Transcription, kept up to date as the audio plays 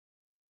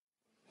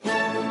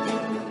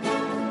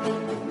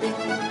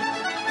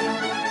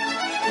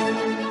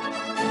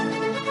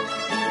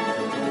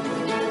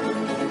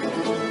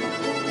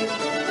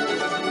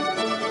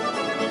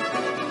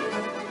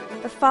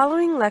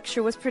following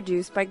lecture was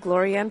produced by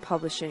Glorian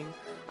Publishing,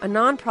 a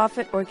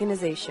non-profit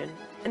organization,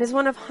 and is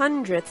one of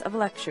hundreds of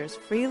lectures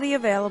freely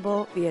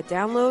available via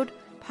download,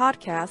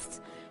 podcasts,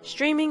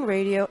 streaming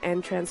radio,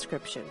 and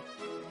transcription.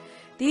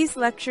 These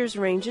lectures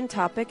range in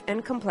topic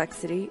and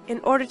complexity in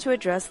order to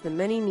address the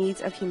many needs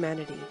of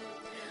humanity.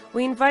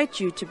 We invite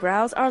you to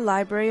browse our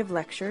library of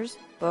lectures,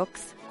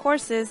 books,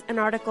 courses, and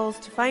articles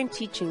to find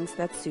teachings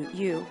that suit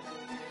you.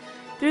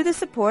 Through the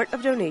support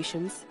of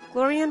donations,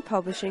 Glorian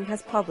Publishing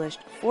has published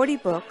 40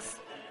 books,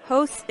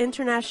 hosts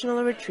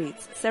international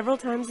retreats several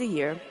times a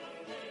year,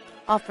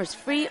 offers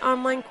free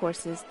online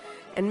courses,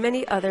 and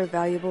many other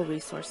valuable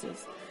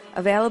resources,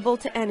 available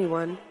to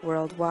anyone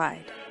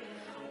worldwide.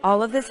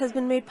 All of this has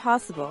been made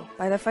possible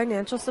by the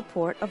financial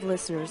support of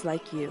listeners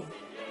like you.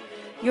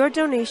 Your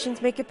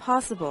donations make it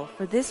possible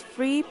for this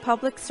free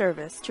public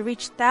service to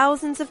reach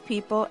thousands of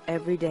people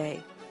every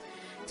day.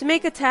 To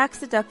make a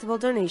tax-deductible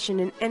donation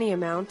in any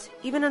amount,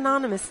 even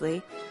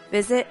anonymously,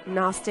 visit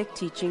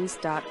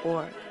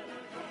GnosticTeachings.org.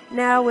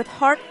 Now, with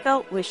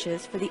heartfelt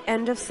wishes for the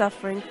end of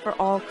suffering for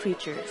all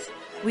creatures,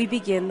 we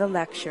begin the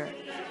lecture.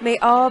 May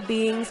all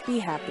beings be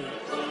happy.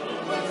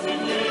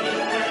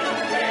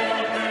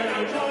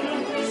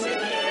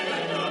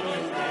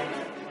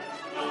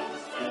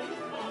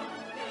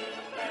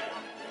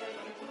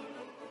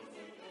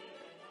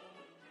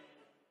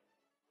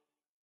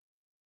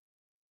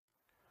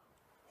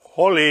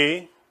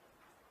 Holy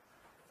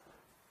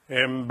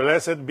and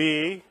blessed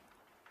be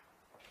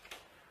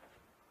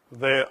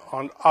the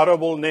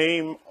unutterable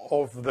name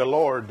of the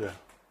Lord.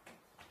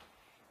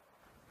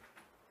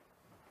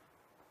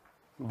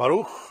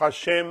 Baruch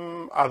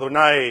Hashem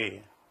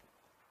Adonai.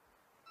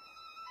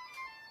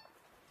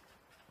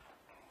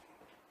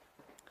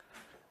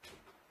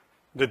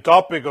 The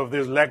topic of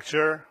this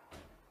lecture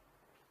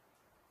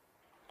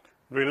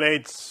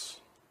relates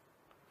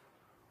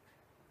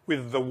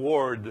with the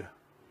Word,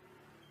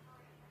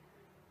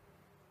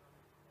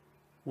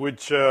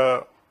 which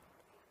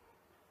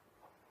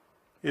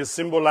is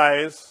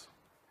symbolized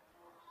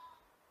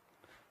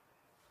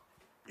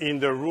in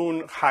the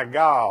Rune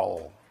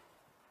Hagal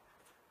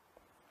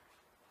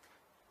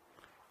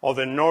of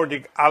the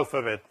Nordic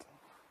alphabet.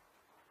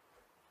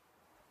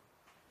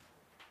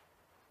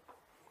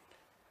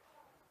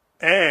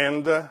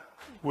 And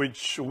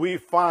which we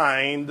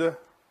find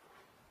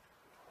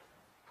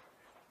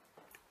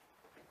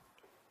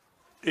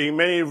in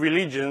many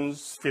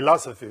religions,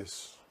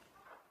 philosophies.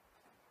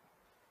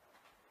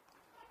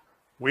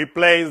 We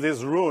place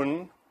this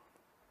rune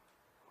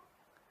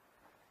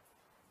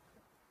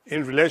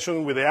in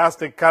relation with the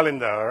Aztec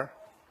calendar.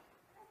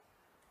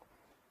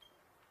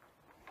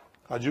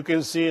 As you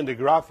can see in the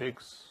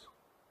graphics,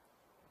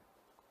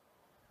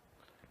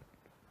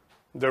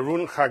 the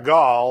Rune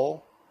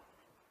Hagal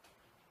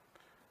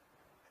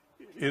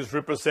is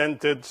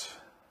represented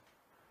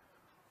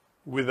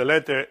with the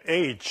letter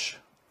H,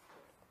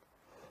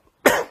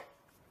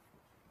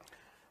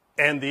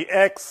 and the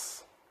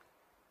X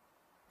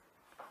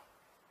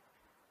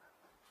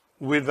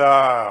with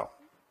a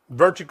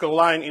vertical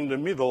line in the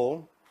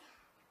middle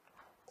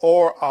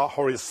or a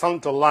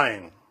horizontal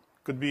line,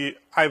 could be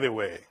either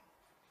way,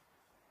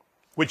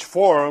 which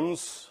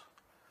forms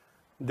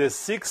the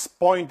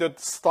six-pointed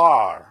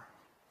star,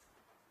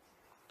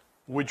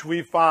 which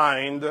we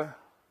find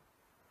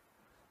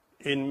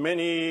in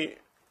many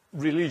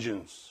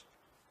religions.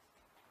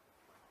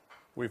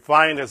 We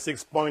find a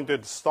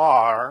six-pointed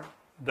star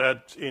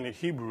that in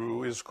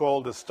Hebrew is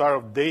called the Star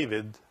of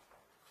David,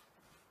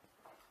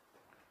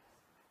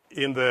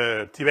 in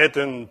the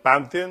Tibetan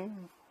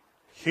pantheon,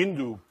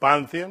 Hindu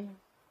pantheon,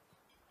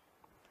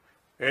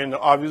 and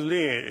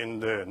obviously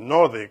in the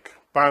Nordic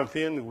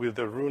pantheon with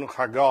the Rune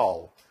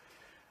Hagal.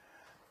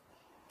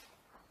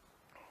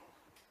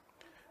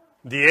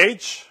 The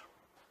H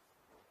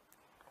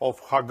of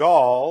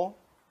Hagal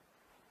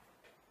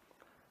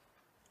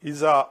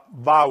is a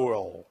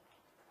vowel.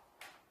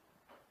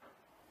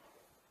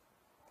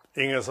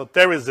 In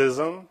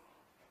esotericism,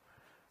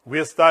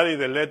 we study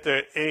the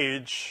letter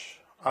H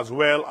as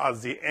well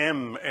as the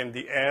M and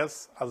the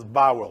S as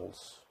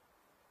vowels.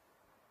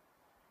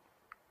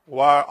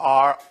 What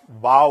are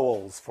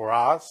vowels for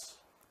us?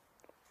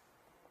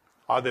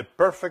 Are the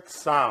perfect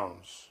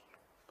sounds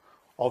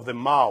of the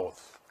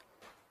mouth.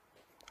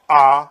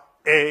 A,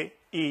 E,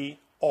 I,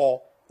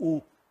 O,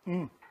 U,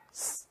 M,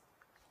 S.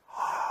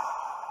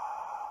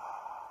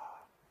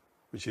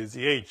 Which is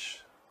the H,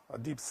 a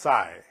deep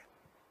sigh.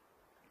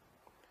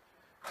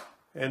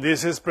 And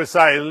this is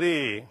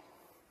precisely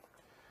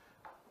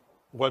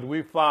what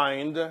we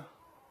find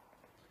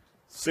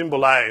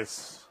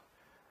symbolized,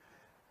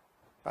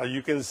 as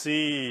you can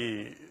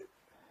see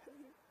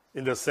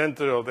in the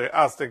center of the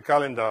Aztec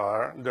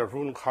calendar, the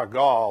Rune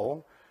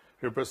Hagal,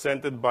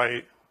 represented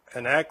by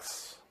an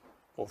X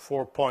of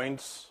 4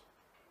 points,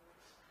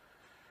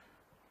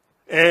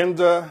 and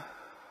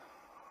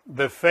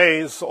the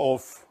face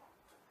of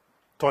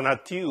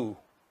Tonatiuh.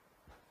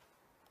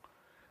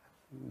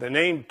 The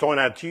name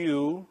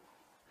Tonatiuh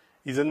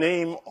is the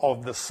name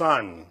of the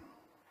sun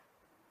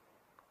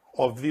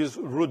of this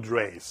root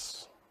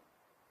race.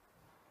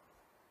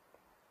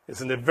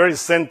 It's in the very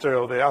center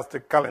of the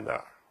Aztec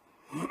calendar.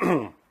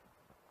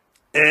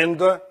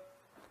 And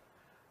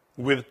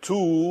with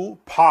two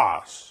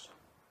paws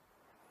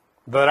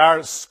that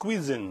are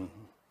squeezing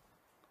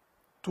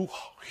two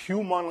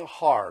human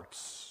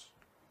hearts.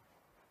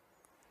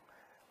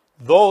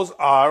 Those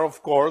are,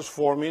 of course,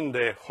 forming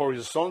the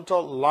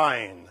horizontal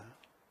line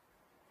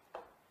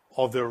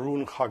of the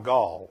Rune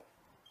Hagal.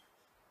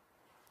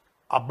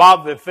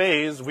 Above the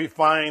face, we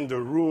find the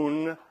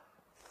rune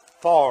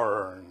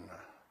Thorn,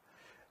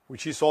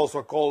 which is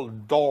also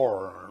called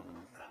Dorn,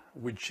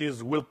 which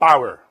is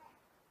willpower.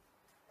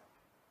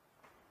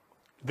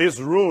 This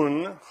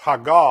rune,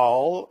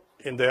 Hagal,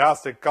 in the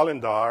Aztec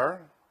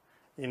calendar,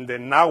 in the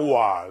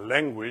Nahuatl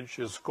language,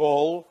 is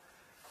called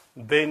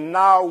the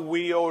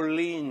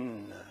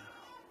Nahuiolin.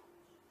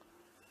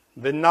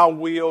 The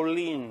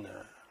Nahuiolin,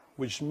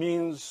 which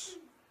means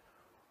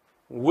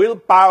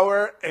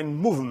willpower and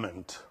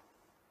movement.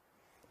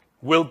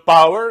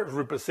 Willpower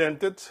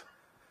represented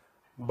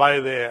by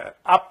the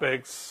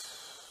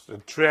apex, the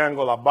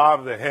triangle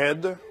above the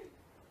head,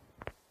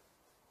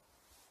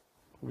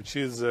 which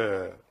is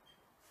a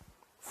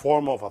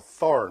form of a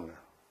thorn,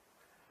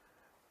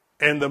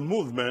 and the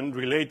movement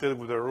related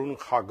with the rune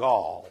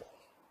Hagal,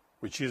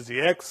 which is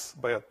the X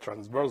by a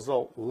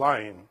transversal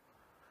line,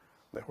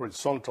 the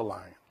horizontal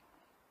line,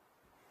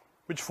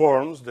 which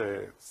forms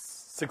the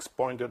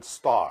six-pointed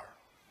star.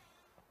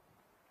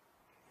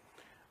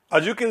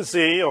 As you can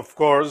see, of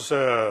course,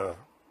 the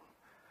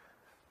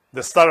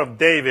Star of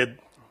David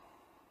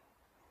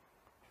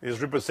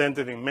is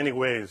represented in many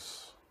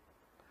ways,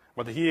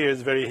 but here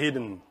is very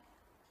hidden,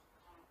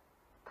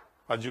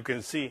 as you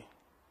can see.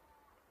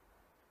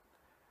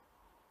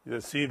 You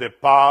see the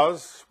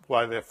paws,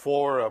 while the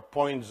 4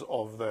 points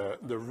of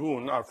the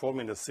rune are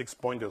forming the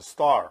six-pointed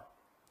star,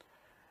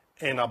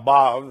 and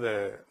above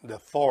the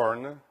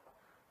thorn,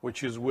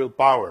 which is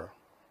willpower,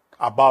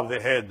 above the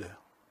head.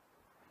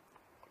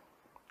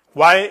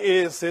 Why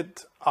is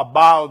it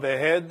above the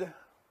head?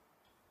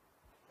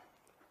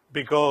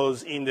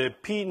 Because in the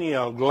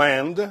pineal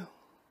gland,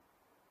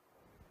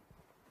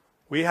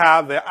 we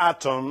have the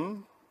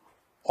atom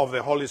of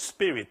the Holy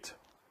Spirit,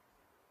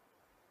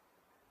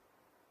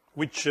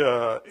 which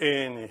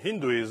in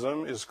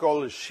Hinduism is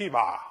called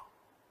Shiva.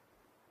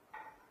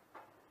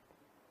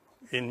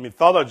 In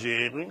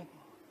mythology,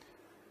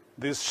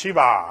 this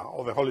Shiva,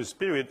 or the Holy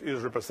Spirit,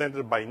 is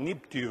represented by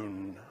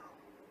Neptune.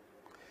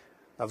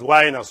 That's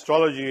why in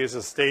astrology it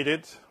is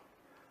stated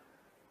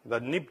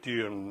that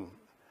Neptune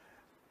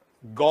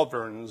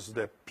governs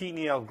the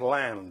pineal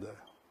gland.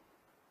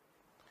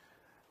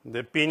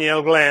 The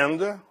pineal gland,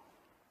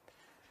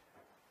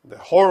 the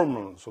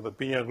hormones of the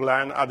pineal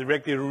gland are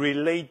directly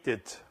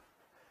related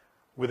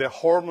with the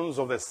hormones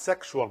of the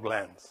sexual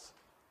glands.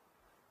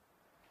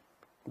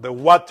 The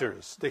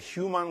waters, the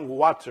human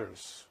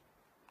waters.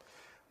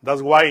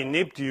 That's why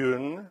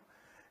Neptune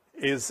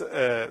is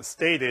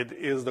stated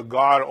is the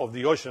god of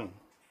the ocean.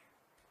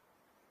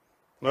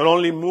 Not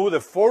only move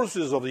the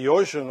forces of the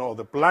ocean or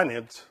the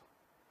planet,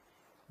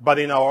 but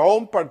in our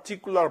own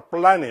particular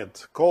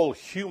planet called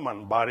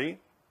human body,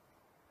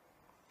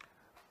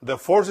 the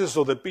forces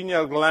of the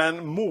pineal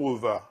gland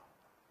move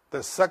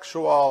the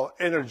sexual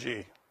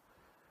energy,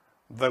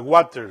 the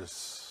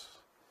waters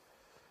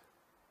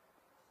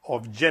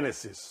of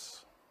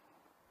Genesis,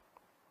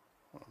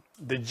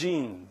 the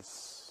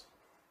genes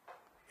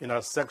in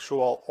our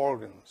sexual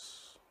organs.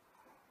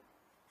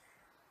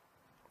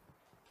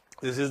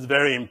 This is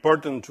very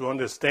important to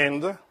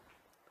understand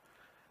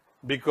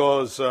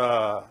because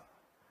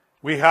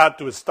we had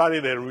to study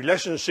the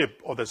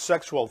relationship of the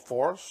sexual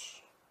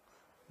force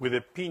with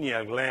the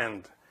pineal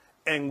gland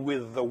and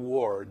with the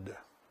word.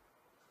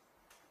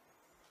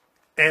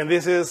 And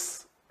this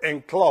is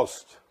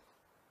enclosed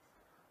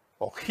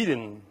or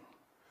hidden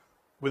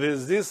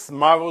within this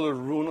marvelous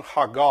rune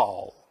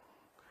Hagal,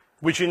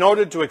 which in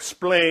order to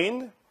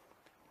explain,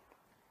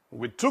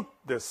 we took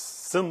the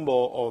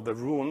symbol of the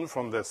rune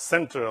from the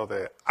center of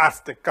the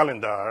Aztec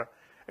calendar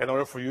in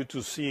order for you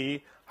to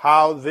see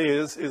how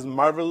this is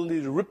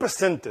marvelously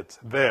represented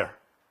there.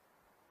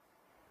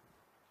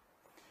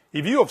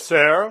 If you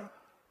observe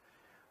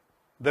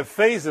the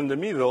face in the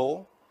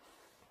middle,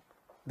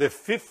 the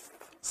fifth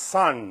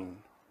sun,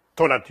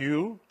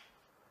 Tonatiuh,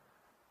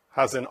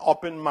 has an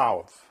open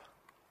mouth.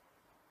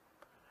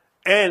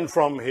 And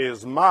from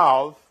his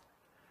mouth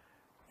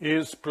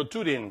is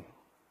protruding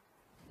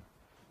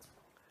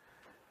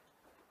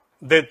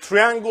the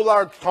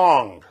triangular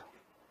tongue,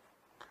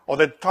 or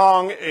the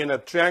tongue in a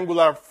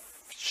triangular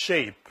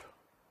shape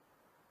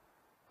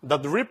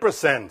that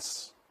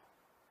represents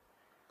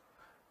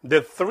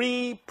the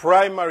 3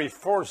 primary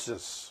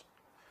forces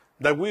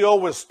that we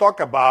always talk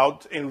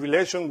about in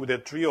relation with the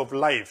tree of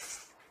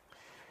life.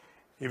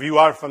 If you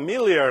are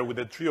familiar with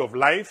the tree of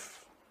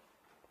life,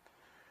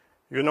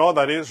 you know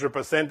that it is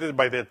represented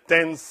by the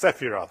 10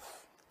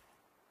 Sephiroth.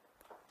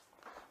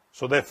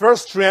 So the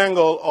first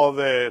triangle of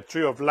the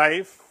tree of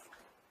life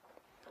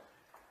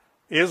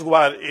is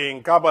what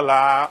in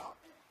Kabbalah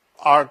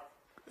are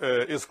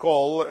is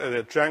called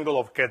the triangle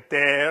of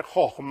Keter,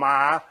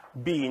 Chochmah,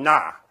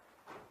 Bina.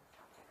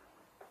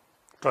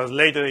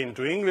 Translated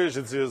into English,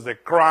 it is the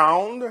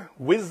crown,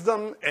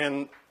 wisdom,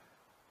 and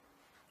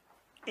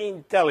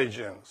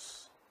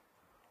intelligence,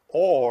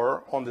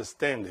 or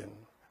understanding,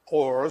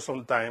 or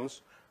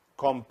sometimes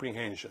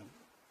comprehension.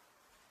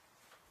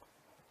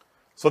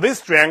 So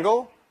this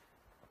triangle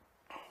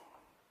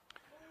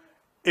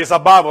is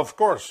above, of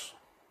course,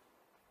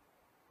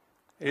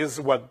 is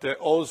what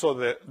also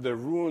the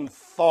rune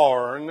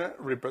thorn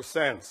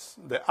represents.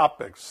 The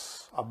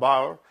apex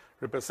above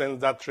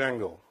represents that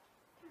triangle.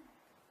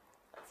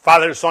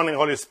 Father, Son, and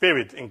Holy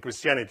Spirit in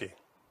Christianity.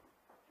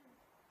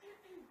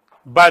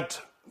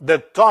 But the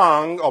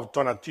tongue of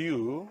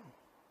Tonatiuh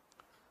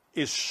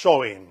is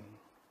showing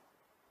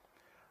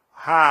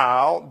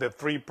how the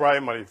three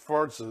primary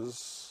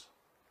forces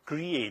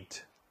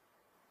create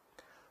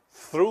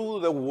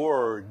through the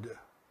Word.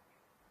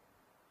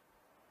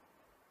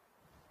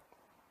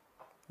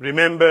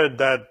 Remember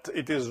that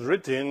it is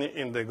written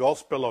in the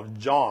Gospel of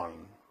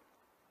John,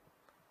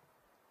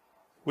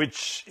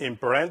 which in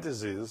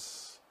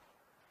parentheses,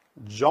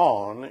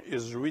 John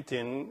is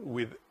written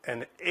with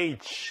an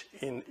H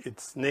in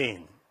its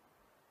name.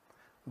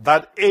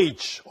 That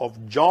H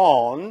of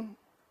John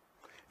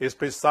is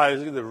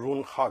precisely the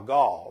Rune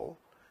Hagal,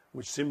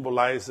 which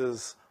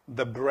symbolizes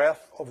the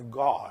breath of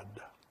God.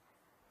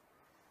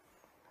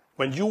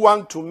 When you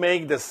want to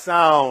make the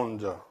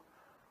sound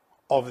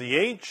of the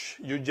H,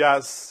 you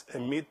just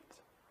emit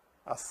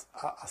a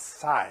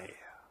sigh.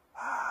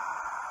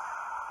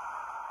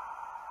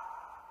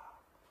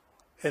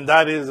 And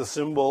that is the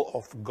symbol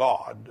of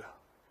God.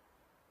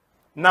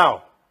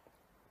 Now,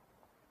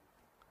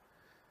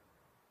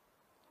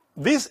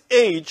 this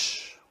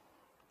H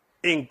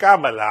in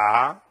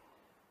Kabbalah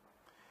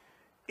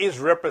is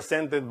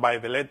represented by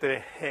the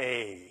letter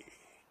He.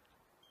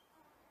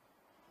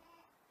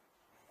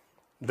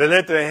 The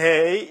letter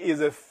He is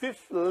the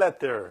fifth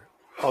letter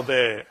of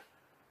the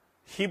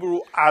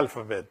Hebrew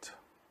alphabet.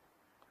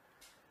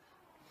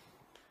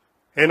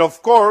 And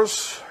of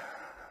course,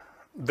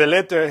 the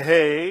letter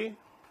He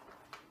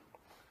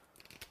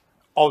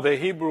of the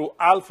Hebrew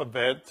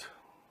alphabet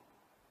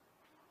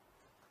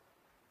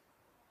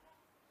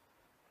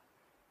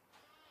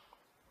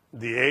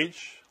the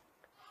H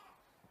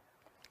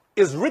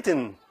is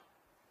written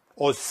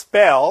or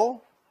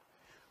spelled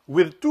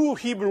with two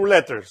Hebrew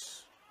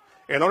letters.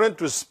 In order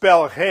to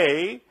spell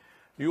He,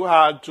 you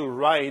had to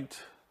write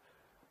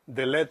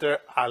the letter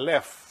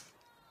Aleph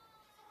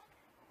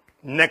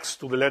next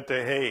to the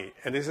letter He.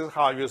 And this is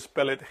how you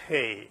spell it,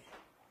 He,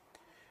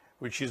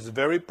 which is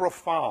very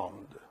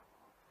profound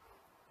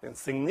and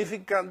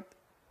significant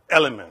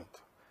element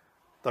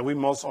that we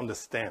must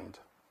understand.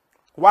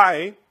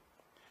 Why?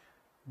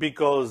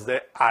 Because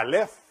the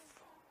Aleph,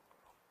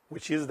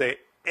 which is the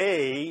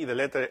A, the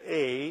letter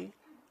A,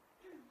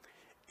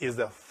 is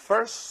the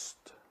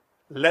first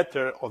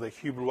letter of the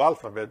Hebrew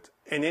alphabet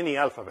in any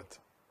alphabet.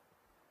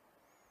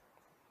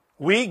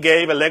 We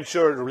gave a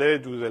lecture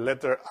related to the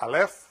letter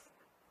Aleph,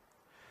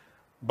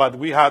 but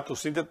we had to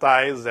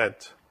synthesize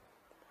that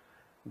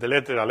the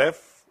letter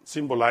Aleph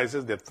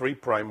symbolizes the three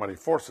primary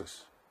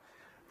forces,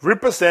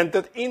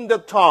 represented in the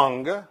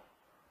tongue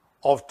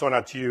of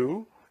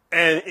Tonatiuh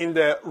and in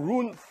the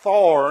rune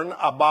thorn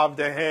above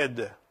the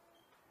head.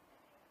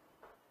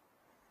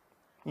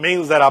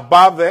 Means that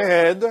above the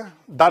head,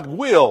 that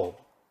will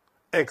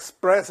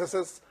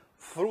expresses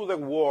through the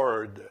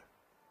Word.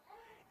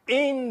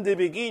 In the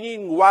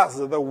beginning was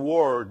the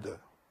Word.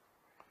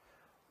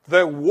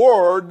 The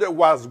Word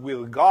was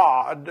with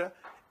God,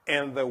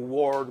 and the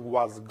Word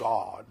was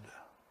God.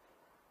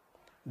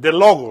 The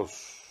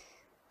Logos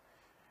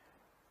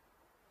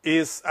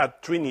is a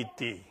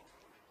trinity.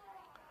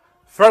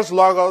 First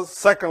Logos,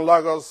 second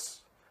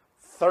Logos,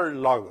 third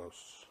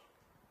Logos.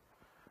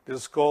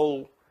 This is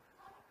called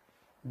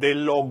the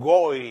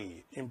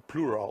Logoi in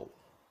plural.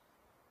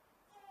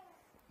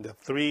 The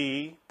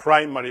three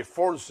primary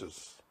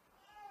forces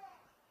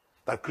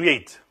that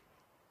create.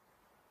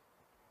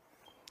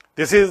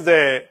 This is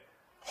the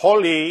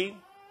holy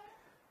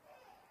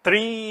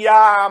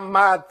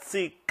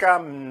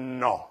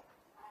Triamatzikamno.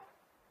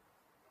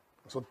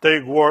 So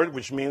take word,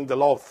 which means the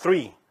law of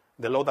three,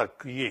 the law that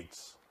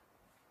creates.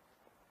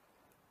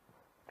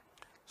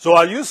 So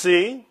as you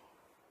see,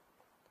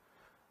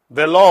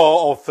 the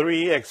law of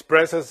three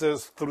expresses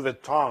us through the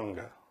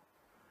tongue,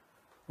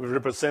 which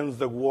represents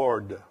the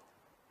word,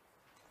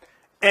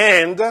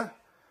 and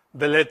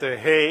the letter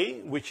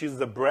He, which is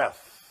the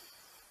breath.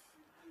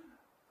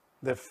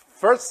 The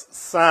first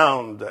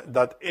sound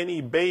that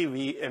any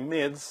baby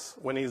emits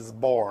when he's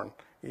born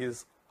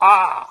is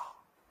ah.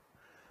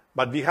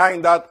 But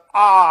behind that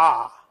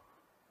ah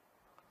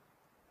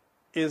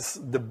is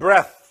the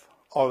breath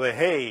of the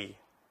He,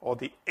 or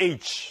the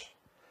H.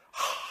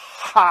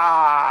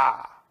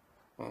 Ha!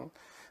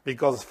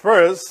 Because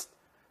first,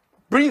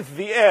 breathe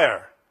the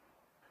air,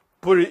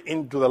 put it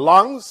into the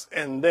lungs,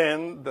 and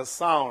then the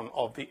sound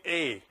of the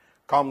A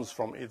comes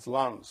from its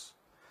lungs.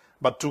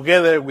 But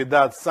together with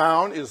that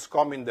sound is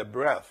coming the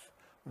breath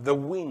the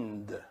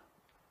wind.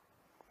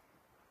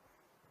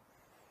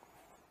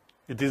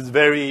 It is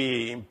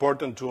very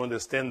important to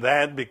understand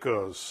that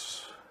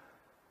because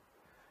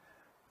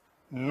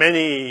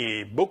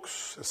many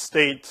books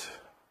state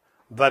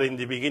that in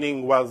the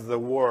beginning was the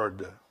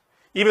Word.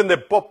 Even the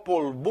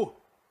Popol Vuh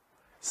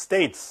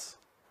states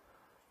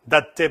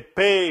that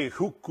Tepe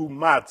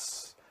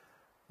Hukumats,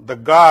 the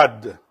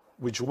God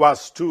which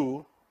was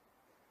two,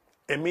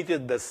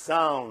 emitted the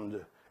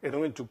sound in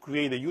order to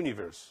create the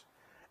universe.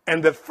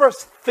 And the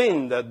first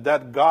thing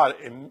that God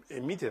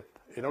emitted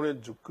in order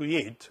to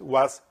create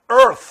was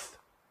earth.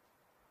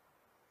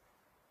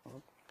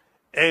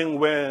 And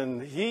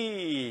when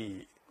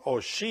he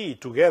or she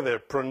together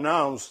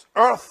pronounced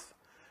earth,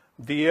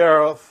 the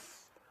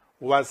earth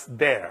was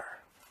there.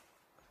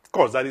 Of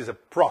course, that is a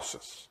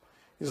process.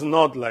 It's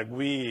not like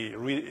we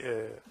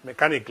read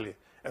mechanically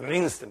in an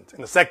instant,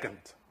 in a second.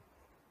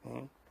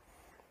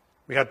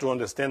 We have to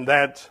understand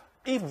that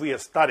if we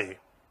study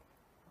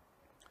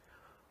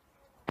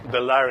the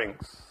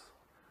larynx,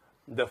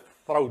 the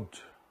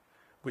throat,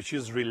 which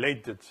is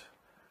related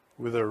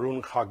with the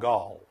Rune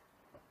Hagal,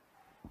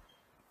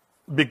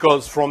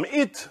 because from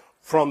it,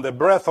 from the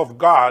breath of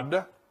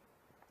God,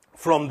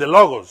 from the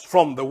Logos,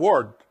 from the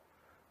Word,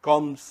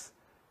 comes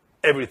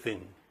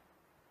everything.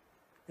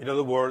 In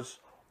other words,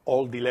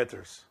 all the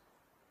letters.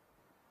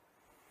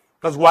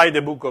 That's why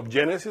the book of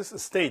Genesis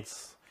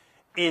states,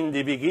 in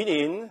the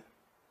beginning,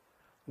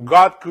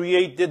 God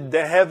created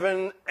the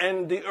heaven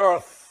and the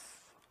earth.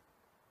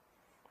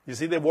 You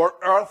see the word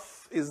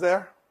earth is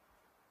there?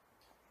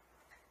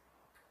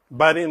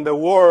 But in the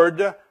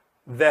word,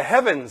 the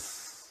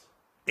heavens,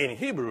 in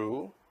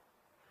Hebrew,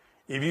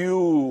 if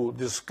you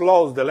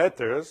disclose the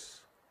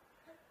letters,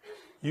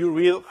 you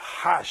read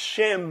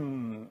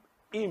Hashem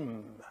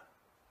Im.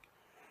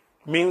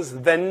 Means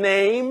the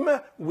name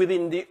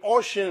within the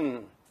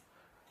ocean,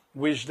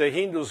 which the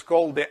Hindus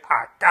call the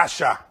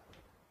Akasha,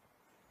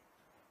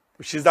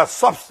 which is that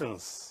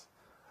substance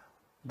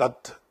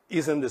that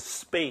is in the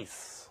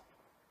space.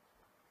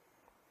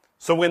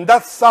 So when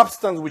that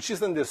substance which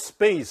is in the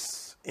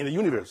space, in the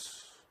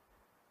universe,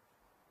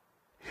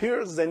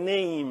 here's the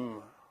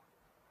name,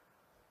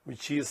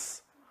 which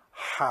is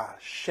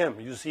Hashem.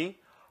 You see?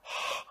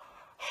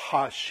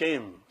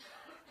 Hashem.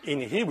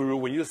 In Hebrew,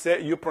 when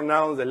you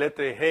pronounce the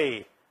letter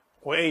Hey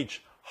or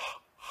H,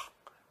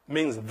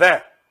 means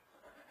the,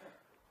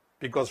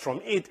 because from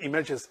it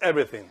emerges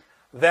everything.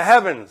 The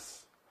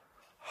heavens,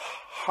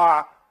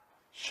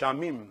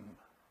 Ha-Shamim,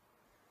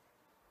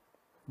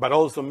 but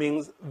also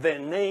means the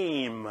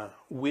name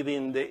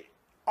within the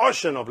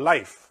ocean of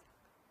life.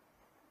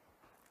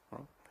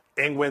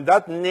 And when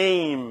that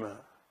name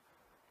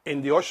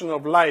in the ocean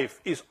of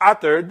life is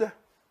uttered,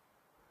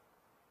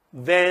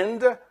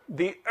 then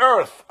the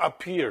earth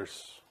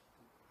appears.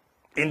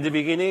 In the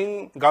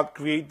beginning, God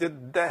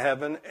created the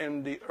heaven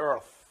and the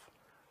earth.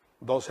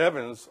 Those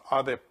heavens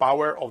are the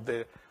power of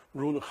the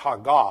Rune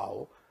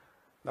Hagal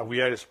that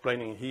we are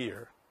explaining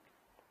here.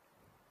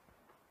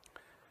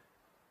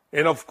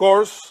 And of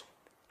course,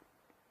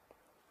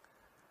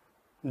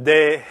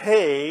 the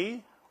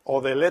He,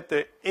 or the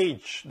letter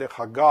H, the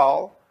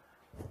Hagal,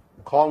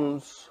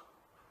 comes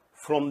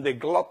from the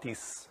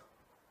glottis.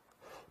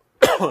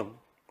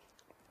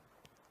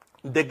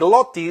 The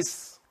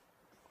glottis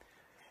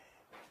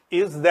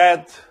is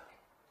that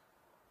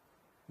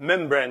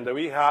membrane that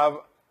we have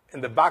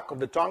in the back of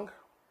the tongue,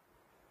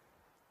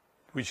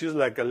 which is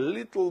like a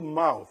little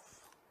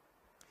mouth.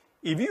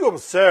 If you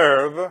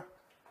observe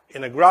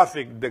in a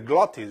graphic the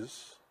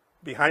glottis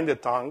behind the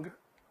tongue,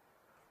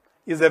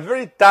 is the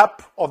very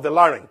top of the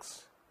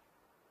larynx,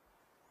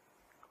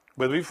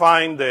 where we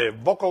find the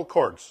vocal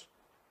cords,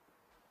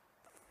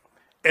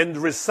 and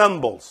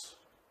resembles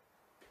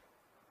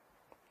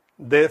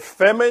the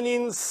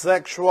feminine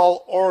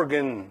sexual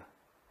organ.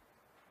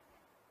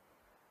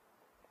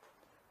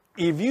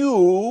 If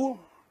you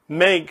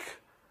make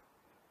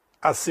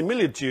a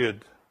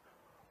similitude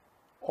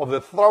of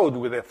the throat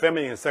with the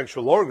feminine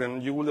sexual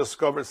organ, you will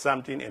discover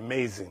something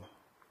amazing.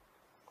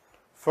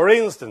 For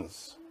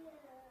instance,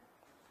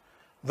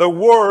 the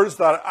words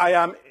that I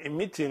am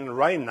emitting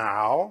right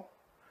now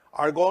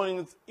are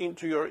going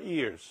into your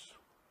ears.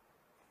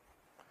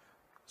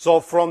 So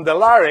from the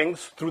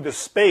larynx through the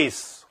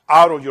space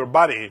out of your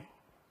body,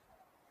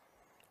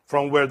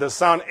 from where the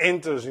sound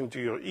enters into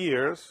your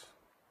ears,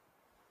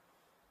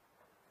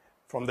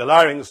 from the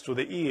larynx to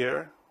the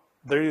ear,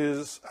 there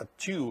is a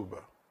tube.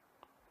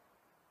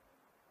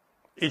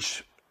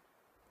 Each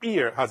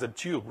ear has a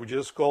tube, which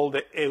is called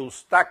the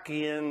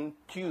Eustachian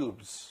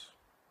tubes,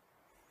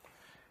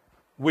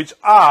 which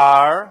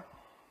are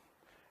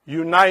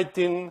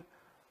uniting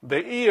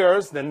the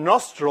ears, the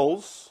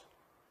nostrils,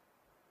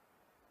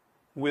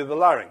 with the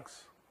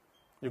larynx.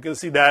 You can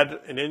see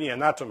that in any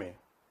anatomy.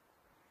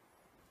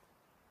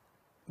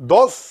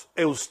 Those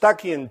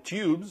Eustachian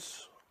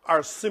tubes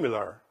are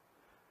similar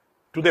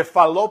to the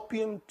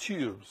fallopian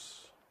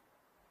tubes.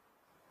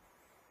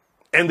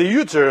 And the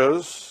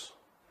uterus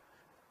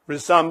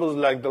resembles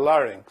like the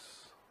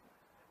larynx.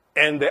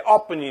 And the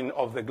opening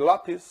of the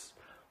glottis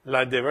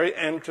like the very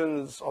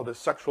entrance of the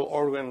sexual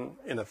organ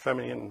in the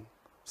feminine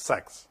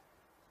sex.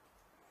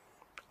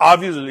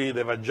 Obviously,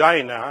 the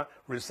vagina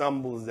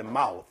resembles the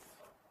mouth.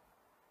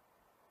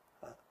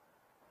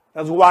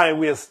 That's why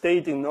we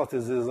state in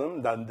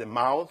Gnosticism that the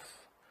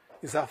mouth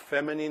is a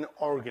feminine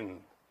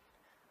organ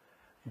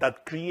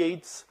that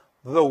creates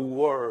the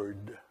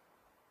word.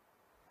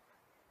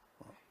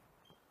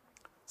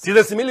 See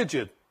the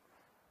similitude?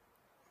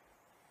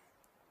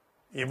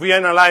 If we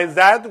analyze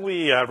that,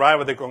 we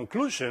arrive at the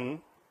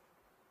conclusion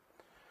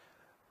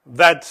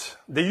that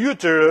the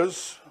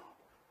uterus,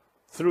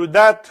 through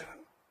that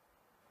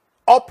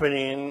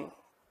opening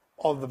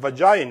of the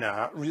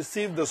vagina,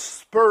 receives the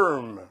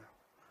sperm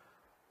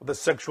of the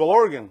sexual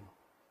organ.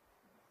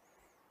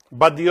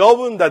 But the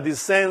ovum that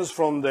descends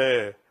from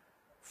the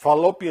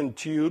fallopian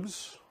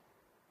tubes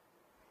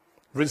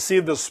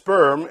receives the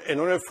sperm in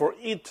order for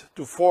it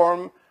to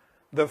form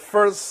the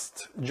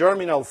first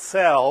germinal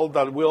cell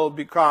that will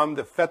become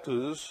the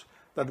fetus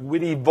that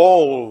will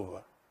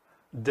evolve,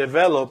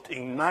 developed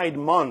in 9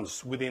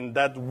 months within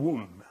that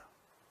womb.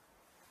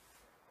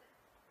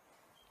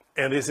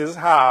 And this is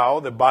how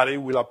the body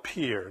will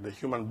appear, the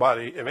human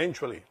body,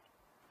 eventually,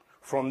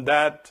 from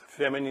that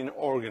feminine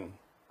organ.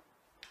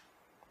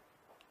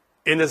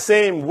 In the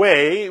same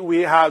way,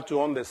 we have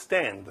to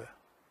understand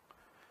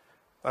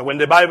that when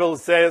the Bible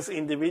says,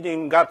 in the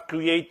beginning God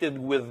created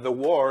with the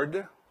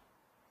Word,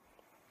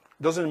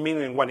 doesn't mean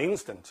in one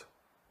instant.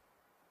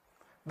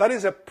 That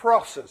is a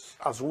process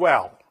as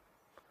well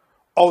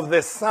of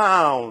the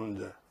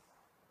sound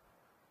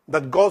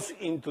that goes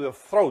into the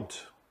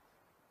throat.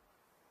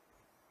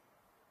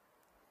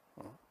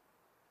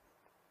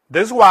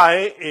 That's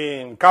why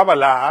in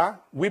Kabbalah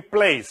we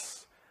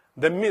place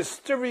the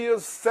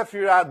mysterious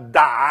Sephirah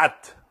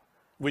Da'at,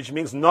 which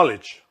means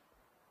knowledge,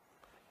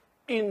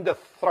 in the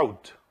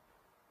throat.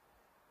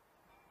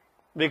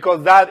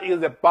 Because that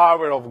is the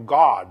power of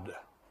God.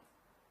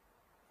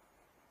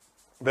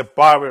 The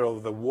power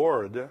of the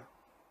Word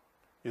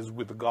is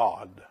with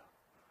God,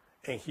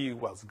 and He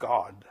was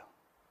God.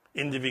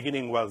 In the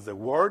beginning was the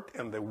Word,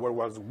 and the Word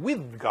was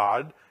with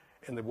God,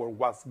 and the Word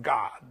was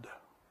God.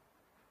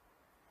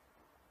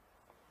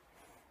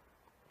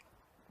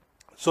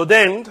 So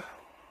then,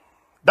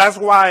 that's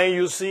why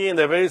you see in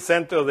the very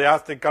center of the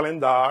Aztec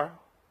calendar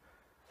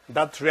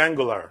that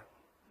triangular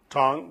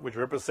tongue, which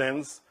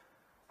represents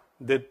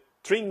the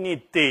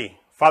Trinity,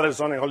 Father,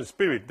 Son, and Holy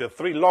Spirit, the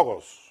three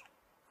logos,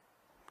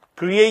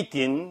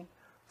 creating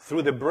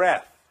through the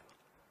breath.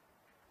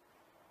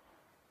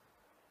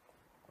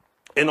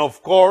 And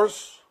of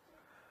course,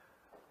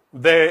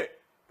 the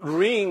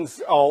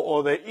rings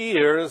or the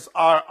ears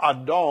are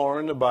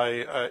adorned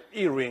by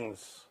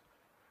earrings,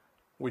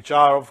 which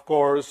are, of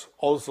course,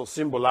 also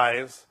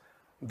symbolize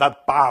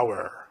that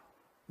power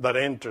that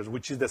enters,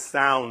 which is the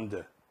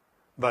sound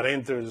that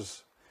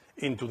enters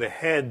into the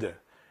head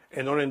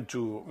in order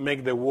to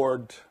make the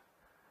word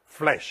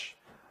flesh.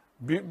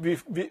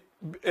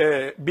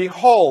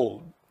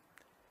 Behold,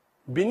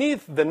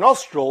 beneath the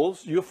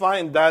nostrils, you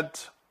find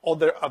that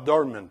other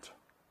adornment.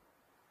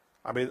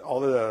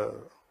 Other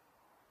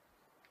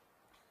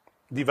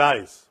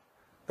device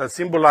that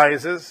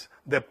symbolizes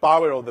the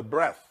power of the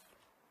breath.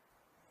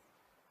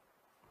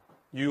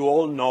 You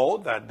all know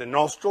that the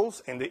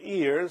nostrils and the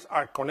ears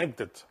are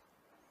connected.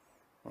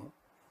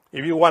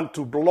 If you want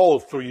to blow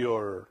through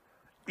your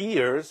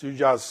ears, you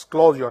just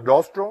close your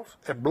nostrils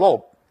and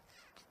blow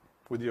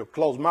with your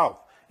closed mouth.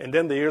 And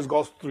then the ears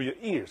goes through your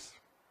ears,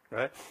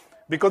 right?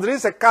 Because there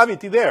is a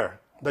cavity there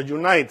that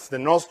unites the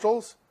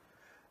nostrils,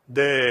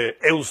 the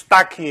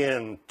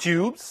Eustachian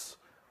tubes,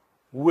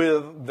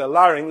 with the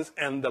larynx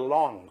and the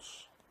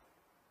lungs.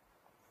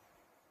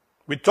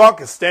 We talk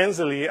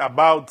extensively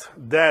about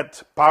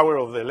that power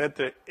of the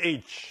letter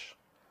H,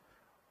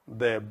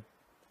 the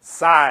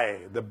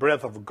sigh, the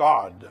breath of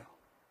God,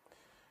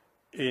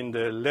 in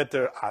the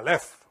letter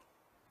Aleph.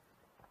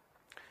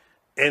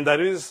 And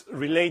that is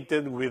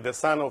related with the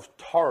son of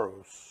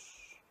Taurus.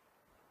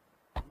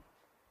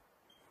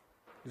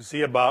 You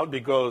see above,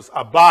 because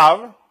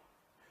above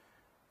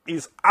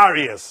is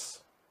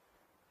Aries,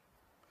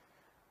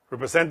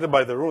 represented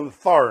by the rune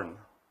thorn.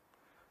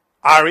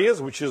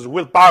 Aries, which is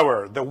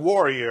willpower, the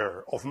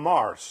warrior of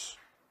Mars.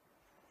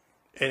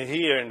 And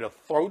here in the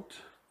throat,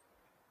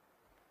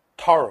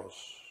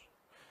 Taurus,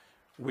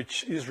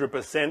 which is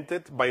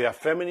represented by a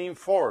feminine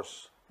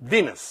force,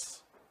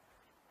 Venus.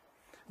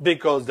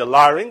 Because the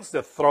larynx,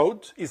 the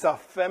throat, is a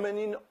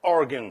feminine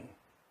organ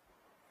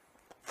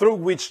through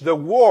which the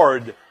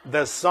word,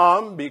 the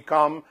sun,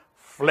 become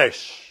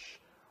flesh,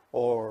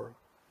 or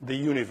the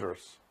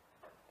universe.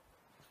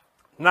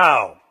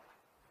 Now,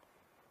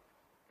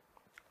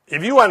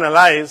 if you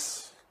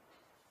analyze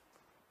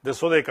the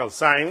zodiacal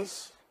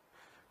signs,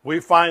 we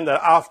find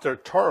that after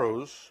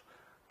Taurus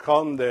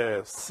come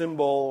the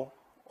symbol,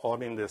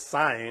 the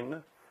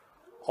sign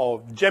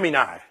of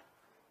Gemini,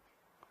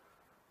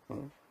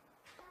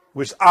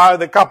 which are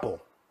the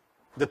couple,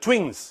 the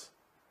twins,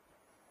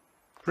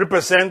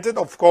 represented,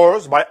 of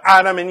course, by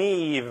Adam and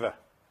Eve.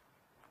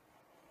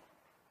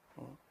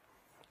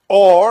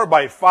 or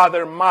by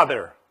father,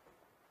 mother.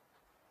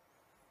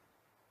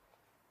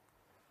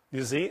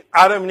 You see,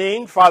 Adam and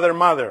Eve, father,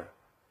 mother.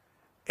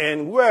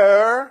 And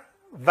where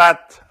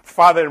that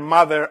father,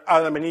 mother,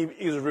 Adam and Eve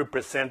is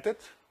represented,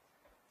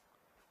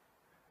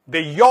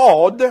 the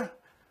yod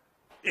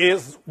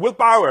is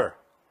willpower.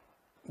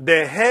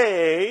 The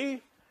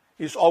hey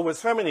is always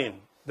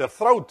feminine, the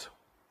throat.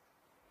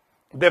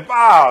 The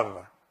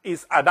vav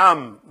is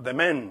Adam, the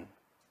man.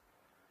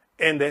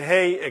 And the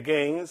hey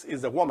again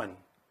is the woman.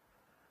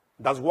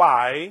 That's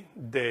why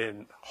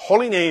the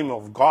holy name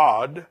of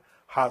God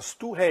has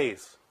two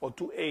heys or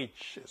two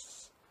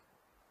h's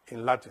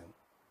in Latin.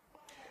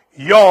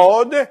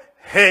 Yod,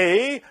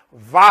 hey,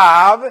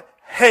 vav,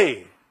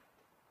 hey,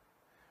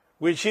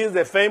 which is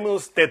the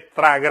famous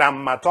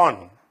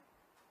tetragrammaton.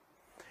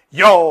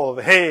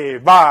 Yod, hey,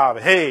 vav,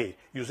 hey.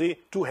 You see,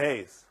 two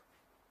heys.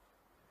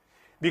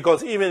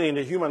 Because even in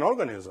the human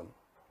organism,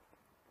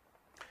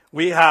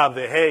 we have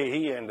the hey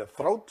here in the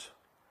throat,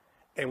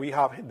 and we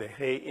have the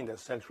hey in the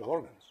sexual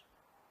organs.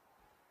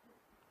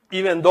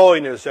 Even though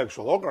in the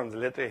sexual organs, the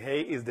letter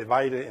hey is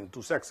divided in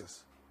two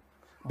sexes.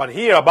 But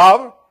here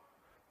above,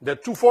 the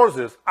two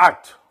forces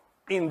act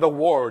in the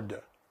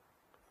word.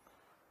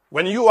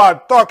 When you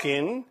are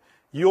talking,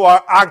 you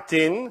are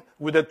acting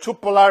with the two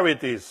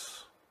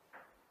polarities,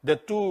 the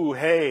two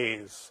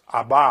heys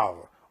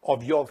above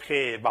of Yod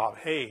He, Vav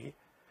He,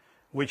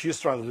 which is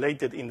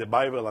translated in the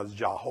Bible as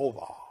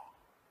Jehovah.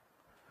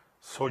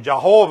 So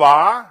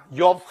Jehovah,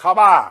 Yod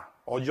Hava,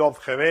 or Yod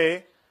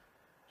Heve,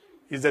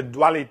 is a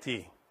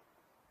duality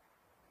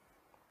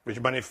which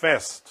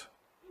manifests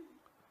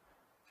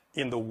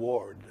in the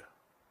word.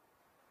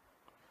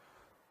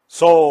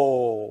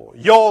 So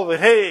Yod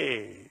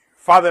He,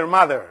 father,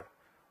 mother,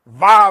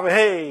 Vav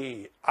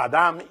He,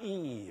 Adam,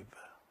 Eve,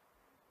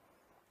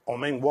 or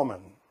man,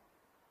 woman.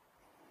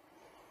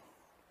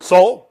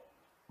 So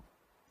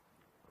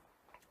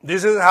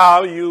this is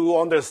how you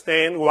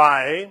understand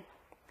why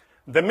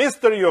the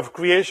mystery of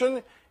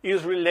creation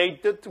is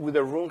related with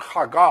the Rune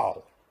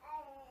Hagal,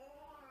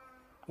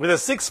 with a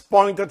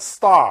six-pointed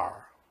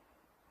star.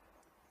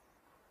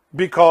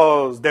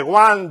 Because the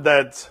one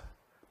that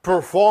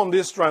performed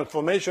this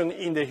transformation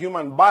in the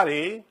human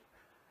body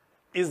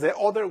is the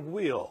other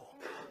will.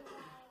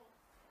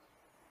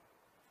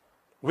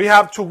 We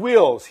have two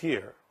wills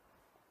here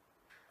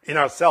in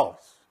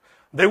ourselves.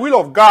 The will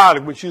of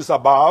God, which is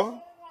above,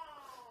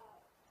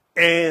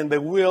 and the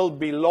will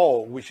below,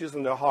 which is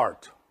in the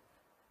heart.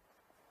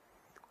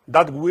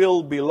 That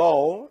will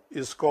below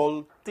is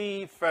called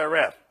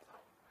Tiferet,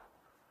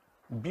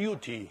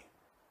 beauty,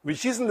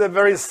 which is in the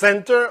very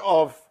center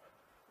of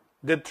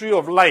the tree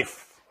of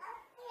life.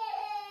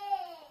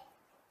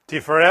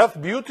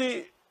 Tiferet,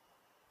 beauty,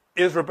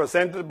 is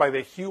represented by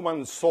the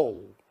human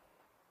soul,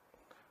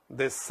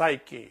 the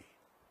psyche.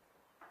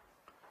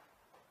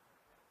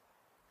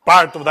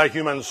 Part of that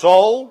human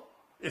soul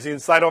is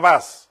inside of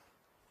us.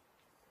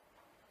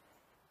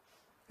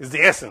 It's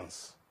the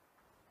essence.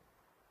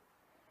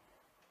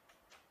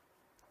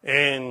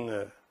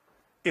 And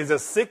is the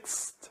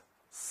sixth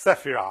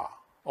sephirah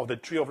of the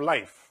tree of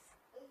life,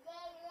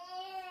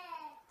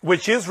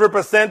 which is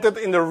represented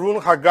in the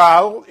Rune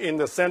Hagal in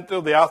the center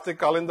of the Aztec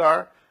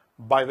calendar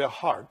by the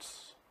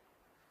hearts,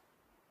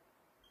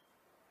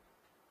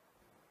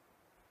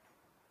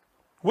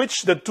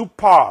 which the two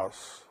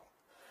paws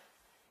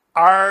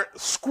are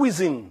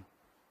squeezing.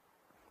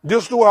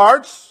 These two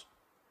hearts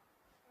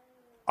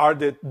are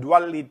the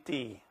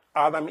duality,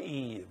 Adam,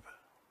 Eve.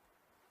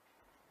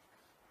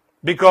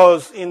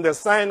 Because in the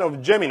sign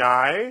of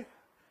Gemini,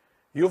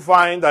 you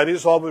find that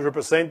it's always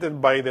represented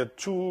by the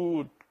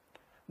two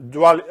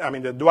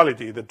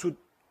duality, the two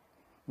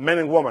men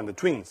and woman, the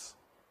twins.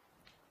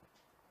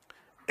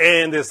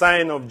 And the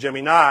sign of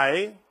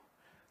Gemini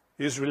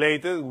is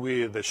related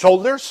with the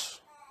shoulders,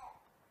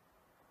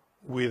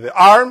 with the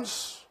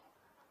arms,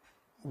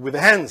 with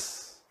the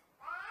hands,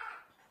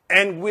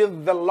 and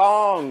with the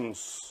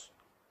lungs.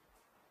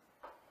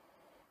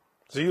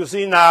 So you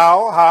see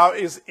now how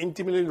it's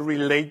intimately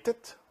related.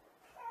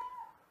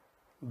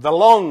 The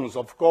lungs,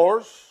 of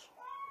course,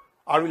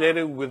 are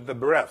related with the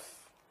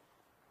breath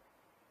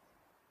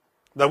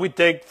that we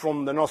take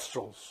from the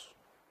nostrils.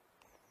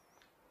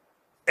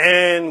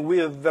 And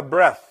with the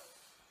breath,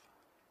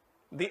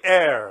 the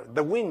air,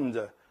 the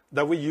wind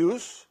that we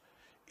use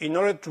in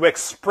order to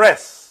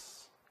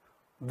express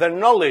the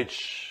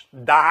knowledge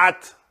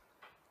that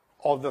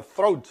of the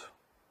throat.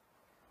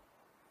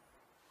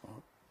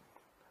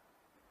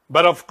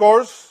 But of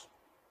course,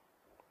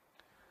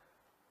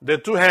 the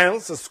two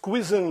hands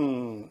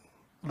squeezing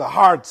the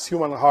hearts,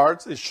 human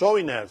hearts, is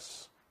showing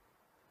us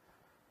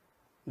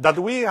that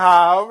we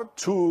have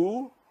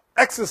to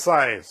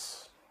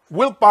exercise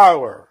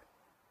willpower.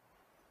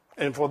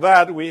 And for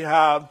that, we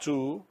have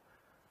to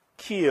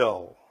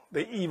kill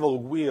the evil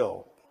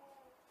will,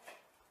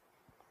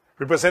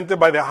 represented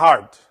by the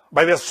heart,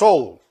 by the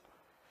soul,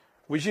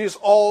 which is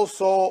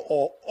also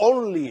or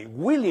only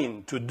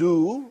willing to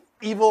do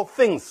evil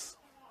things.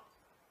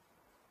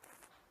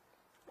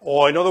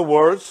 Or in other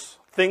words,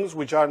 things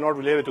which are not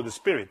related to the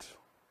spirit.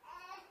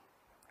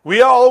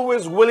 We are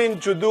always willing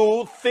to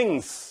do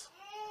things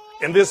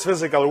in this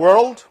physical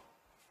world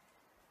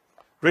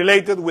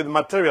related with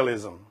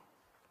materialism.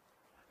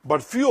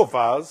 But few of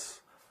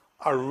us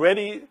are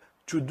ready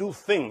to do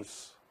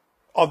things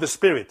of the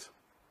Spirit.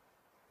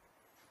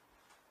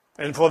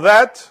 And for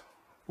that,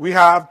 we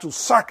have to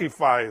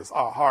sacrifice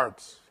our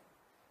hearts.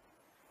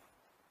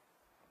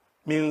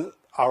 Means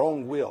our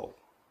own will.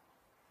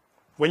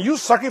 When you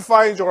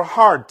sacrifice your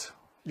heart,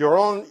 your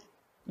own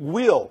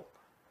will,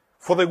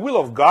 for the will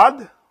of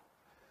God,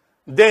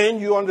 then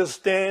you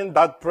understand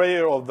that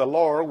prayer of the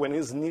Lord when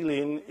he's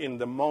kneeling in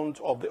the Mount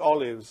of the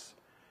Olives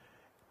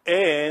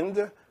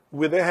and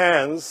with the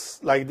hands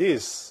like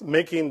this,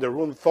 making the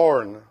rune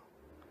thorn,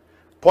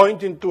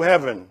 pointing to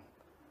heaven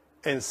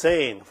and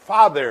saying,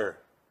 Father,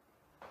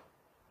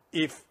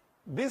 if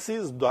this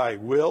is thy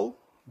will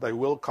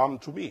come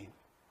to me.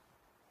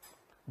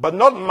 But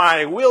not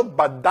my will,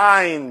 but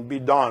thine be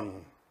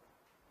done.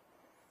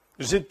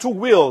 You see two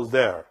wills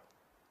there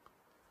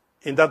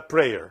in that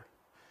prayer,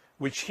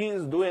 which he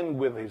is doing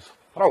with his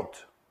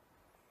throat.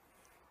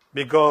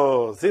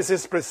 Because this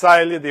is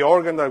precisely the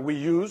organ that we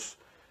use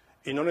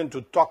in order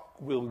to talk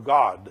with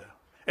God.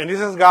 And this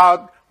is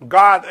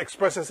God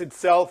expresses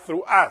itself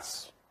through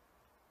us,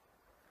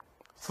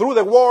 through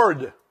the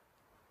Word.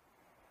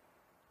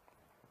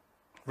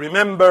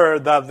 Remember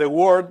that the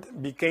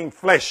Word became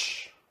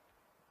flesh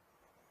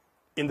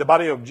in the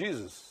body of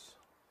Jesus,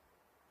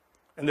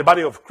 in the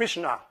body of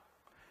Krishna,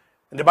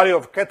 in the body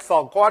of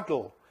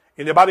Quetzalcoatl,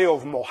 in the body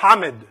of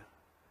Mohammed,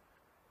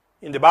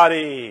 in the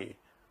body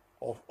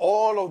of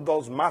all of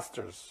those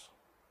masters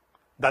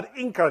that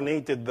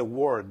incarnated the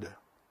Word.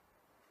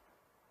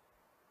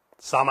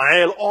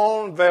 Samael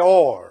on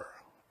Veor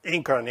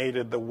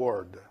incarnated the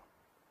Word,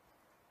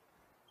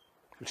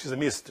 which is a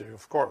mystery,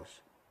 of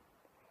course.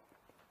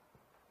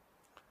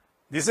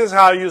 This is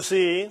how you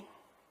see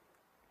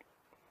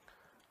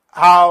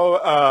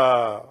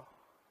how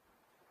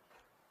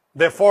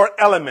the four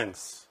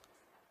elements,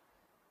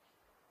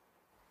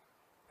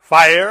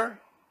 fire,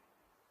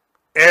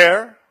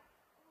 air,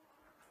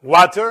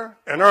 water,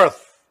 and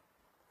earth,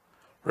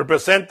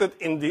 represented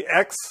in the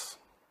X,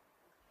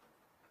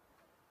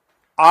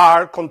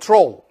 are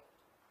controlled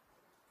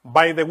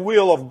by the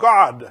will of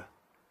God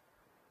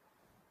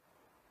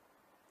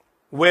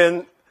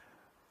when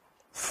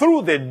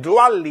through the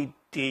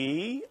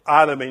duality,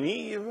 Adam and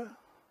Eve,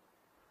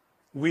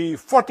 we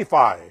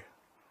fortify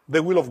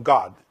the will of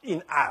God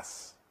in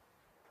us.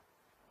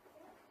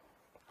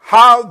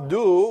 How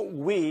do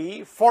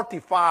we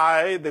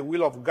fortify the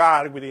will of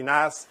God within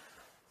us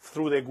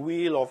through the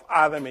will of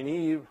Adam and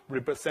Eve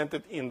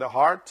represented in the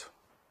heart?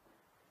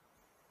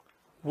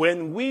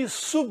 When we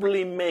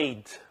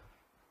sublimate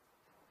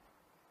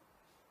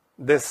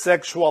the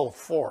sexual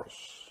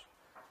force,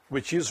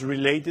 which is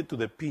related to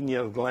the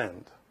pineal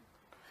gland.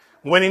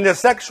 When in the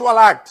sexual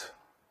act,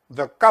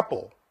 the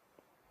couple,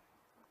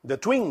 the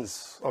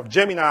twins of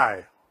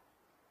Gemini,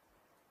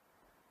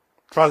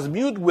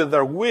 transmute with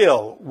their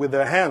will, with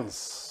their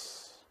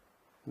hands,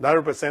 that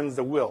represents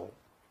the will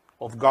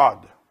of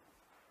God.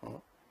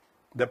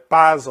 The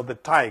paws of the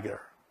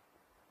tiger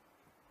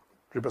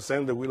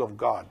represent the will of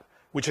God,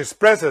 which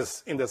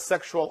expresses in the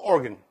sexual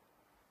organ.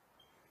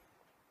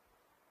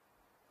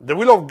 The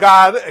will of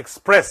God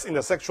expressed in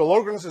the sexual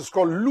organs is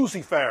called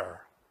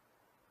Lucifer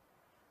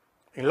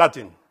in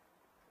Latin.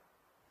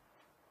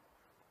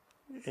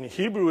 In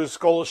Hebrew it's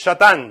called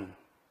Shatan.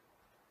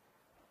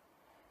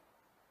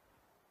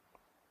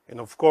 And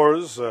of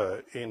course,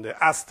 in the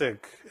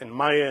Aztec and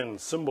Mayan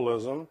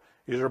symbolism,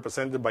 it is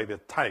represented by the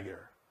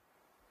tiger.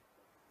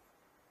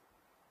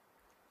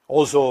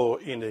 Also,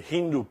 in the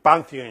Hindu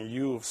pantheon,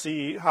 you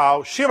see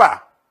how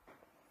Shiva,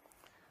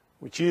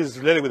 which is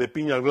related with the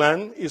pineal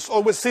gland, is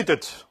always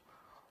seated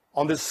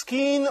on the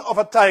skin of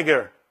a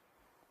tiger,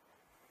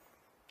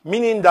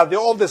 meaning that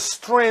all the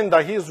strength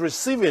that he is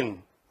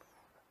receiving,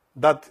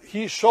 that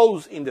he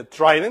shows in the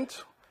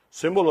trident,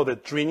 symbol of the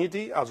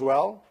Trinity as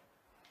well,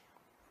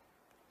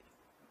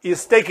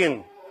 is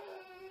taken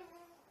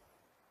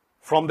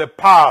from the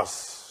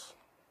paws,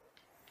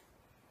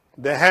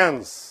 the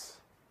hands,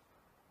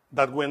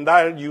 that when they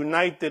are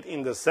united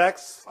in the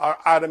sex are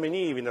Adam and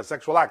Eve in the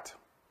sexual act.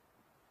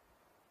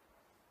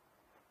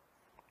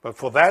 But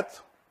for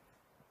that,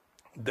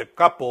 the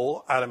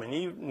couple, Adam and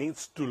Eve,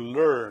 needs to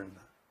learn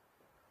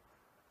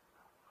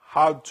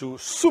how to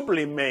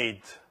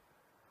sublimate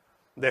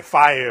the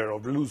fire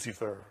of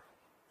Lucifer,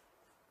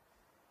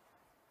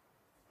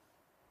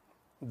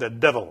 the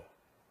devil,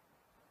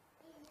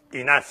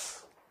 in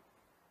us.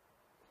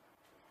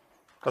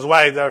 That's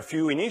why there are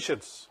few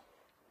initiates.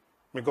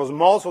 Because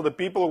most of the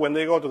people, when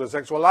they go to the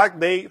sexual act,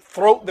 they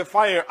throw the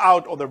fire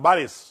out of their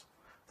bodies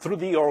through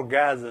the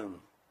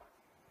orgasm.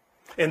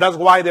 And that's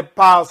why the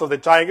paws of the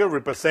tiger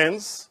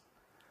represents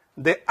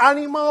the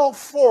animal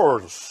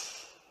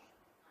force,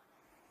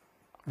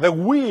 the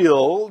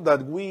will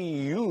that we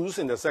use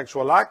in the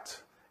sexual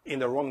act in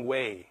the wrong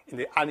way, in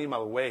the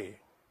animal way.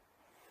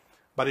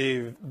 But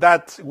if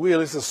that will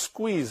is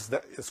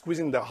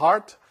squeezing the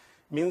heart,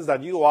 means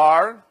that you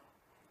are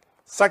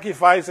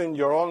sacrificing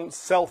your own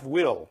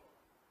self-will,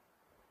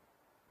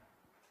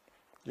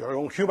 your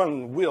own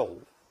human will,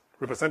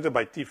 represented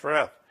by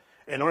Tiferet,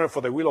 in order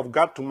for the will of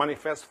God to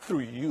manifest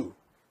through you.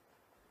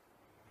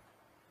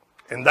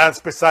 And that's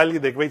precisely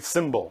the great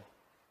symbol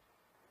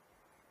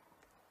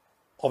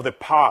of the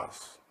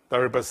past that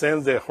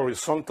represents the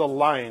horizontal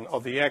line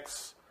of the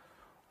X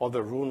of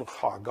the Rune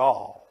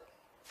Hagal.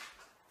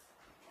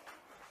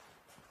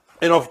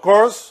 And of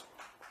course,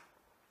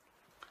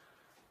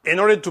 in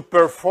order to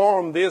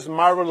perform this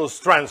marvelous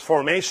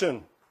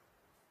transformation,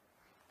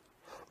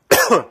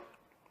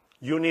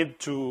 you need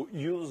to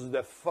use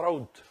the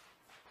throat.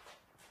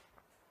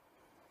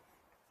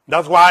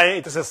 That's why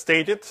it is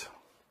stated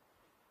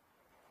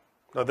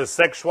that the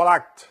sexual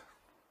act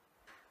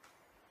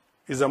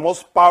is the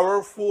most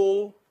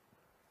powerful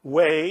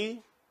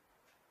way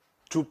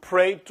to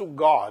pray to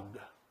God,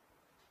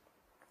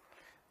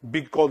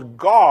 because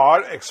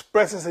God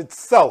expresses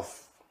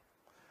itself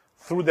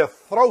through the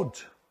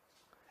throat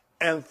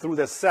and through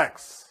the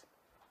sex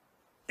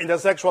in the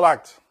sexual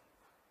act.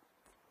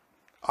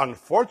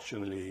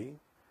 Unfortunately,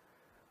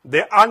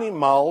 the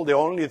animal, the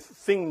only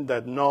thing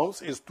that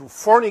knows is to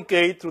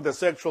fornicate through the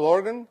sexual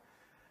organ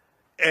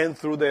and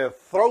through the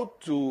throat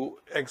to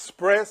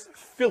express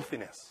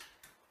filthiness.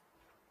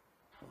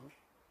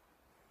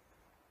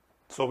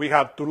 So we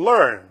have to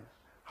learn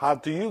how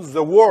to use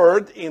the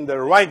word in the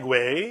right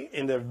way,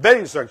 in the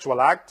very sexual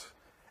act,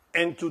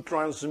 and to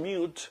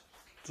transmute,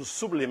 to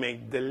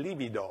sublimate the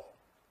libido.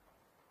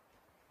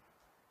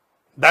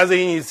 That's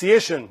the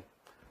initiation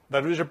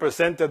that is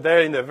represented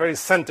there in the very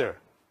center.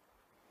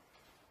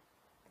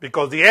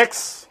 Because the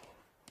X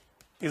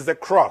is the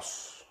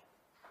cross.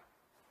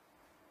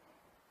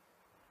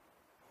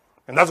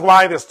 And that's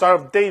why the Star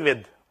of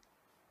David,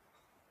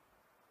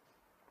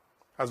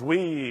 as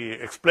we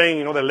explain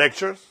in other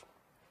lectures,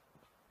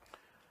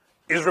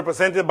 is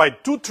represented by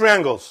two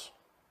triangles.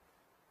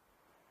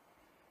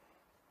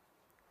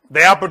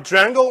 The upper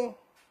triangle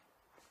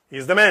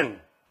is the man.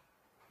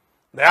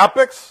 The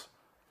apex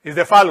is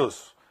the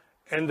phallus.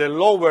 And the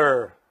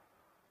lower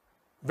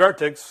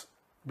vertex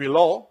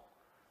below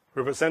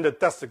represent the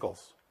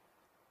testicles.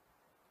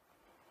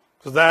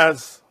 So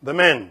that's the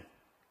man.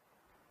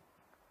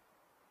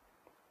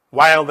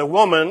 While the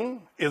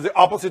woman is the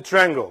opposite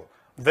triangle.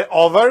 The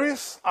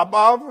ovaries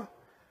above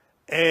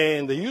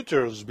and the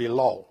uterus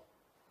below.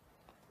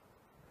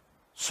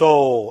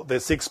 So the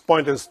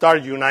six-pointed star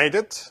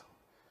united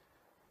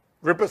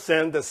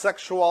represent the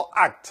sexual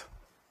act.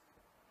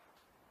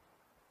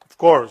 Of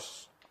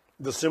course,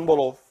 the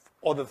symbol of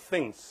other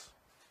things.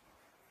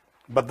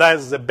 But that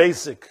is the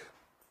basic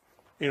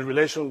in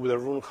relation with the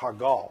Rune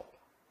Hagal.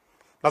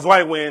 That's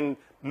why when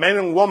men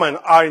and women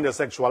are in the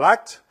sexual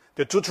act,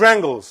 the two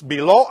triangles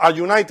below are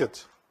united.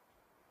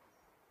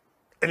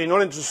 And in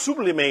order to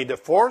sublimate the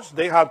force,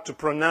 they have to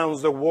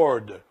pronounce the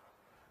word.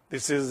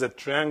 This is the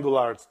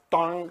triangular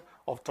tongue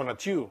of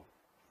Tonatiuh,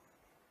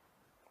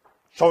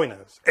 showing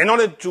us. In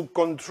order to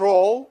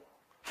control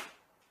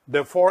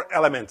the four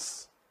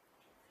elements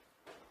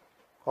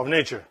of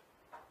nature.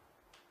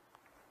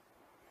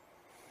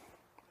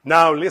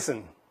 Now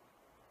listen.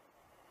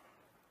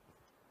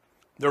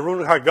 The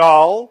Rune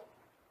Hagal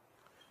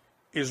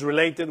is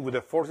related with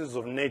the forces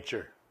of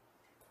nature.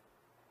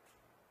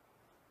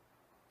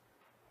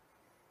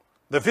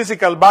 The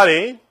physical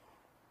body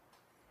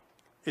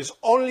is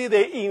only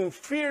the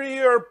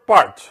inferior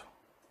part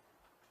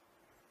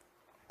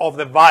of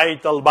the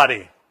vital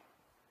body.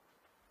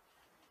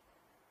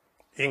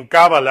 In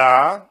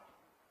Kabbalah,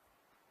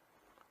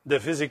 the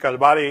physical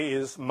body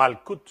is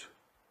Malkut.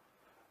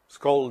 It's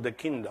called the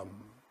kingdom.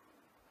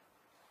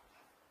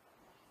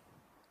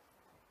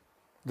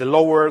 The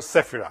lower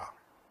Sephirah,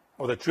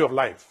 or the tree of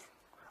life.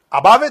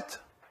 Above it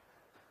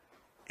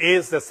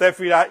is the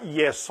Sephirah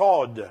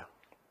Yesod,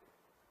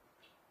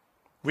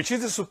 which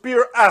is the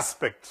superior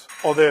aspect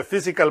of the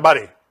physical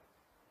body,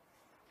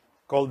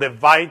 called the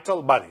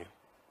vital body.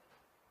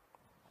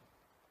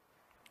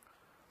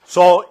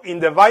 So in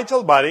the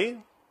vital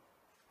body,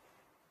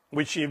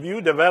 which if you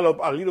develop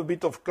a little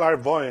bit of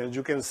clairvoyance,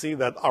 you can see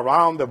that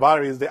around the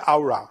body is the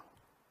aura.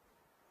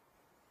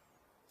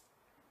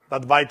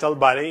 That vital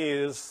body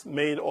is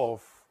made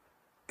of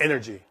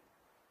energy.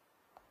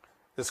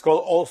 It's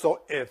called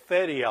also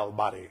ethereal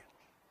body.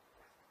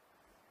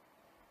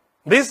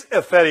 This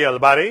ethereal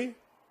body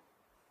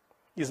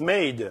is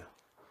made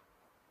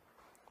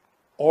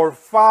of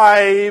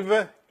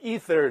 5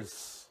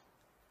 ethers.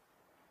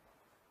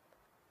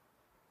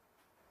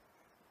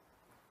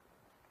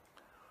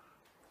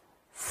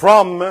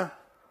 From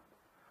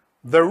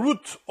the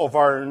root of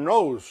our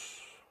nose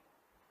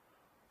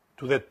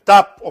to the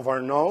top of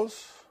our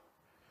nose,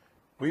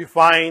 we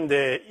find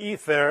the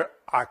ether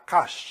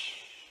Akash,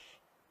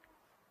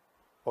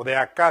 or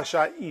the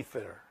Akasha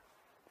ether,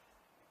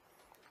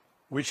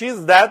 which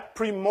is that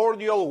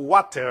primordial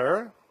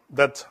water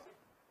that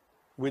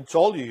we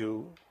told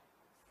you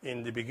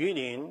in the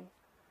beginning.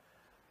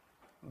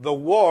 The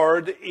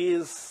word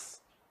is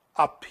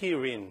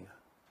appearing.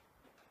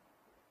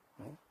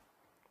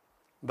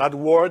 that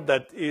word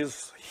that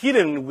is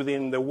hidden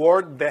within the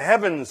word the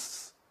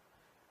heavens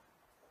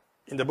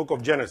in the book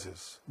of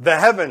Genesis. The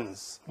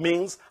heavens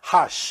means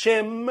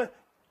Hashem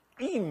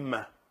Im,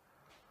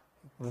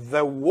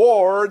 the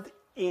word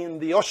in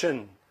the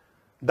ocean.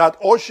 That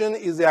ocean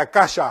is the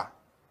Akasha.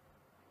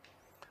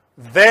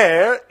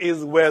 There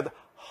is with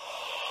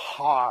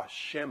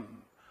Hashem.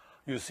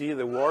 You see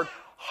the word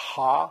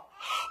Ha,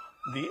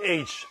 the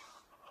H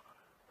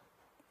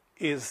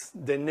is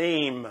the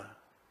name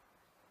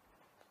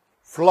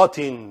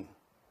floating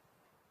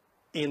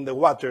in the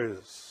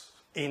waters.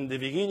 In the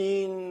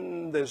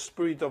beginning, the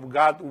Spirit of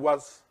God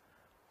was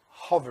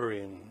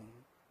hovering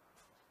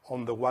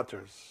on the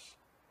waters.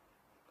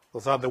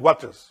 Those are the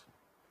waters.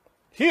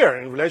 Here,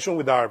 in relation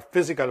with our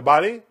physical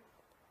body,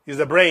 is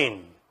the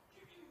brain.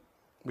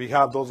 We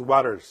have those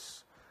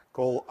waters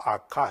called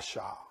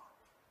Akasha.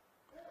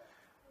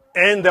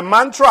 And the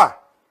mantra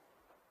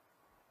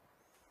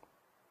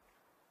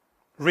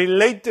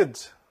related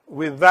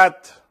with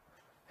that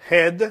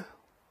head,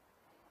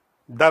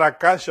 that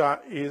Akasha,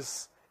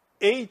 is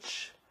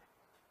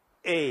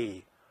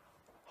H-A,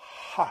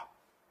 Ha.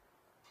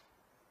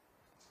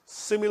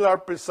 Similar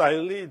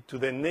precisely to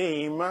the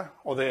name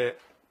or the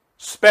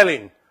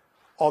spelling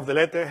of the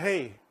letter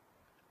Hey.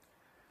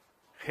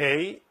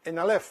 Hey and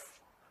Aleph.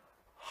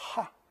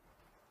 Ha.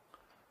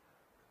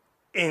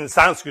 In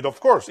Sanskrit, of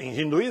course, in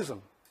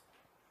Hinduism.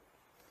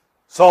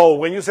 So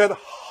when you said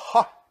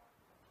Ha,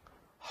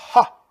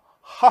 Ha,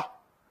 Ha,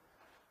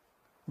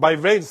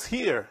 vibrates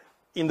here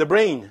in the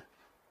brain.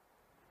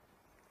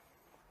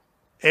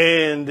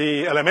 And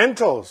the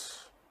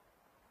elementals,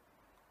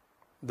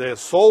 the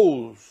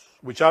souls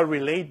which are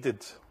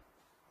related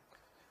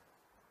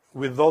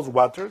with those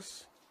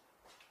waters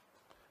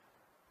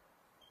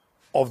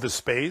of the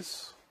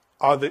space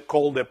are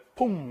called the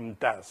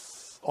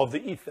puntas of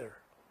the ether.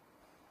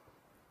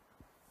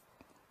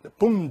 The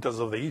puntas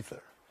of the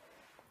ether,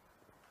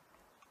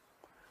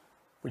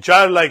 which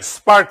are like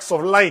sparks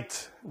of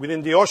light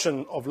within the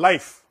ocean of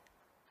life.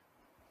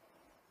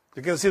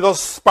 You can see those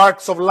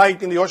sparks of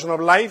light in the ocean of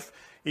life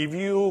if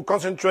you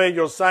concentrate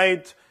your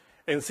sight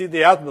and see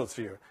the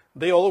atmosphere.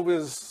 They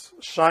always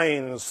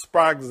shine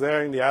sparks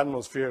there in the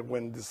atmosphere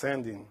when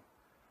descending.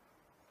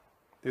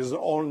 This is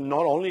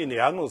not only in the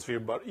atmosphere,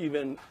 but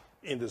even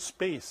in the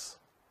space.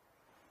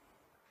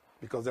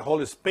 Because the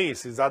whole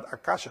space is that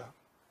Akasha.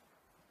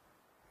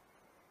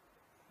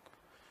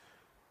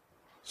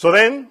 So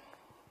then,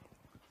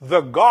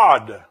 the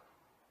God,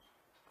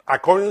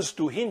 according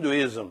to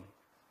Hinduism,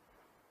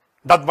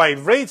 that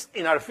vibrates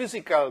in our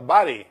physical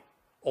body,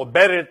 or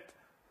better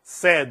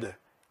said,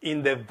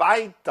 in the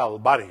vital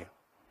body,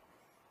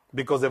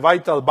 because the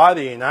vital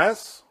body in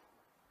us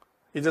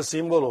is a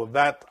symbol of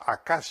that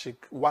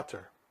Akashic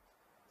water,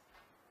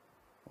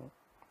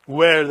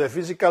 where the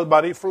physical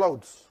body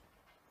floats.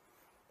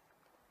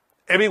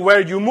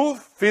 Everywhere you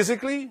move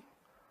physically,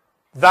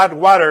 that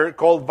water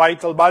called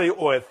vital body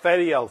or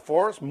ethereal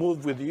force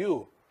moves with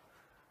you.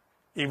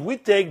 If we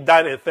take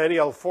that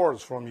ethereal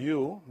force from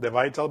you, the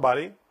vital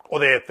body or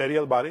the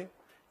ethereal body,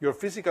 your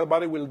physical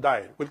body will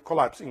die, will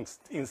collapse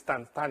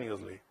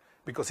instantaneously,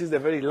 because it's the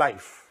very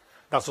life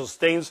that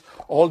sustains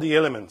all the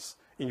elements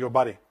in your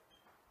body.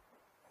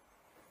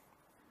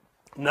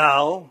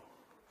 Now,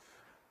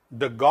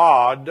 the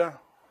God,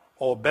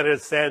 or better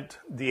said,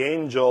 the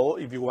angel,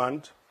 if you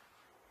want,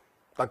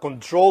 that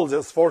controls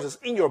these forces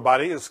in your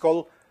body is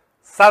called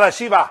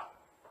Sadashiva.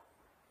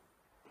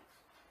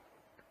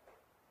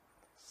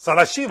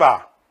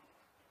 Sadashiva,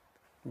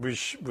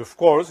 which of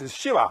course is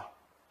Shiva.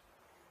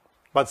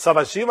 But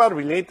Sadashiva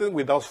related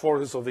with those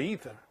forces of the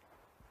ether.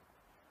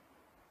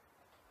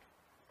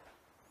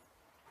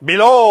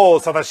 Below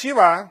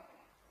Sadashiva,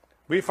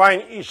 we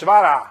find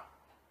Ishvara.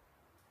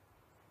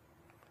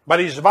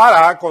 But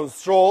Ishvara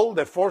controls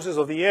the forces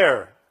of the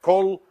air,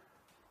 called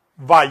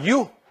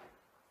Vayu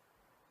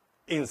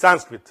in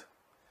Sanskrit.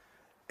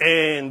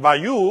 And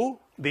Vayu,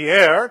 the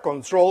air,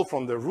 controlled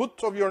from the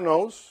root of your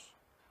nose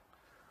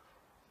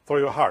for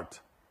your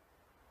heart.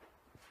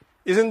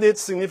 Isn't it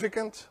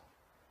significant?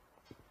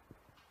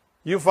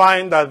 You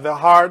find that the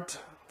heart,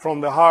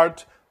 from the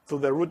heart to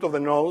the root of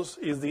the nose,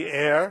 is the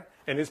air,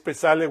 and it's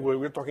precisely what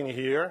we're talking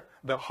here,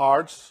 the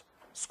hearts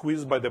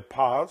squeezed by the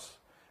paws,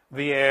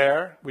 the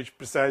air, which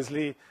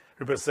precisely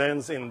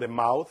represents in the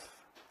mouth,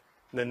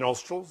 the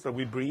nostrils that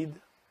we breathe,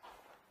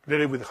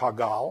 related with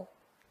Hagal.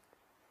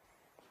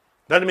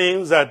 That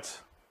means that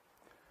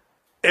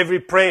every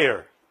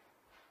prayer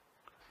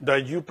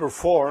that you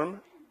perform,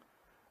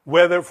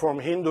 whether from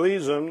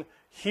Hinduism,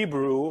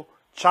 Hebrew,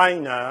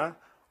 China,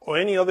 or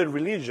any other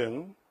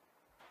religion,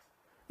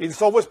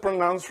 it's always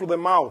pronounced through the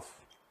mouth,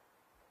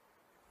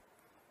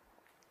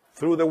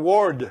 through the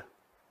word,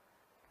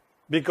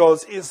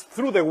 because it's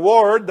through the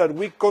word that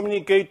we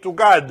communicate to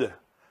God.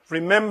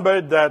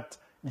 Remember that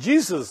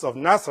Jesus of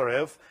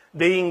Nazareth,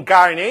 the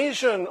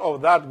incarnation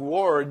of that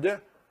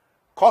word,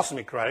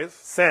 cosmic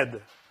Christ,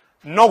 said,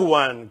 "No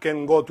one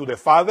can go to the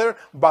Father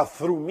but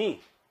through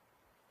me."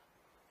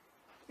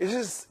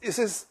 This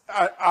is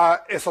an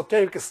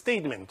esoteric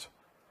statement,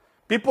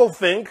 People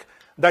think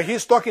that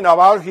he's talking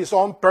about his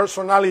own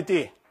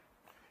personality,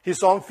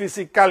 his own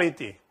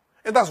physicality.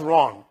 And that's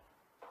wrong.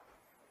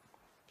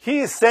 He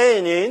is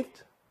saying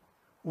it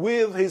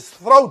with his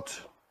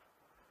throat.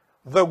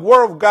 The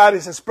Word of God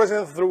is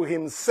expressing through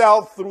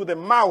himself, through the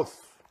mouth.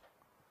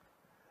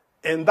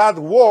 And that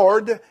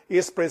word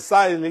is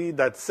precisely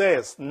that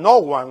says, no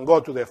one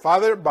go to the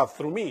Father but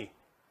through me.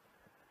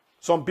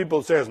 Some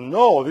people say,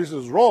 no, this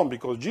is wrong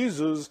because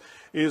Jesus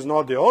is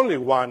not the only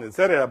one,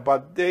 etc.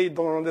 But they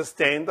don't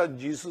understand that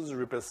Jesus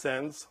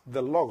represents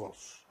the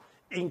Logos,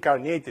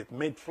 incarnated,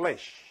 made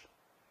flesh.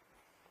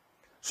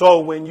 So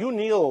when you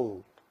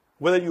kneel,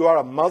 whether you are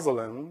a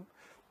Muslim,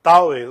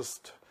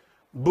 Taoist,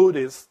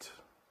 Buddhist,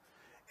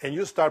 and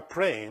you start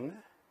praying,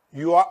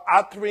 you are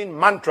uttering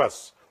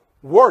mantras,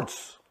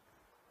 words,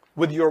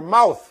 with your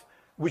mouth,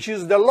 which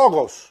is the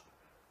Logos,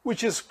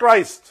 which is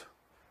Christ,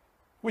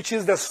 which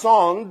is the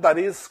Son that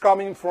is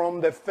coming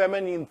from the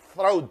feminine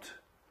throat,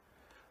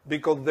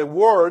 because the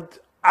word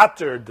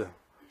uttered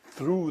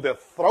through the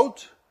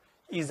throat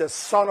is the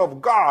Son of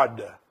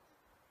God.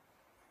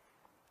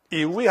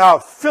 If we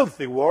have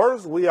filthy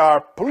words, we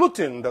are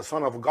polluting the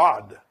Son of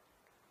God.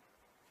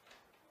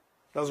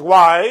 That's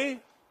why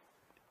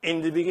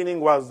in the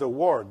beginning was the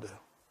Word.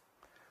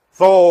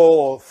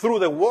 So through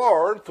the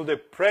Word, to the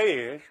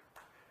prayer,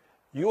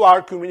 you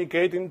are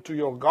communicating to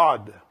your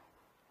God.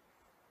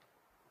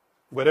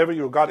 Whatever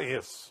your God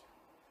is,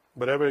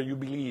 whatever you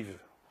believe.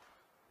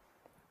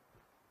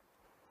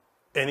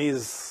 And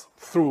is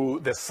through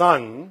the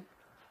Son,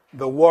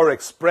 the Word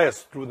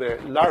expressed through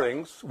the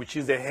larynx, which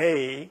is the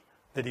He,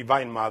 the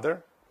Divine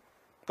Mother,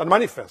 that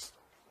manifests.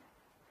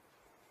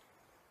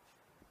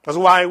 That's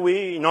why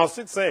we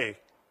Gnostics say,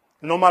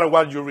 no matter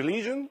what your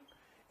religion,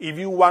 if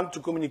you want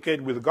to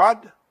communicate with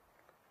God,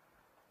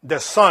 the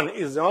Son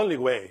is the only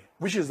way,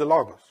 which is the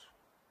Logos.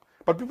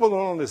 But people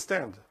don't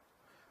understand.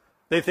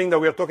 They think that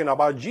we are talking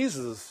about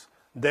Jesus,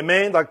 the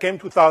man that came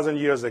 2,000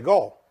 years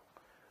ago,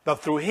 that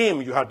through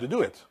him you had to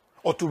do it,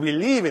 or to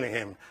believe in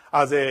him,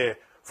 as a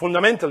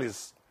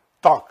fundamentalist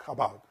talk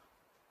about.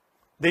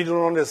 They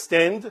don't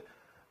understand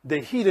the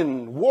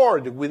hidden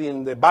word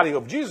within the body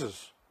of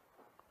Jesus.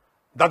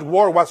 That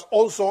word was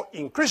also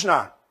in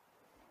Krishna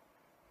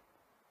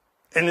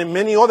and in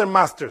many other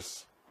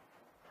masters.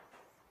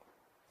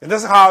 And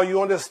that's how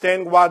you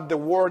understand what the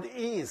word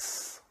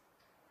is.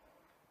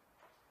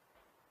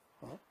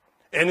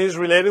 And it's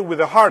related with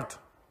the heart,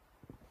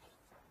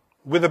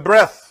 with the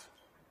breath,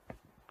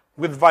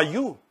 with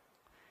Vayu,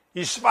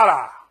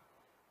 Ishvara.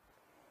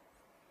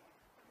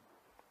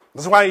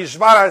 That's why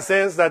Ishvara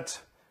says that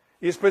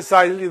it's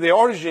precisely the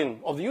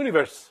origin of the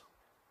universe.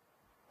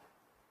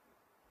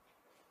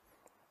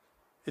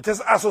 It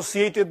is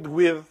associated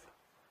with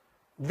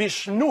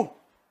Vishnu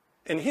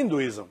in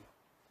Hinduism,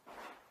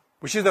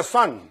 which is the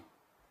Son,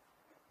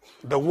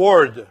 the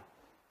Word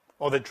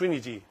of the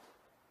Trinity.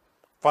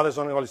 Father,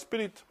 Son, and Holy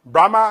Spirit,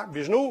 Brahma,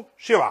 Vishnu,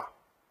 Shiva.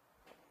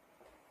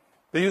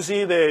 Do you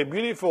see the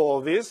beautiful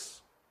of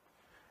this?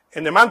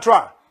 And the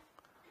mantra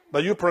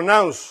that you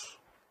pronounce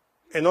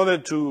in order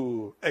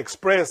to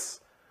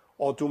express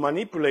or to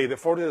manipulate the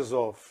forces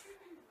of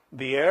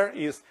the air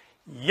is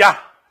Yah.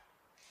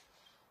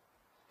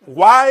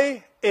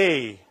 Why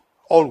A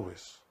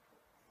always?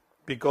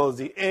 Because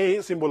the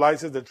A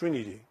symbolizes the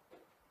Trinity.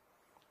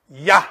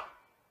 Yah.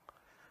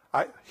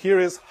 Here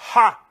is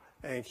Ha,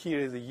 and here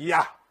is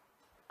Yah.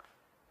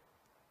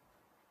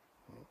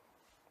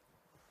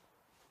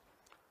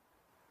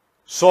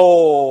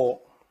 So,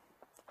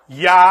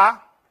 Ya,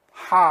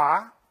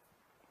 Ha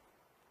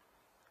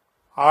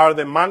are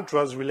the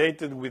mantras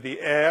related with the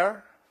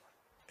air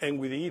and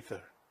with the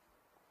ether.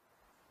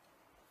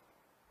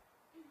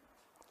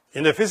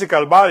 In the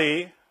physical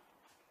body,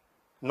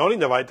 not in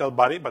the vital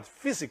body, but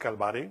physical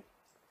body,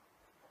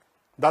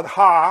 that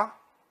Ha,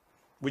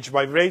 which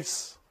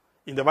vibrates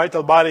in the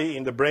vital body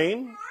in the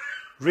brain,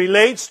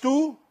 relates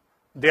to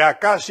the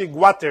Akashic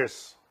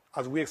waters,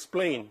 as we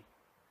explained,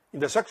 in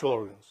the sexual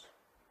organs.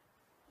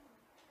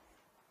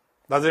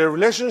 That's the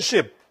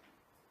relationship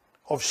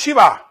of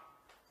Shiva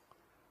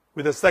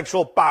with the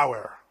sexual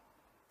power.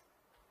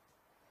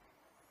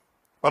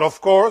 But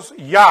of course,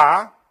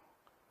 Ya,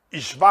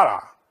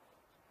 Ishvara,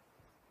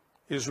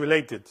 is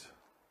related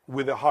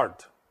with the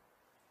heart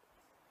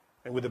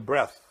and with the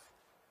breath.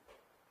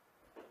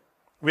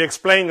 We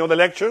explained in all the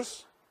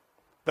lectures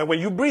that when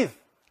you breathe,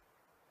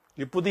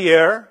 you put the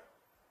air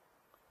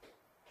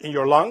in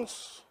your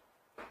lungs,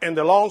 and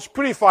the lungs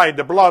purify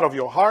the blood of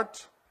your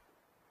heart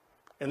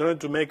in order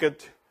to make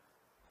it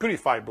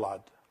purified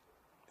blood.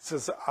 It's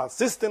a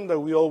system that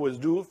we always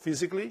do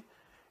physically,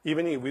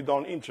 even if we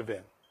don't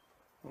intervene.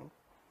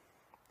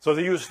 So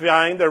you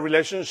find the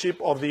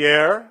relationship of the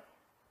air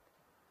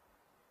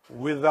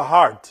with the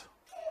heart,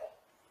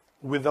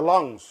 with the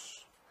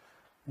lungs,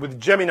 with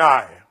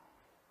Gemini,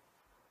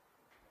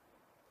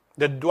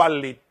 the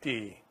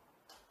duality,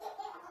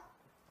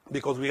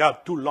 because we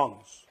have two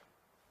lungs.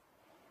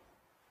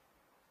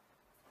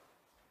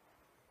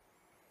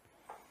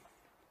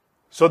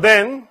 So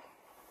then,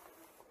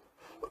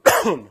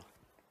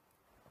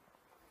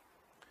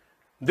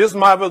 This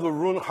marvelous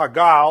Rune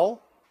Hagal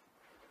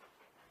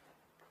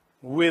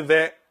with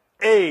the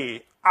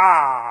A,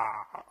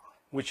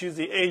 which is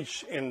the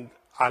H in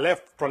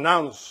Aleph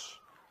pronounced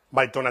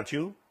by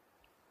Tonatiuh,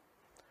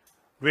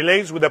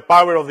 relates with the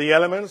power of the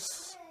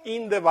elements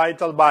in the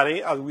vital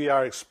body as we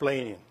are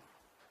explaining.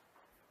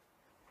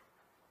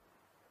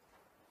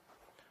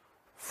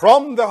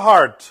 From the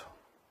heart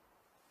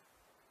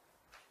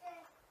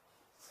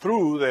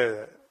through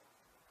the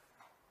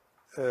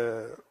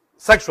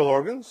sexual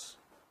organs,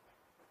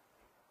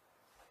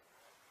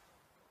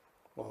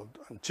 well,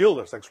 until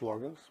the sexual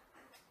organs,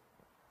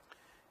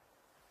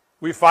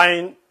 we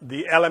find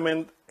the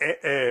element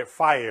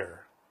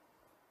fire.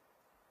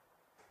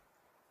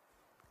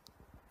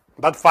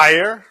 That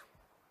fire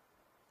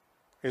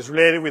is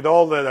related with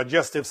all the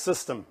digestive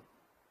system.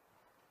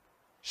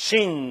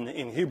 Shin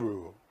in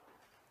Hebrew,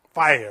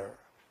 fire,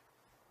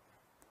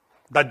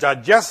 that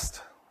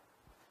digest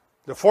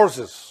the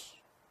forces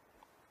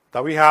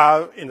that we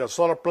have in the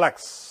solar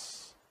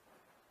plex.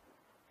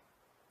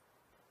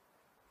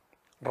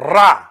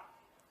 Ra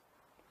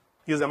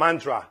is the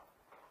mantra.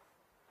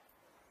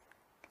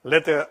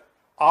 Letter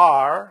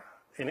R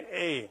in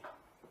A.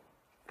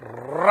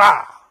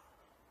 Ra,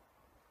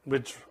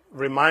 which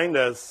remind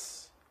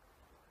us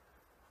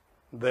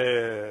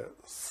the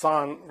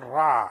sun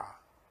Ra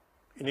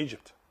in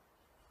Egypt.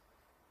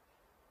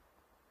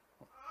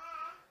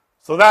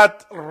 So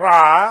that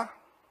Ra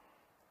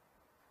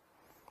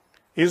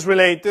is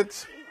related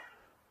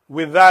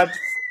with that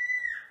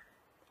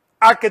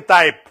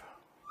archetype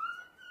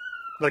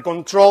that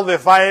controls the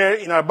fire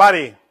in our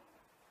body,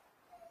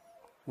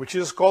 which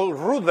is called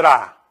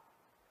Rudra.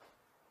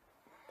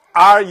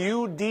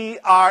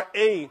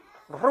 R-U-D-R-A,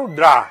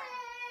 Rudra.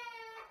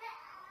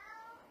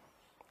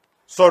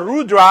 So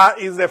Rudra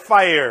is the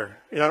fire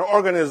in our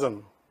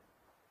organism.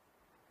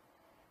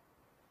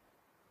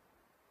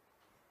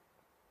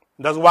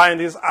 That's why in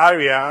this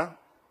area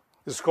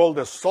it's called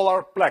the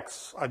solar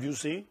plex. As you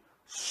see,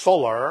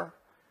 solar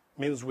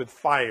means with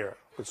fire,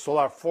 with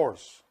solar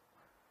force,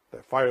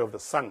 the fire of the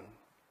sun.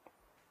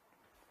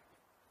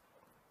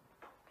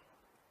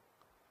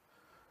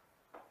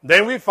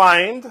 Then we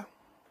find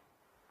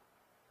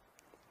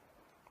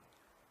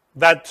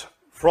that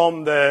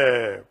from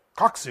the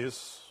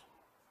coccyx,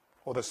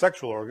 or the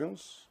sexual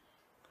organs,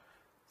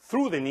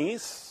 through the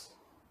knees,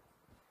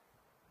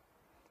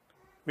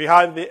 we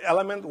have the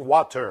element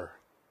water.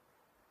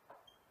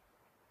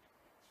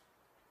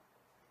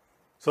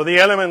 So the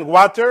element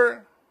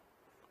water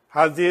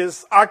has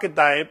this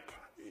archetype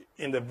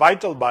in the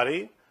vital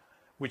body,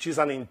 which is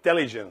an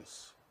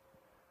intelligence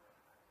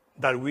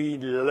that we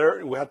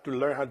have to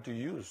learn how to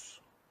use.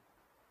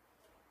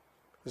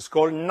 It's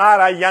called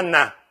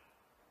Narayana.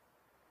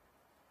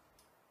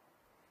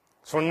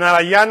 So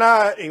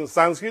Narayana in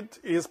Sanskrit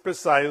is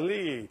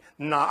precisely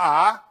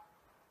Na'a,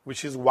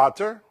 which is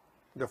water,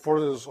 the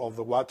forces of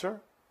the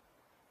water,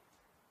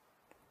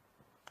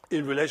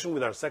 in relation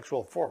with our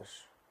sexual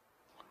force,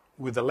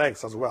 with the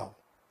legs as well.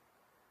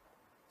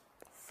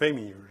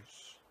 Femurs.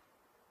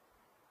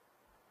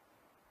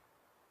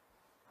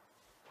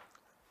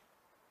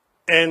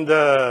 And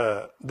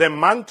the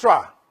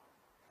mantra,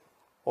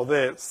 or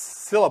the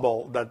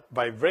syllable that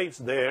vibrates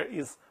there,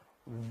 is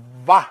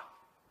Va.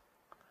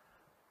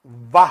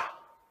 Va.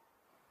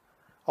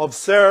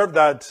 Observe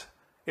that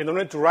in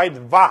order to write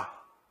Va,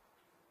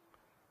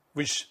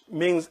 which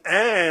means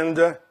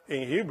and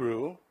in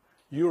Hebrew,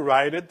 you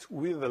write it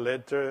with the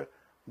letter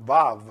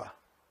Vav,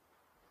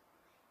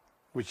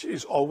 which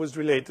is always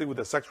related with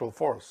the sexual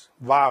force.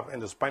 Vav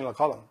in the spinal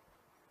column.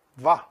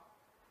 Va.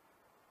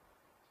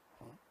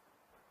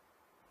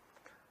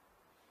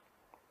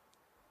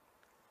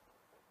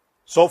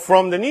 So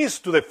from the knees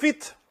to the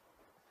feet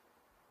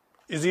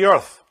is the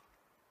earth.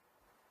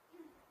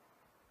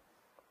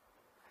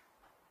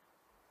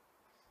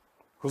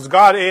 Whose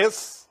God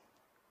is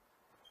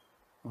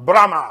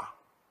Brahma,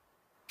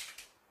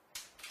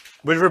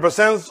 which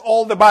represents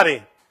all the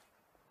body.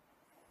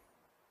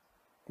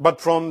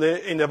 But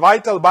in the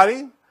vital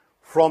body,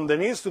 from the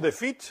knees to the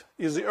feet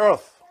is the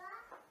earth.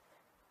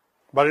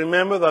 But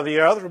remember that the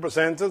earth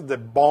represents the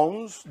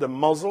bones, the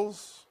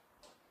muscles,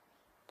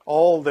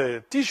 all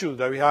the tissue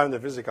that we have in the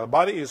physical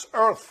body is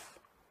earth,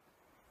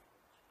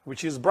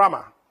 which is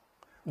Brahma.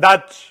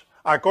 That,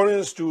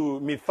 according to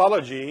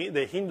mythology,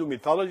 the Hindu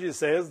mythology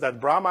says that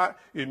Brahma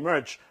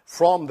emerged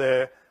from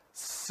the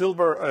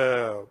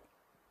silver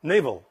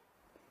navel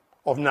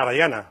of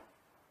Narayana,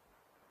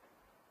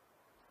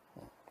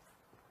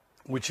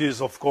 which is,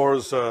 of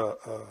course, the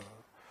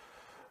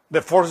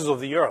forces of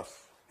the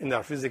earth in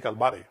our physical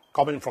body,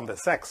 coming from the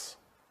sex,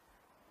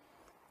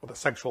 or the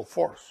sexual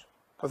force.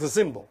 That's a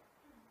symbol.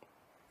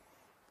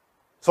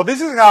 So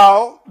this is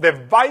how the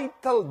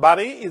vital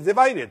body is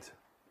divided.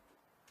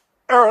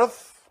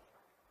 Earth,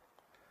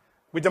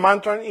 with the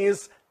mantra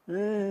is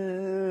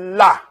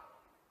La.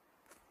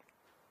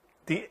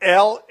 The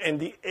L and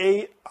the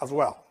A as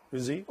well, you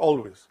see,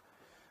 always.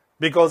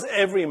 Because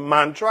every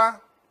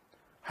mantra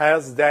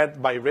has that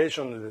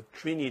vibration of the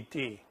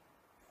Trinity.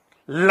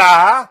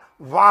 La,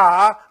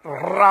 Va,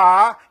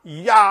 Ra,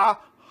 Ya,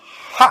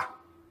 Ha.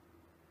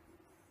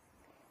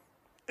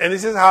 And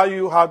this is how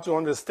you have to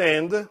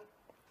understand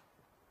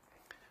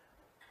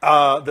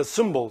the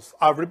symbols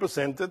are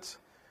represented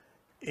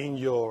in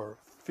your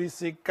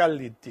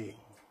physicality.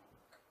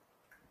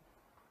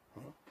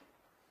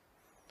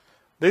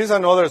 There is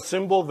another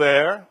symbol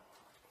there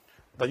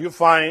that you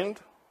find,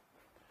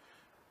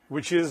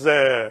 which is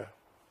the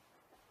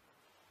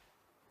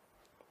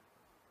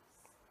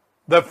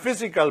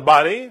physical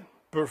body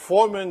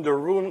performing the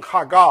Rune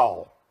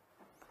Hagal,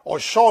 or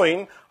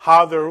showing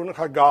how the Rune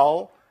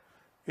Hagal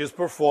is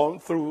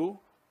performed through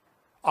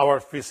our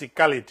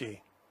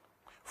physicality,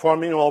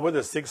 forming over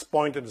the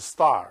six-pointed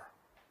star.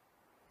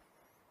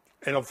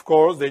 And of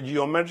course, the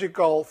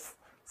geometrical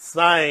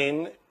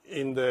sign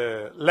in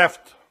the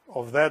left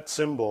of that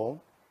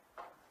symbol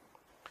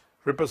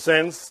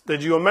represents the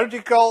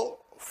geometrical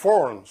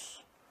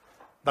forms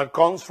that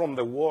comes from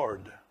the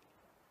word.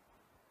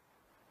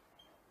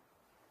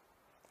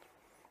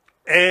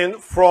 And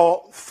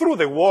through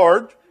the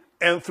word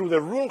and through the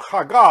Rune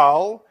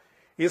Hagal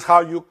is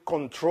how you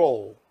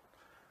control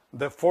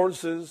the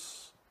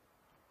forces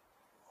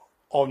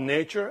of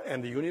nature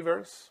and the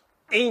universe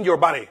in your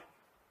body.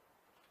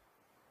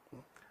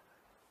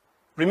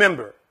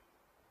 Remember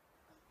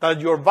that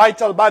your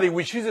vital body,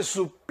 which is a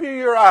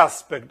superior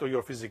aspect of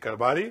your physical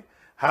body,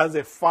 has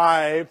the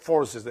 5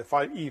 forces, the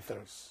 5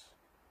 ethers.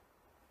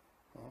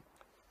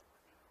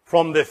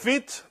 From the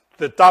feet to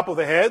the top of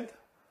the head,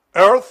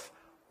 earth,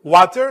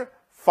 water,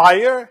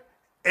 fire,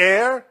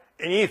 air,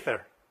 and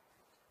ether.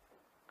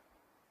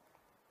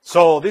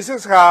 So this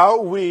is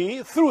how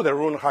we, through the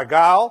Rune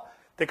Hagal,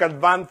 take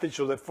advantage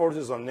of the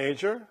forces of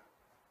nature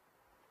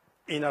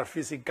in our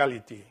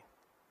physicality,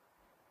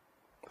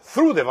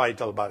 through the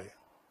vital body.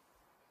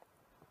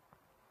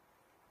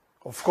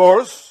 Of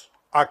course,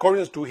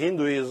 according to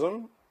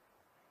Hinduism,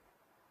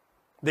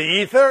 the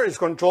ether is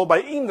controlled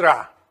by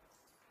Indra.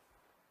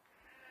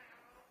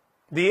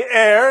 The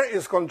air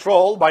is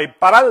controlled by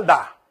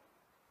Paralda.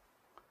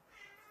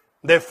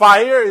 The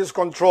fire is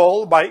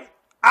controlled by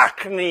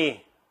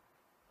Agni.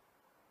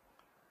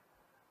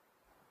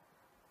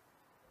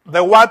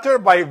 The water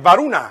by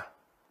Varuna.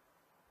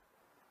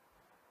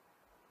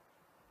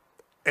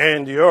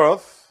 And the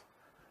earth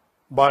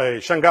by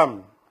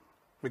Shangam.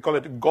 We call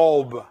it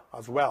Gob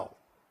as well.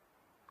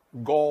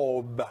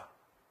 Gob.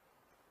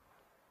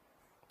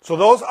 So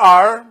those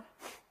are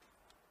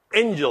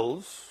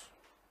angels,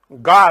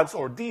 gods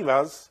or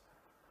divas,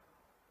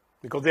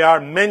 because there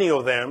are many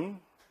of them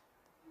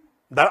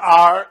that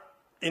are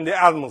in the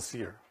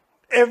atmosphere.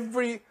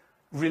 Every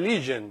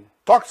religion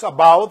talks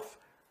about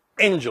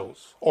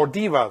angels or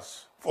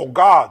divas or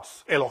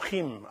gods,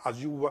 Elohim,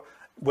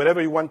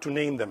 whatever you want to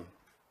name them,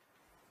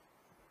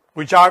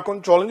 which are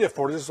controlling the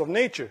forces of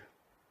nature.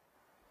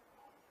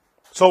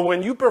 So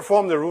when you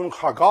perform the Rune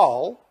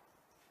Hagal,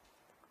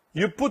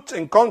 you put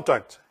in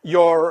contact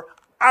your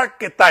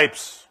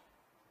archetypes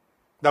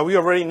that we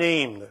already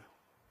named.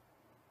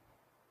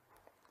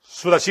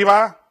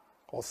 Sudashiva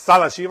or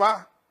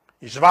Sadashiva,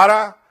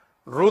 Ishvara,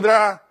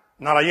 Rudra,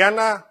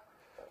 Narayana,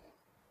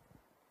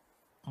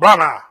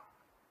 Brahma,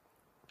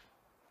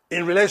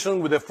 in relation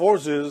with the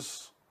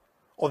forces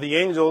of the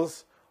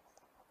angels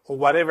or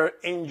whatever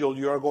angel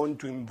you are going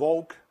to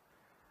invoke,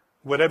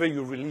 whatever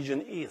your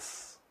religion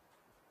is.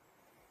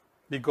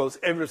 Because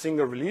every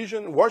single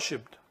religion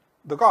worshipped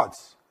the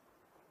gods,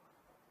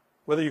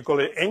 whether you call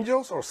it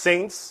angels or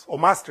saints or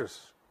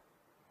masters.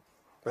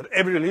 But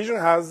every religion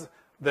has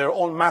their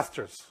own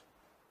masters.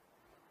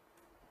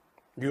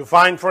 You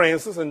find, for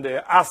instance, in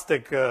the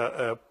Aztec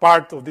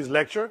part of this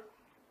lecture,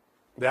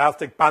 the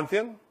Aztec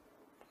pantheon,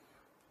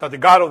 that the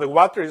god of the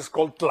water is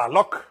called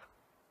Tlaloc.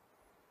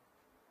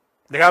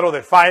 The god of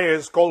the fire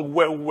is called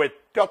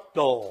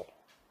Huehueteotl.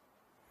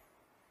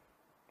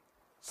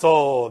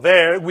 So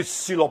there,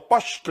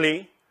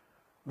 Huitzilopochtli,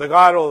 the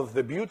god of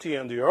the beauty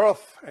and the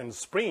earth and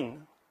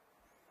spring,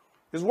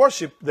 is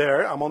worshipped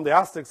there among the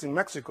Aztecs in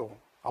Mexico,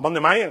 among the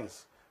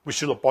Mayans.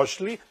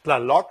 Huitzilopochtli,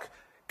 Tlaloc,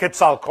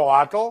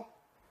 Quetzalcoatl,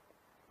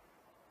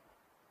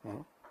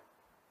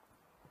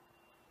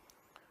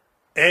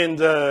 and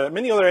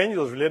many other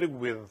angels related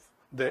with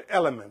the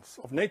elements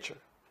of nature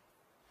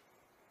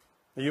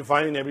that you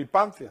find in every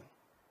pantheon.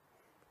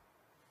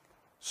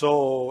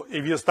 So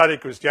if you study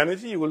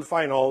Christianity, you will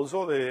find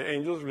also the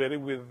angels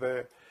related with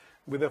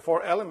the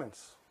 4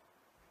 elements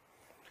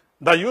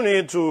that you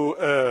need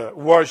to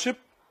worship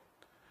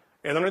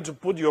in order to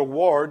put your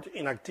word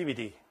in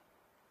activity.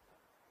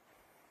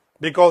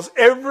 Because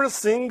every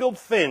single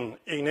thing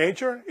in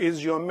nature is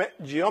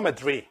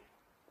geometry.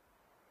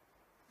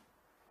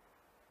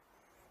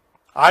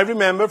 I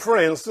remember, for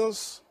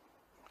instance,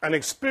 an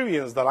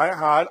experience that I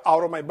had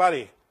out of my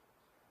body,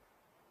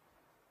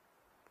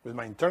 with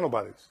my internal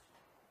bodies.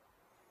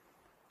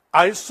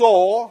 I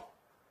saw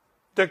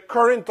the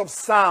current of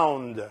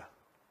sound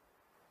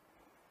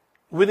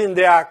within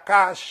the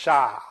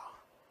Akasha.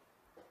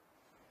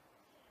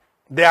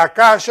 The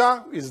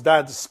Akasha is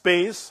that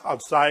space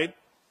outside,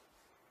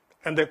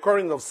 and the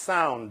current of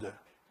sound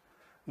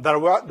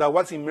that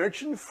was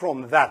emerging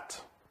from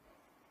that,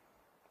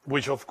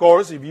 which of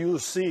course, if you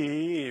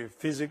see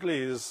physically,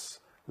 is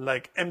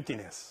like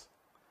emptiness.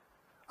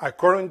 A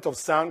current of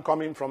sound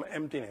coming from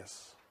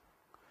emptiness.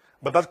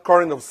 But that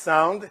current of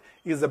sound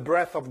is the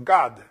breath of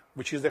God,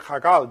 which is the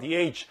Hagal, the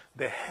H,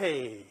 the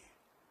Hey.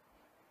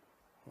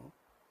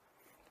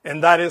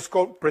 And that is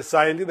called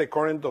precisely the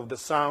current of the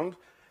sound.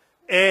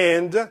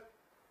 And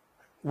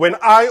when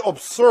I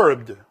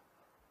observed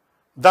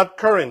that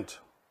current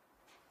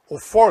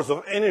of force,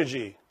 of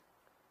energy,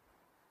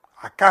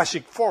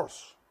 Akashic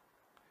force,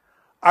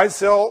 I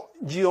saw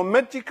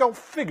geometrical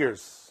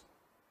figures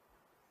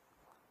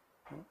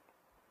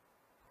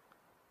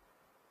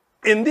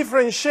in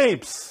different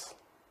shapes,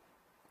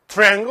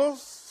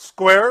 triangles,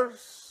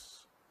 squares,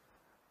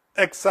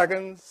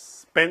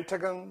 hexagons,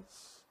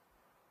 pentagons,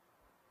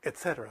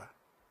 etc.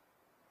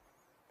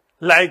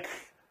 Like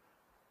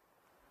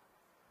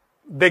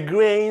the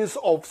grains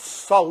of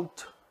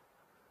salt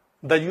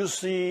that you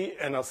see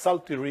in a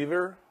salty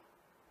river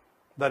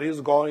that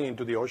is going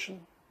into the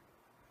ocean.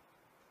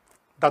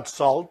 That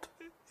salt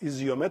is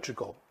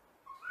geometrical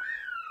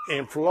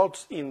and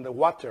floats in the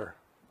water.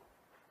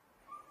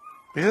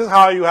 This is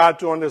how you have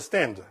to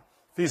understand,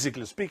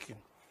 physically speaking.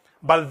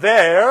 But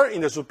there,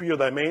 in the superior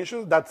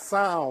dimensions, that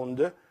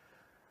sound,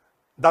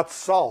 that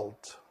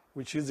salt,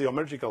 which is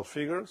geometrical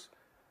figures,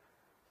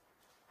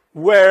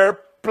 were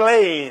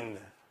playing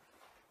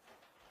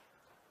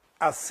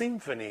a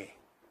symphony.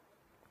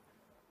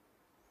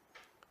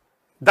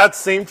 That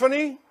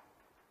symphony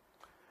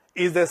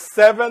is the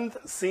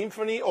 7th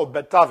Symphony of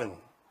Beethoven.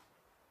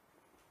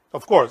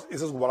 Of course,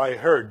 this is what I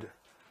heard.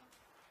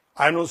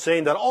 I'm not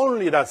saying that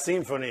only that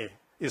symphony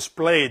is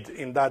played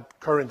in that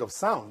current of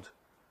sound.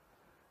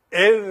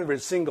 Every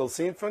single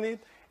symphony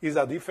is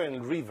a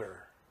different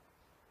river.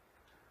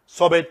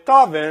 So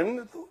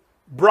Beethoven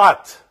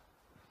brought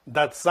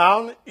that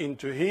sound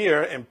into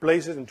here and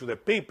placed it into the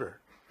paper.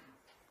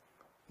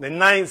 The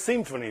 9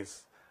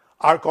 symphonies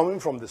are coming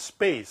from the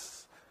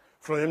space,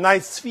 from the 9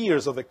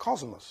 spheres of the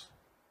cosmos.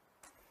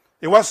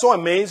 It was so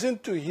amazing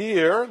to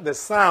hear the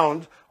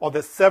sound of the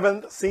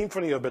 7th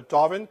Symphony of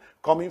Beethoven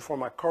coming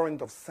from a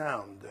current of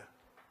sound.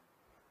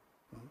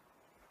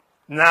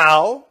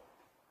 Now,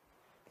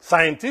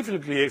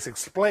 scientifically it's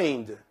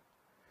explained,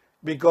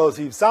 because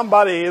if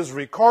somebody is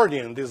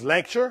recording this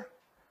lecture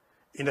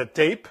in a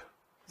tape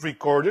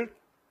recorded,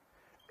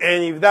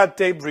 and if that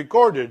tape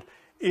recorded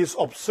is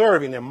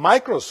observed in a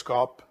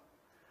microscope,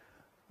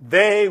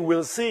 they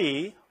will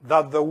see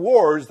that the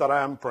words that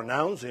I am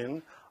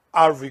pronouncing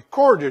are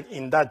recorded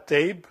in that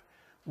tape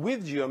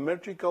with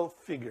geometrical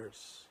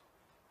figures.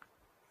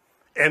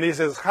 And this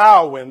is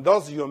how, when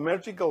those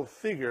geometrical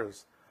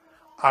figures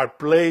are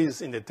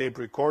placed in the tape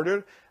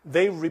recorder,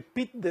 they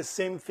repeat the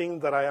same thing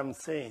that I am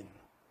saying.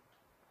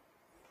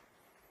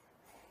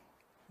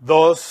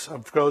 Thus,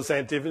 of course,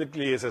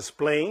 scientifically is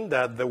explained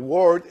that the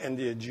word and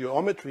the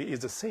geometry is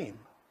the same.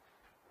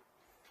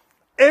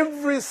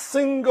 Every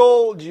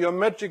single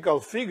geometrical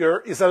figure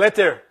is a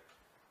letter.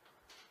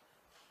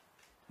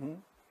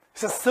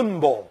 It's a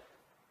symbol.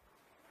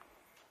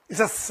 It's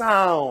a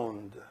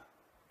sound.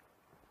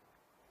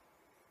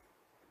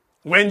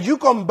 When you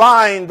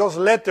combine those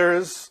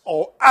letters,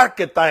 or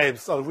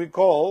archetypes as we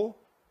call,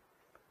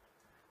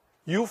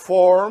 you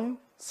form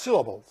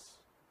syllables.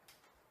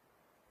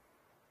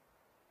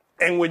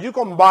 And when you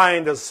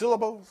combine the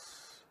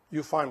syllables,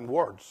 you find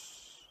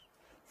words,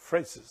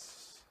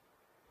 phrases.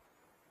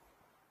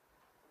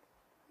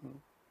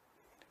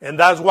 And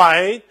that's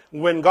why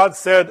when God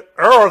said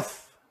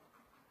earth,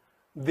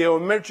 the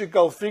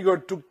geometrical figure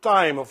took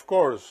time, of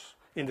course,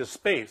 in the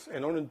space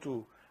in order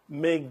to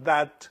make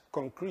that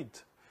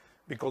concrete.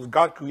 Because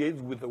God creates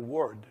with the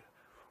word,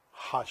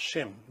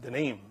 Hashem, the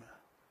name.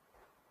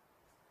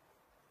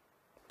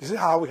 This is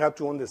how we have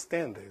to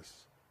understand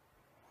this.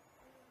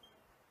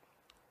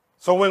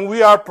 So when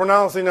we are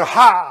pronouncing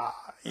ha,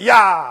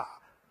 ya,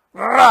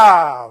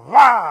 ra,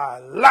 va,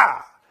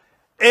 la,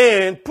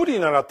 and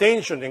putting our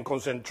attention and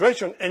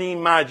concentration and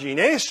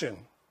imagination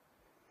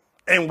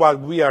in what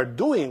we are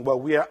doing,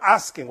 what we are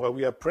asking, what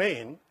we are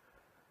praying,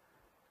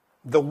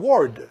 the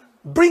word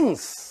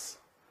brings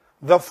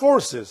the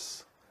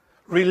forces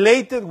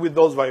related with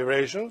those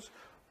vibrations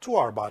to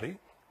our body.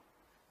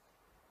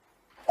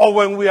 Or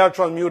when we are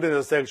transmuting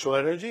the sexual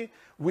energy,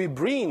 we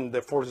bring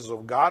the forces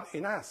of God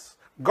in us.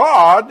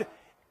 God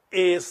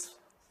is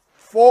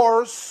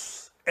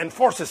force and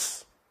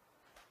forces.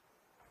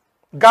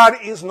 God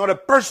is not a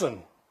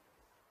person,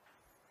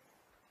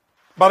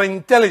 but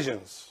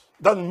intelligence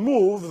that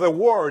moves the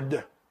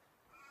word.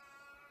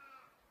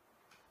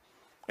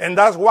 And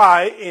that's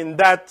why, in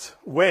that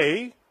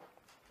way,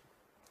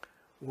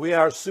 we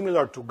are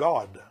similar to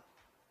God.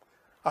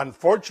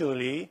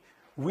 Unfortunately,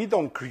 we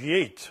don't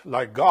create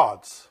like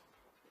gods,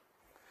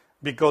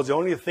 because the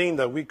only thing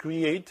that we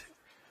create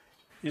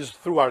is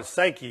through our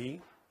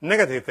psyche,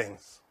 negative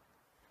things.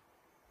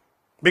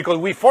 Because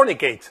we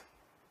fornicate.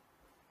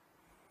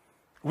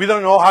 We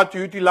don't know how to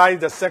utilize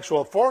the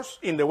sexual force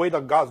in the way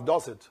that God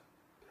does it,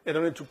 in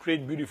order to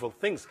create beautiful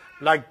things,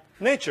 like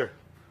nature.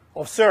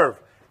 Observe,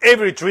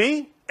 every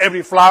tree,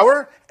 every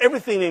flower,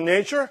 everything in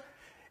nature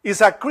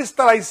is a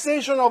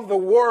crystallization of the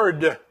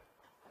Word.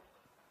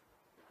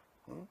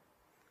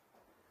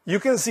 You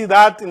can see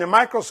that in a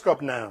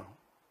microscope now.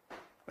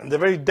 And the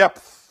very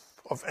depth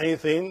of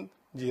anything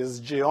is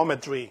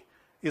geometry,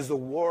 is the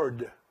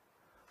Word,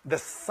 the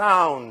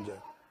sound.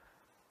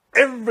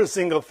 Every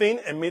single thing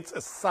emits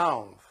a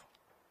sound.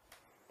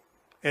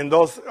 And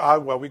those are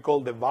what we call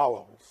the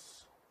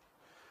vowels.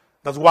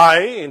 That's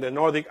why in the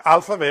Nordic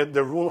alphabet,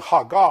 the Rune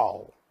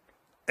Hagal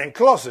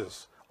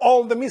encloses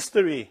all the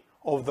mystery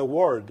of the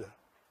word.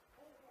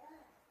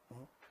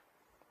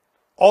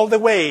 All the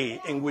way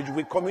in which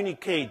we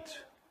communicate,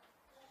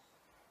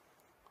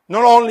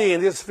 not only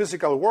in this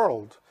physical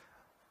world,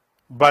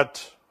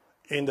 but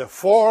in the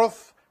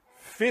fourth,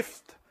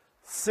 fifth,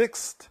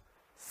 sixth,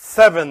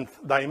 seventh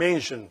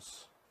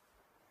dimensions.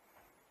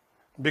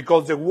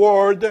 Because the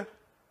word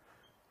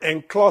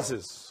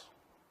encloses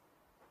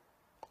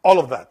all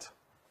of that.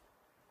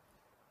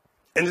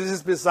 And this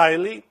is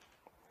precisely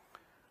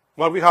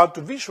what we have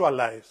to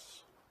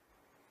visualize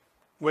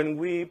when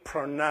we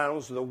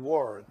pronounce the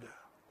word.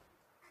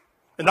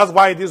 And that's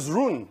why this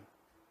rune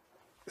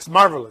is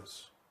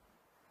marvelous.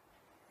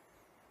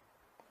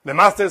 The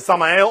Master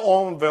Samael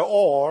on the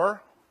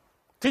Or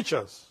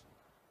teaches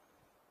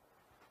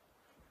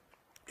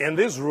in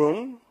this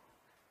rune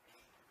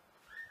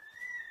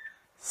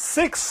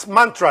 6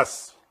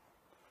 mantras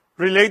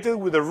related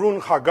with the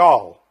Rune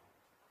Hagal,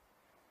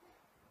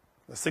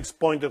 the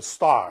 6-pointed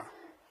star.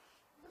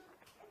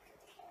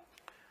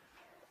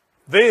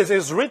 This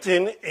is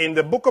written in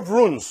the Book of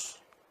Runes,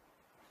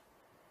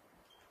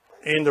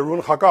 in the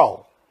Rune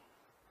Hagal.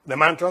 The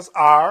mantras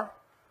are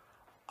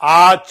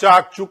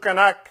Achak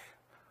Chukanak,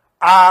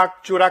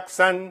 Ak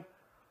Churaksan,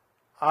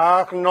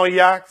 Ak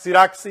Noyak,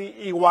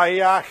 Siraksi,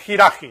 Iwaya,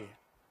 Hiraji,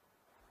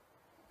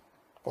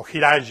 or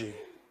Hiraji.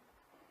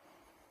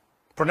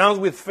 Pronounced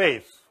with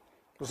faith.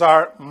 Those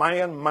are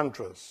Mayan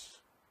mantras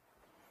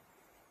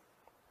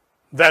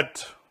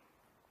that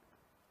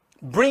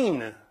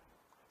bring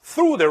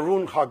through the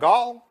Rune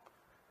Hagal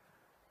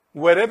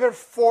whatever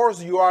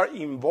force you are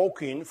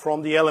invoking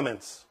from the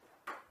elements.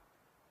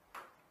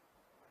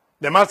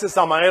 The Master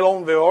Samael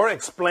on the Or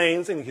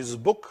explains in his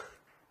book,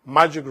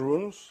 Magic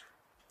Runes,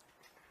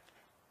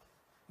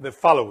 the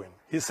following.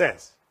 He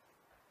says,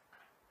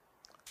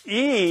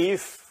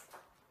 if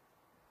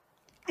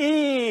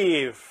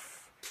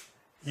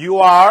you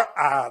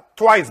are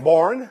twice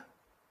born,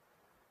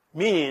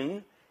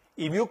 meaning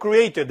if you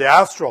created the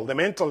astral, the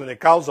mental, and the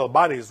causal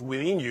bodies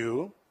within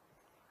you,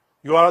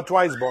 you are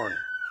twice born,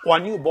 or a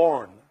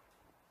newborn.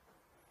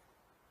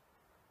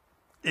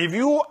 If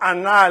you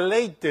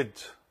annihilated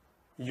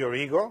your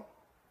ego,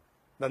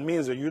 that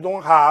means that you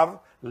don't have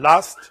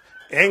lust,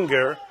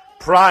 anger,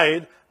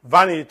 pride,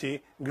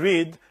 vanity,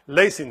 greed,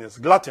 laziness,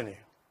 gluttony,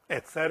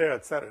 etc.,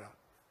 etc.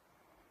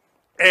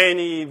 And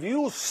if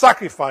you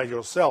sacrifice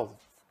yourself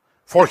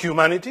for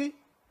humanity,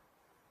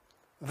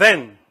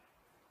 then,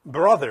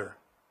 brother,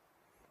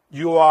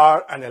 you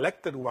are an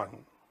elected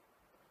one.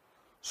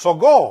 So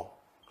go,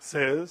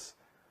 says,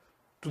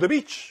 to the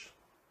beach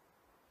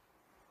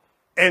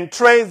and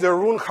trace the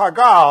Rune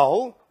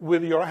Hagal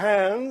with your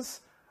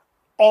hands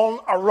on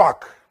a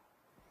rock,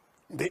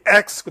 the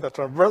X with a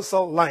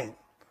transversal line,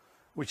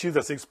 which is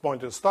the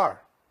 6-pointed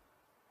star.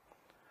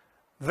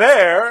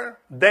 There,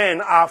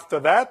 then after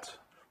that,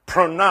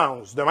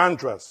 pronounce the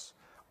mantras.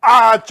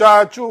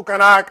 Acha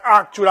Chukanak,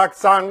 Ak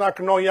Churaksan, Ak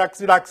Noyak,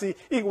 Siraksi,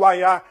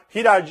 Igwaya,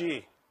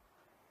 Hiraji.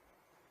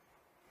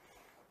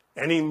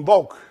 And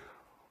invoke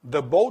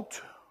the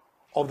boat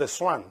of the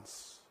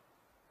swans.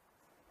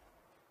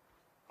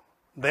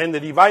 Then the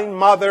Divine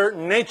Mother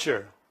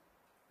Nature.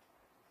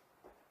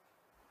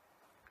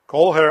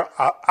 Call her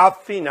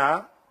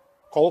Athena,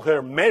 call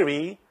her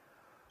Mary,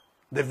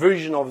 the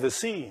Virgin of the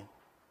Sea.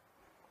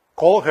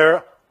 Call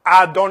her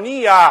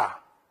Adonia,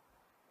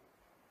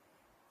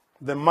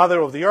 the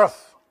Mother of the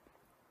Earth,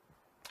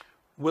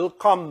 will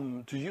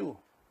come to you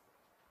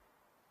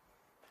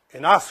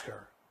and ask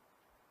her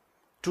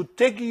to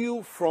take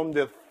you from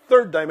the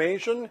 3rd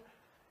dimension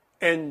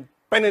and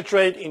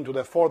penetrate into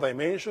the 4th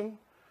dimension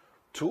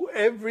to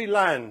every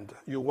land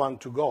you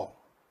want to go,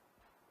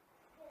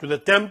 to the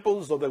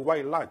temples of the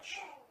White Lodge.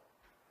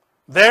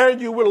 There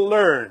you will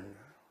learn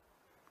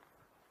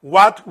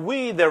what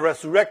we, the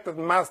resurrected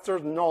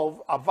masters,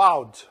 know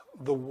about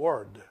the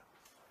Word,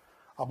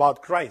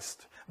 about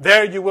Christ.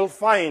 There you will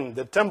find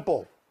the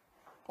temple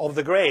of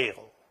the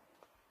Grail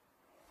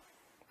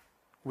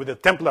with the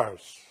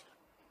Templars,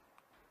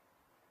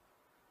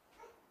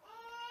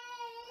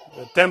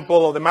 the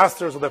temple of the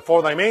masters of the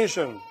 4th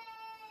dimension.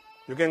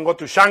 You can go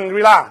to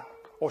Shangri-La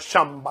or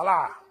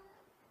Shambhala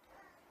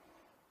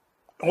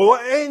or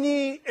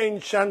any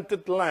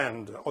enchanted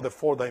land of the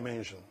 4th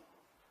dimension.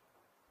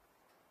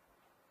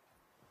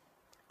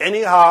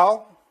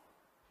 Anyhow,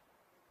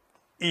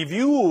 if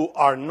you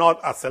are not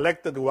a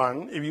selected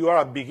one, if you are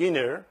a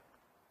beginner,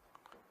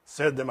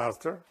 said the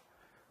Master,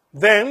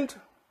 then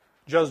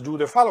just do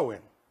the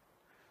following.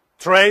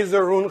 Trace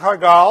the Rune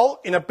Hagal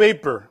in a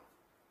paper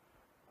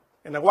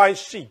in a white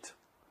sheet,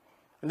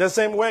 in the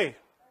same way.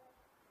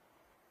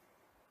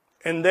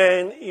 And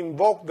then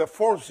invoke the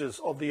forces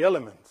of the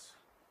elements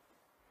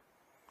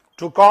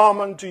to come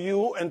unto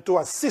you and to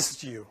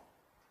assist you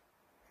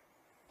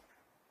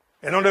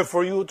in order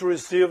for you to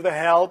receive the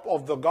help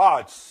of the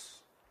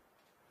gods.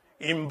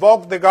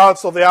 Invoke the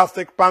gods of the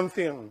Aztec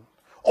pantheon,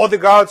 or the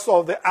gods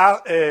of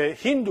the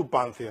Hindu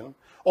pantheon,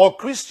 or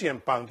Christian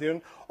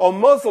pantheon, or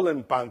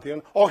Muslim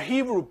pantheon, or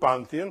Hebrew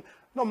pantheon,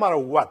 no matter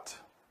what.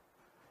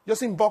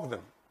 Just invoke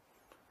them.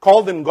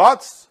 Call them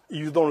gods. If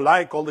you don't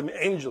like, call them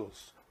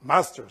angels,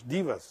 masters,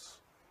 divas.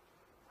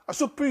 A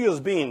superior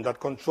being that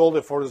control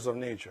the forces of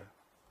nature.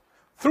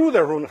 Through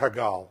the Rune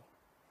Hagal.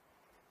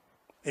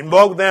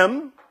 Invoke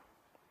them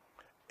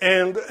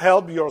and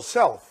help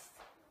yourself.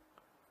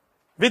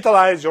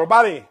 Vitalize your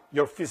body,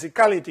 your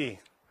physicality,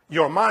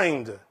 your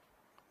mind.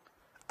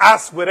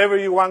 Ask whatever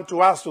you want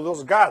to ask to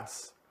those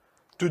gods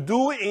to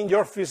do in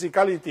your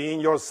physicality, in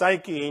your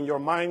psyche, in your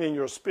mind, in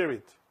your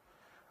spirit.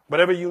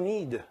 Whatever you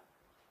need.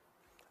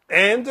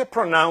 And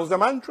pronounce the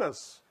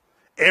mantras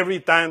every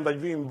time that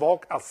you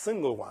invoke a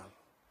single one.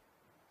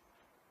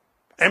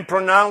 And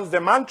pronounce the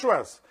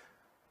mantras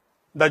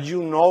that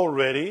you know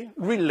already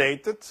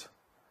related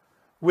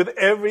with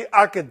every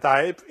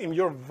archetype in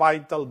your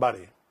vital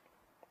body.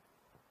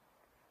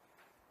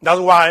 That's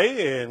why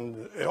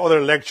in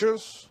other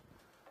lectures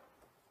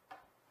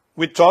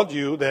we taught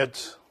you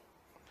that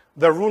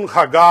the Rune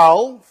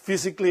Hagal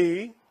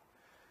physically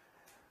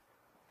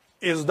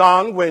is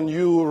done when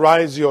you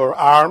raise your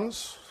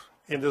arms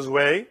in this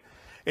way,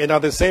 and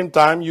at the same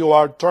time you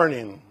are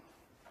turning.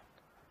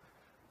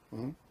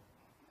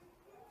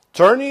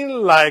 Turning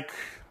like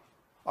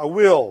a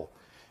wheel.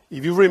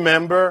 If you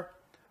remember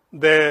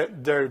the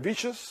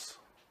dervishes,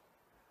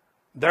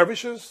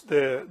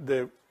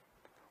 the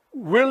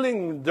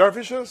whirling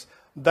dervishes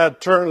that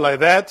turn like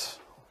that,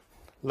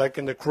 like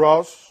in the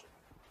cross,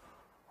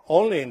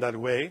 only in that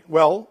way.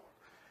 Well,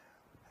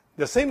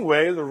 the same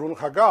way the Rune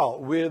Hagal,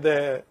 with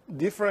the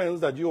difference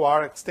that you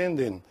are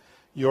extending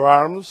your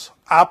arms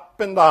up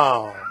and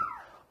down,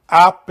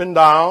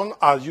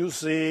 as you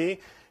see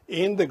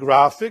in the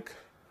graphic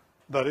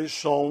that is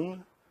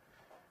shown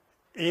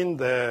in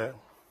the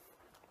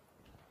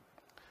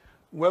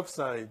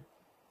website.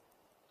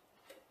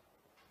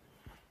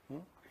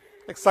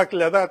 Exactly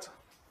like that.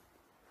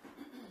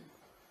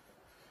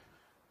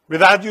 With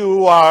that,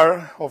 you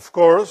are, of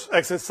course,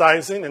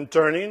 exercising and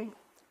turning,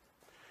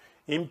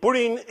 in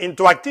putting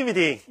into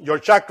activity your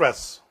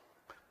chakras,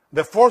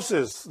 the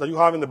forces that you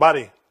have in the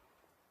body,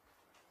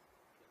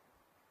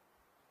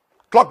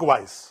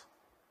 clockwise.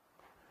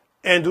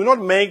 And do not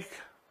make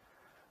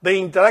the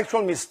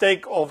intellectual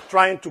mistake of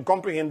trying to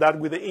comprehend that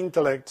with the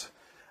intellect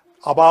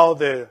about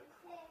the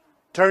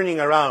turning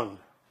around.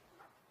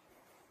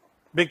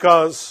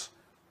 Because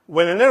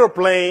when an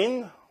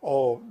aeroplane,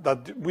 or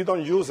that we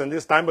don't use in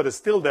this time, but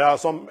still there are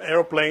some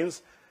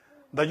airplanes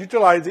that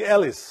utilize the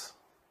hélice,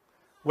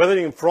 whether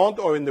in front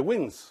or in the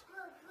wings.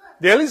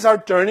 The hélices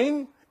are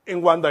turning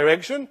in one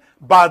direction,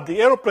 but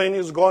the airplane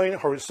is going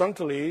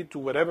horizontally to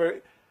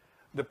wherever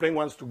the plane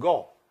wants to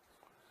go.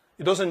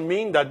 It doesn't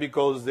mean that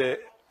because the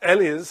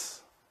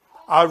hélices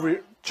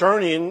are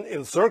turning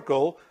in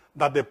circle,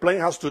 that the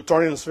plane has to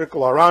turn in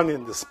circle around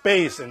in the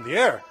space, in the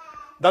air.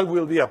 That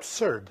will be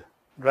absurd,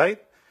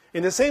 right?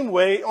 In the same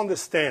way,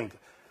 understand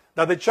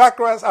that the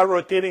chakras are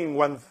rotating in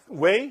one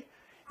way,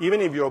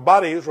 even if your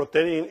body is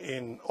rotating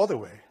in other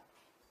way.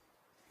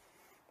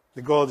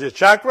 Because the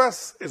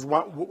chakras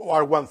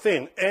are one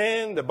thing,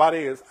 and the body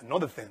is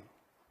another thing.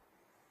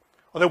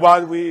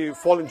 Otherwise, we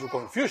fall into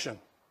confusion.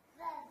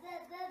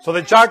 So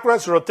the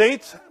chakras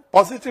rotate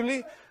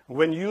positively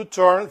when you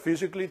turn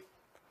physically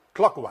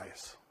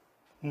clockwise,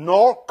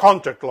 nor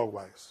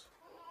counterclockwise.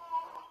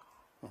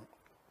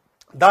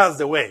 That's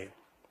the way.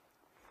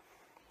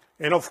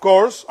 And of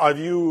course, as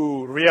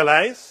you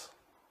realize,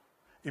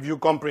 if you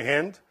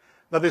comprehend,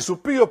 that the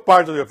superior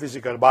part of your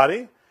physical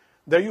body,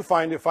 there you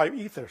find the 5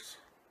 ethers.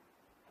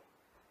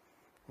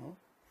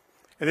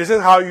 And this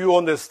is how you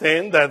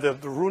understand that the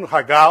Rune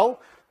Hagal,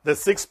 the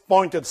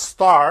 6-pointed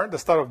star, the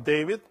Star of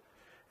David,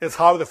 is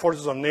how the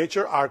forces of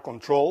nature are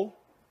controlled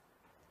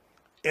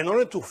in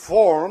order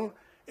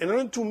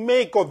to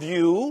make of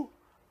you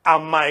a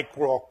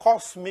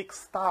microcosmic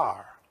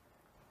star.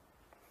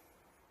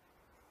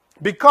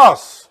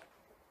 Because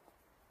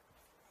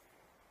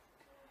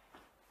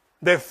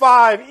the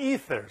 5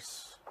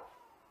 ethers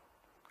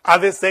are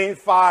the same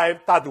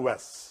 5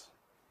 tattvas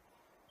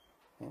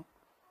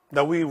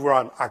that we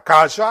run: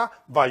 Akasha,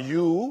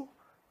 Vayu,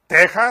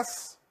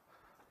 Tejas,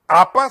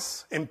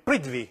 Apas, and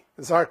Prithvi.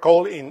 These are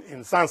called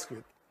in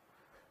Sanskrit.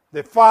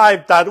 The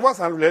 5 tattvas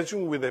are in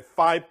relation with the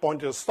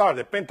 5-pointed star,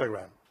 the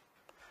pentagram.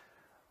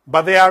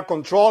 But they are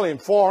controlled in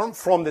form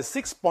from the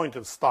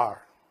 6-pointed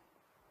star.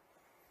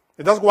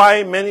 And that's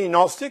why many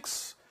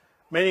Gnostics,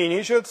 many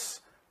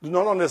initiates do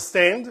not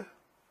understand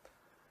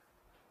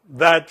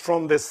that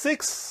from the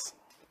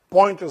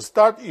 6-pointed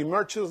star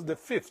emerges the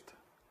 5th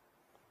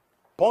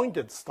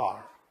pointed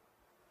star,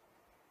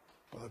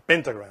 the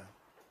pentagram.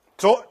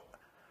 So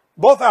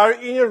Both are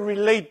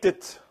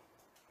interrelated,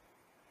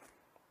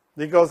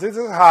 because this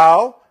is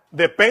how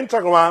the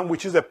pentagram,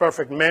 which is the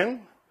perfect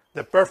man,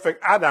 the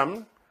perfect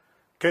Adam,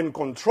 can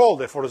control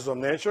the forces of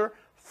nature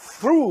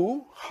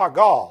through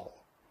Hagal.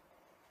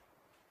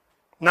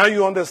 Now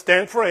you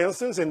understand, for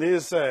instance, in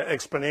this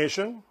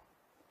explanation,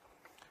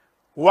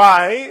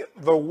 why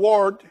the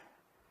word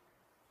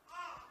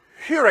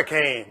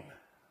hurricane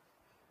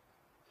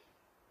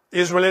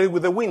is related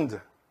with the wind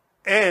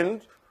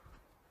and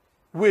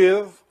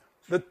with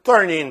the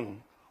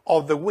turning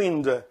of the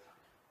wind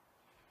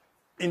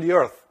in the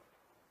earth.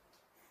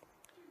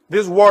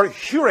 This word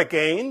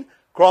hurricane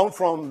comes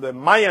from the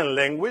Mayan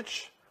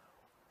language,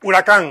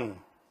 huracán,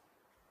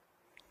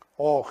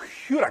 or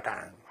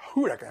huracan.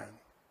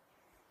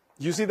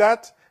 You see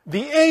that?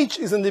 The H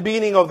is in the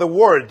beginning of the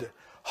word.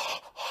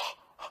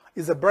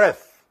 Is a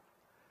breath.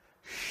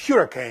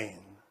 Hurricane,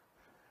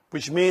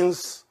 which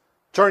means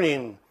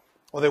turning,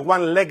 or the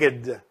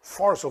one-legged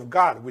force of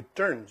God which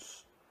turns.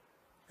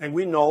 And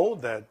we know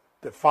that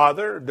the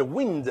Father, the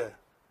wind,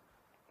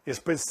 is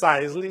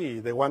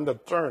precisely the one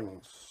that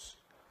turns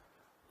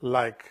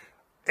like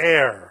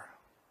air,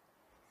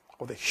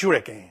 or the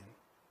hurricane.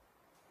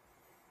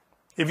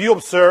 If you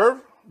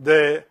observe,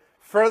 the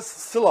first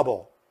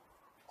syllable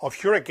of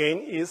hurricane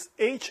is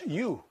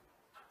H-U,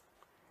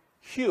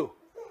 Hu,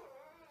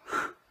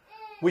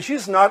 which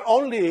is not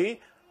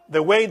only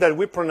the way that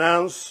we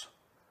pronounce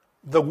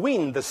the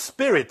wind, the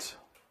spirit,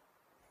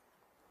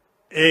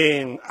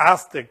 in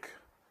Aztec,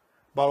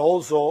 but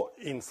also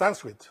in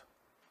Sanskrit.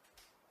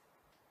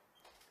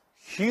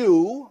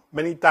 Hu,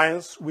 many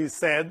times we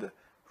said,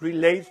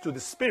 relates to the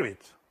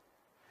spirit,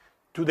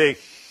 to the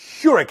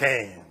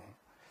hurricane,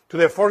 to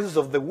the forces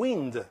of the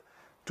wind,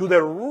 to the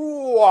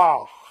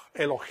Ruach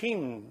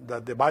Elohim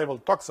that the Bible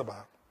talks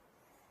about.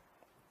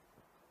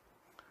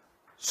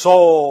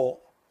 So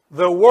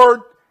the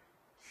word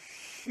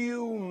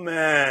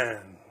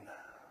human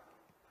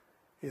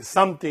is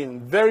something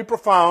very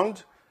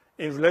profound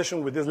in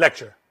relation with this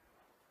lecture.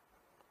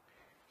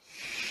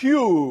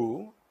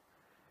 Hu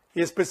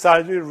is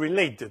precisely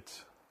related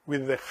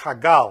with the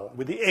Hagal,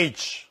 with the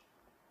H,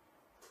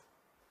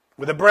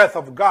 with the breath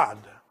of God,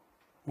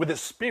 with the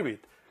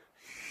Spirit.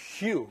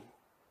 Hu.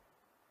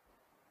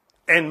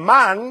 And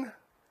man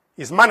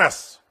is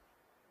Manas,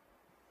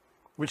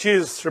 which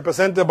is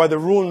represented by the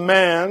rune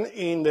man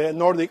in the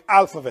Nordic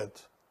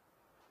alphabet.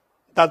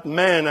 That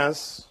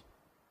Manas,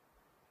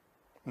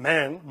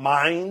 man,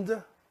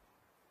 mind,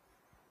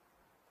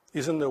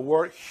 is in the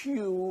word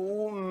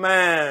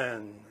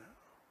human.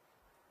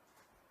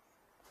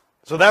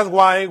 So that's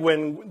why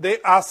when they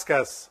ask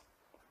us,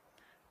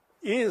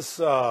 is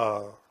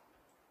the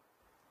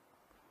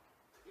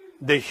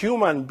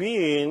human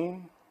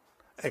being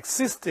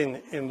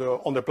existing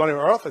on the planet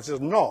Earth? I says,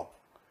 no.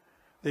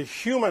 The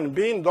human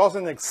being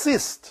doesn't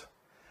exist.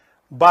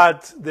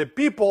 But the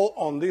people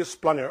on this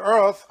planet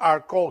Earth are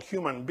called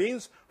human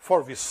beings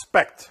for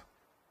respect.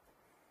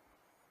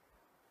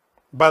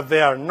 But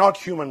they are not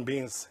human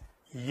beings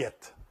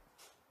yet.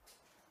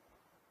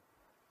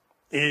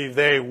 If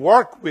they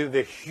work with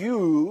the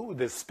Hu,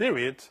 the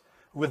spirit,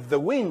 with the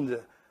wind,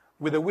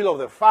 with the will of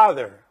the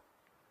Father,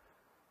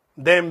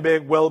 then they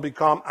will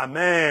become a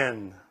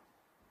man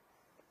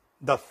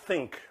that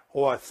think,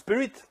 or a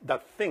spirit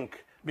that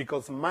think,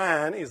 because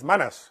man is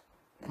manas,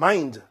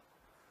 mind.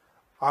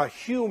 A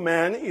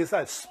human is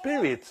a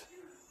spirit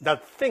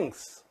that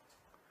thinks.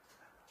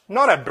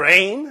 Not a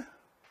brain,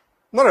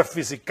 not a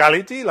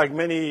physicality, like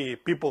many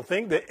people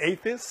think, the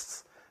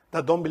atheists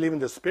that don't believe in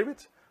the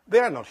spirit. They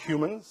are not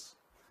humans.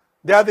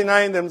 They are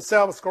denying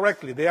themselves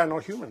correctly. They are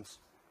not humans.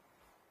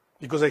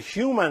 Because a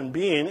human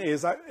being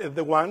is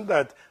the one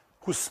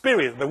whose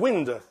spirit, the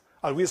wind,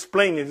 as we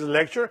explained in this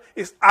lecture,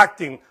 is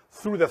acting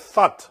through the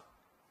thought,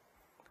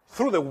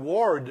 through the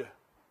word.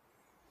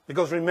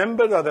 Because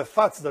remember that the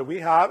thoughts that we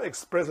have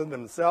express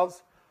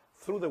themselves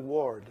through the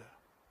word.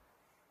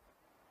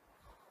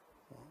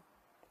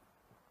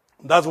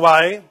 That's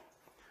why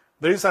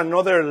there is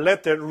another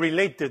letter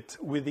related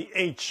with the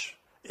H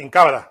in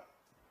Kabbalah,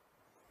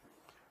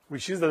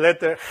 which is the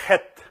letter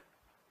Het.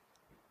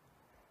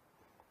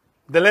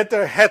 The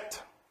letter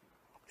Het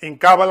in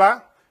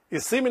Kabbalah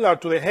is similar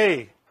to the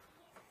Hey,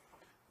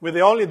 with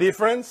the only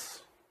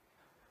difference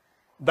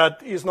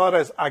that it's not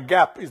as a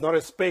gap, it's not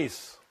a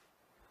space.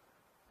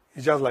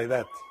 It's just like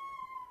that.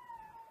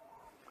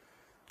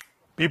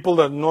 People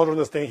that don't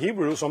understand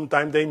Hebrew,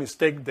 sometimes they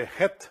mistake the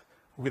Het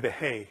with the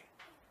Hey.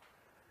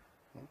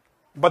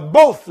 But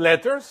both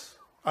letters,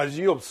 as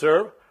you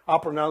observe, are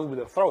pronounced with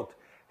the throat.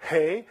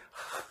 Hey,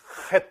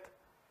 Het.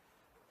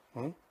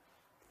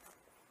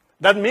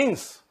 That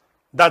means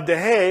that the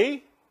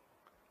Hey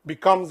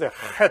becomes a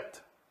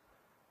Het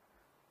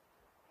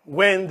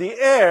when the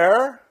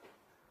air,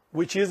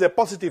 which is a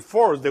positive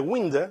force, the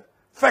wind,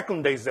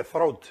 fecundates the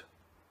throat.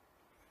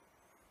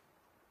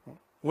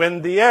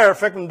 When the air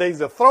fecundates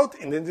the throat,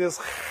 and then it is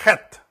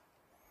Het.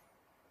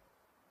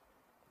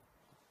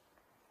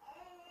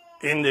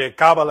 In the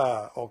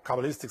Kabbalah or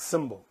Kabbalistic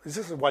symbol. This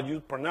is what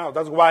you pronounce.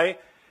 That's why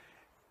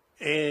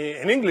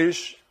in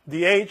English,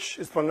 the H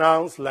is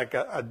pronounced like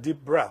a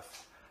deep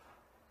breath.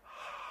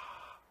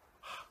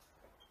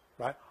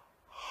 Right?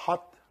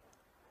 Hot,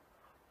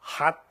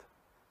 hot.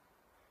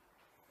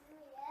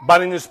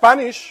 But in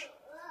Spanish,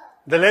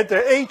 the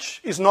letter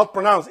H is not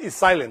pronounced, it's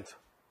silent.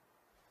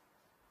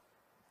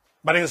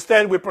 But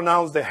instead we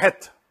pronounce the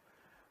het,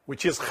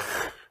 which is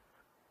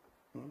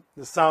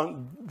the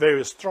sound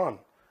very strong.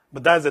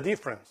 But that's the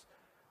difference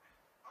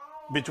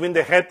between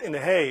the het and the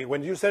hey.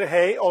 When you say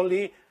hey,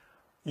 only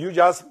you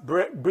just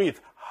breathe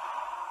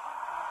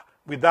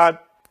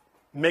without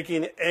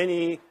making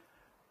any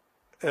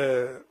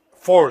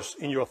force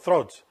in your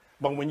throat.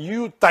 But when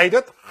you tight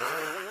it,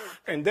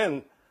 and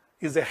then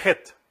is a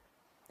het.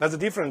 That's the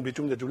difference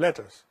between the two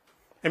letters.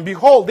 And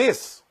behold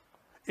this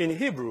in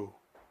Hebrew.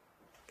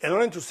 In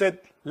order to say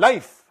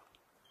life,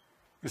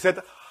 you said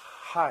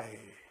hi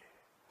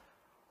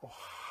or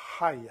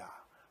haya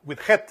with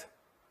het,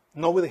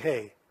 not with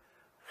hey.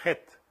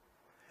 Het.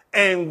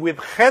 And with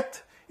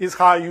het is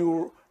how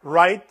you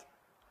write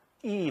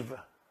Eve.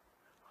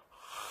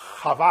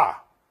 Chava.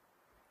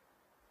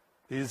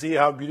 You see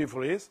how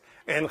beautiful it is?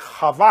 And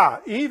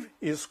Chava, Eve,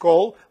 is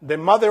called the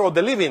mother of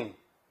the living.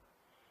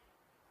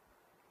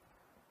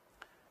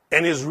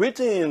 And it's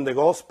written in the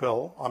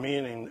gospel,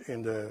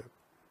 in the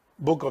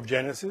book of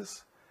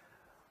Genesis,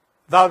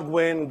 that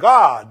when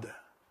God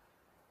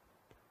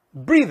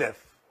breathed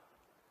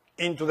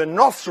into the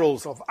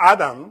nostrils of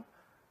Adam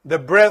the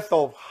breath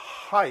of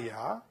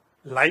Haya,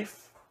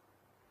 life,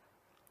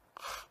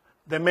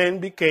 the man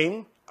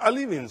became a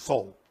living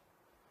soul.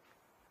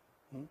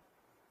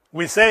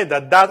 We say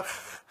that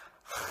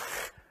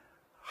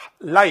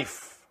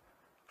life,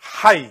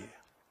 Hay,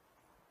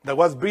 that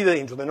was breathed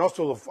into the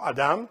nostril of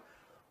Adam,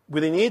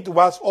 within it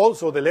was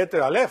also the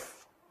letter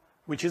Aleph,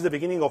 which is the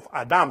beginning of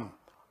Adam.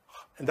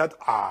 And that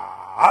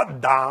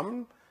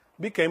Adam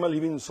became a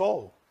living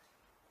soul.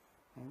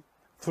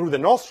 Through the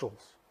nostrils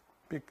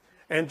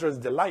enters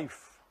the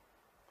life,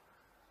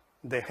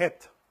 the head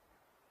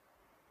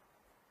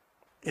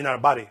in our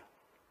body.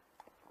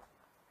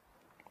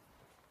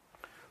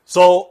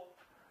 So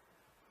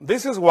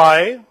this is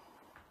why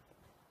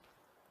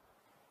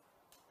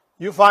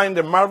you find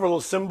the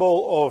marvelous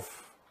symbol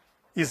of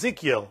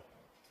Ezekiel.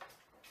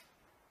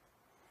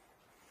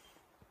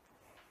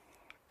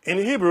 In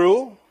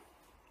Hebrew,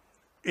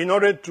 in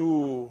order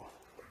to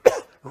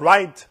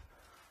write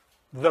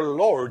the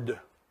Lord,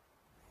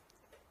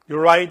 you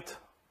write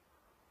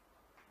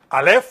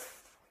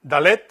Aleph,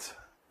 Dalet,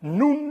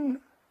 Nun,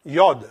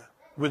 Yod,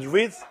 which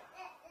reads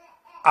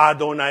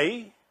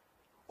Adonai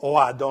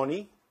or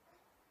Adoni,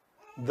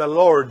 the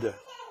Lord,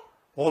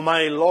 or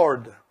my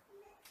Lord,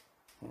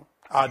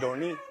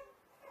 Adoni.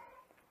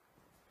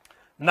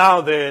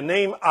 Now the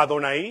name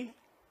Adonai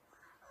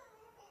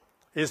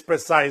is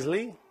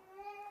precisely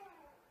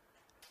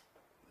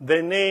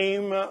the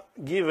name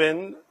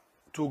given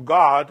to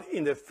God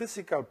in the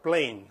physical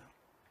plane.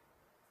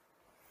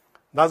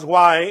 That's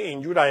why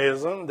in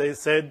Judaism they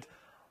said,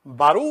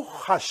 Baruch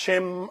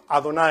Hashem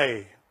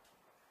Adonai.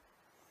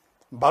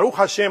 Baruch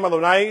Hashem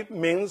Adonai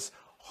means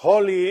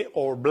holy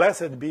or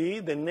blessed be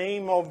the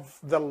name of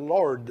the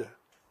Lord.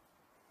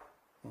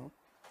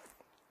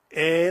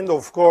 And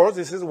of course,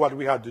 this is what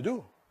we have to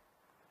do.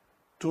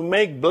 To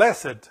make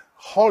blessed,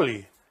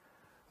 holy,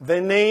 the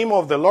name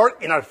of the Lord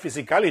in our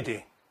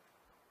physicality.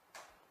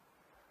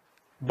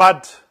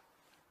 But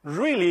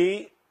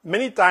really,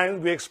 many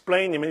times we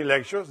explain in many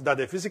lectures that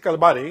the physical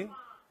body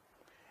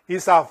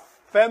is a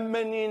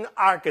feminine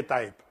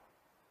archetype.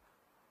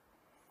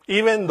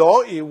 Even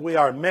though if we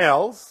are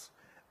males,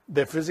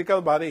 the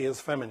physical body is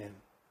feminine.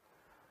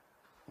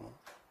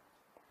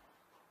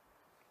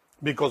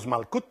 Because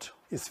Malkut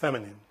is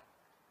feminine.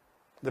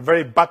 The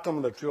very bottom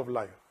of the tree of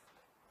life.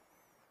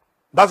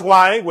 That's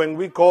why when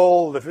we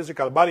call the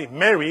physical body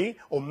Mary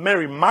or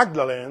Mary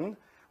Magdalene,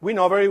 we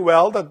know very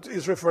well that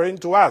it's referring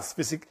to us,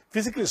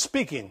 physically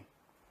speaking.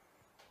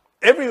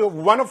 Every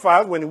one of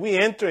us, when we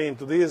enter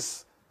into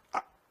this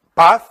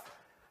path,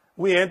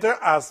 we enter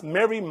as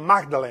Mary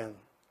Magdalene,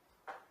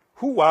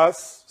 who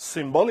was,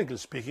 symbolically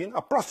speaking,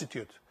 a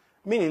prostitute,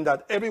 meaning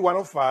that every one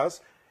of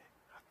us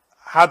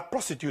had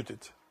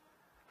prostituted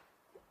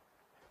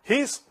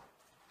his,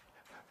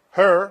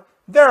 her,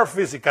 their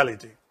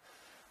physicality.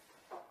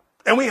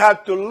 And we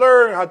had to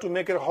learn how to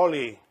make it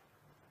holy.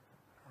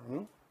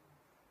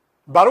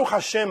 Baruch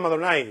Hashem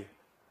Adonai,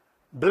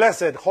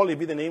 blessed, holy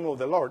be the name of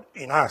the Lord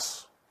in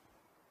us.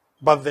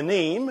 But the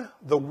name,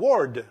 the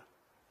word,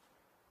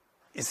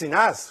 is in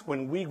us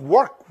when we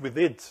work with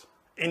it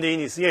in the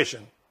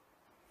initiation.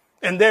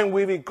 And then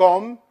we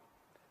become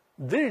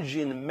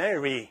Virgin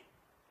Mary.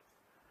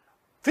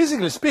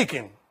 Physically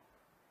speaking,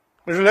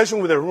 in relation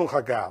with the Rune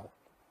Hagal.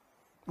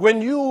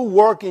 When you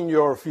work in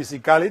your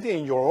physicality,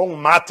 in your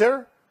own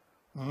matter,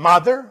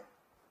 mother,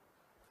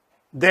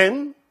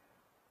 then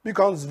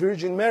becomes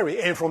Virgin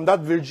Mary. And from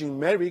that Virgin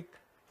Mary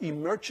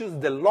emerges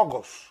the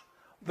Logos,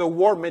 the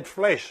Word made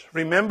flesh.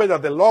 Remember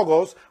that the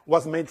Logos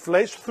was made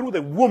flesh through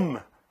the womb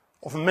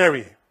of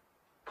Mary.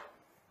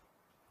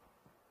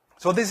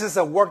 So this is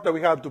a work that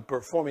we have to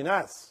perform in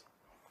us.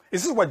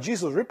 This is what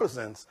Jesus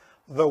represents.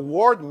 The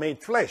Word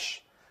made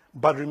flesh.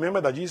 But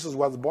remember that Jesus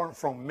was born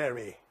from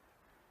Mary.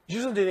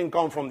 Jesus didn't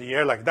come from the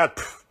air like that.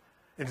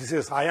 And he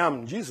says, I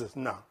am Jesus.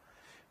 No.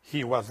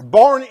 He was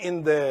born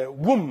in the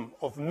womb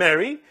of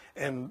Mary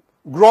and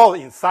grew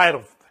inside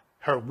of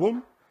her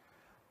womb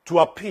to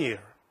appear.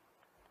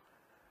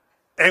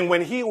 And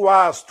when he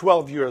was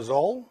 12 years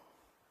old,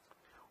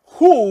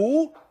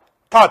 who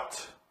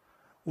taught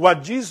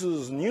what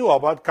Jesus knew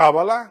about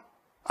Kabbalah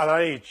at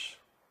that age?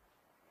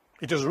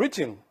 It is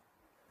written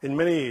in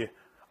many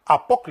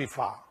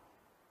apocrypha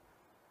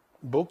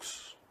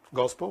books,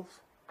 Gospels,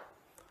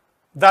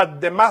 that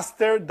the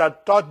master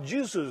that taught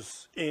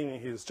Jesus in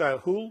his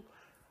childhood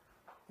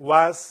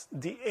was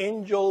the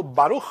angel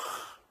Baruch.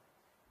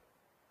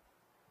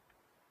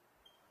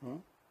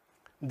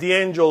 The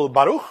angel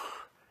Baruch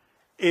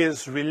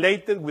is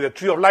related with the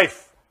tree of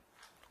life.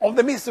 All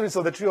the mysteries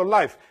of the tree of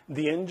life,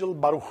 the angel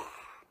Baruch.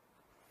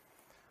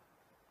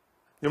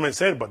 You may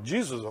say, but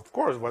Jesus, of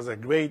course, was a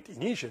great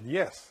initiate,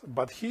 yes.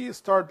 But he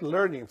started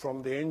learning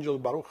from the angel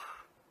Baruch.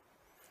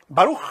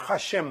 Baruch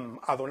Hashem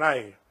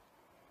Adonai.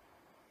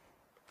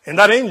 And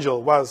that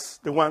angel was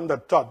the one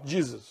that taught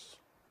Jesus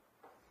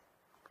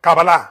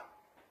Kabbalah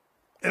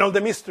and all the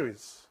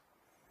mysteries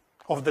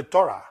of the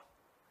Torah,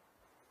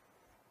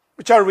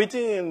 which are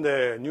written in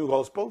the New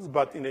Gospels,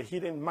 but in a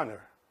hidden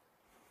manner.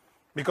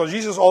 Because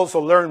Jesus also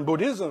learned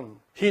Buddhism,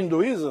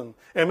 Hinduism,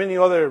 and many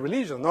other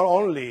religions, not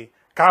only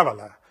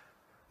Kabbalah.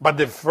 But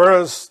the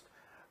first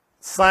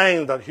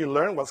sign that he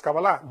learned was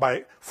Kabbalah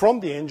from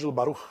the angel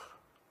Baruch.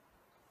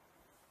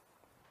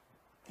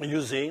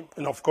 You see,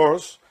 and of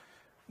course,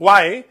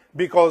 why?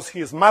 Because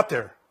his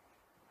matter,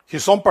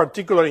 his own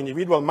particular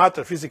individual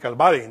matter, physical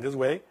body in this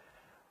way,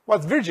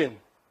 was virgin,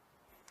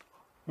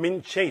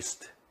 meaning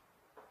chaste.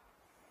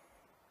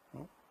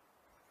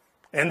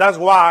 And that's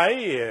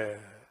why,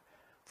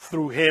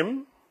 through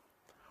him,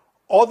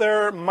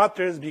 other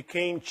matters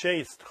became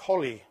chaste,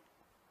 holy,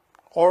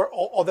 or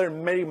other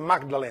Mary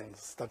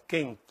Magdalenes that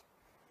came,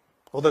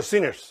 other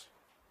sinners,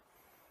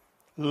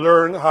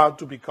 learn how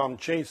to become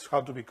chaste,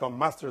 how to become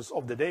masters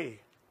of the day.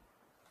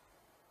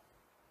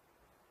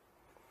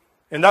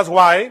 And that's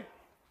why,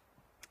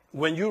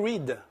 when you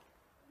read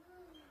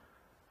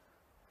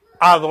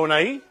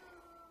Adonai,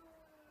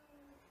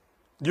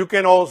 you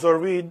can also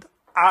read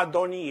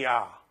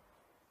Adonia,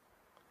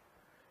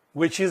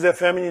 which is the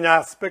feminine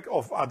aspect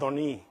of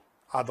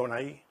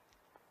Adonai.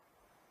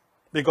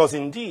 Because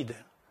indeed,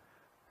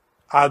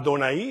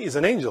 Adonai is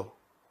an angel.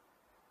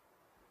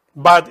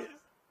 But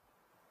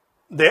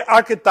the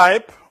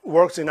archetype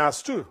works in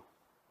us too.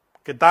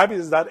 Archetype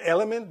is that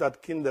element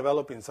that can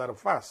develop inside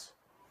of us.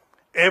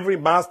 Every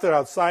master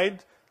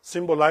outside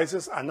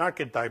symbolizes an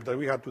archetype that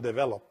we have to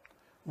develop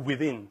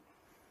within.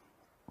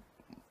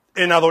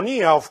 And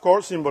Adonia, of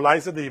course,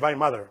 symbolizes the Divine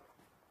Mother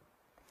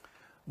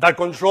that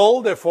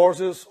control the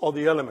forces of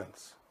the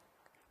elements.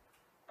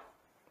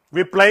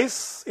 We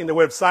place in the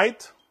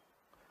website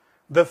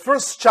the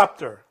first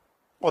chapter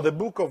of the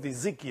book of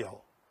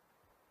Ezekiel.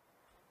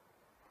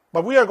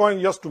 But we are going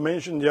just to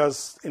mention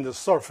just in the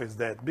surface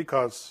that,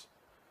 because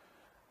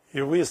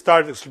if we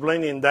start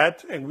explaining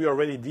that, and we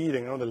already did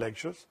in other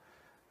lectures,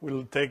 it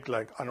will take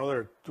like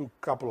another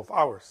couple of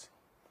hours.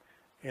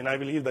 And I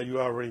believe that you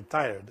are already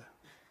tired.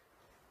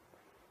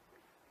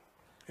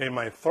 And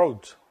my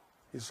throat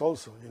is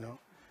also,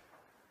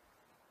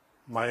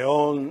 my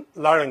own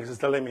larynx is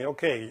telling me,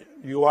 okay,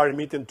 you are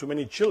emitting too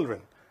many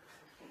children,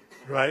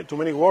 right? Too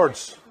many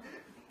words.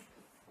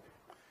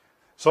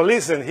 So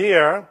listen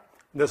here,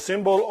 the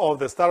symbol of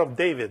the Star of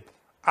David,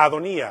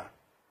 Adonia.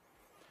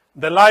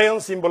 The lion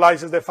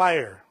symbolizes the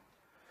fire.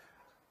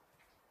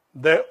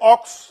 The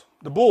ox,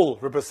 the bull,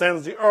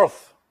 represents the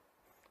earth.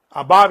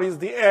 Above is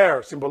the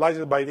air,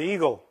 symbolized by the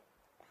eagle.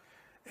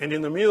 And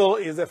in the middle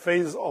is the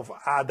face of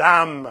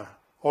Adam,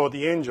 or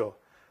the angel,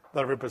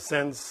 that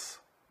represents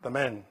the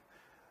man,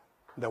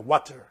 the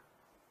water.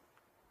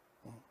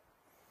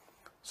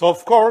 So,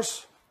 of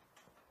course,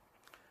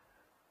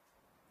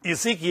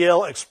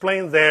 Ezekiel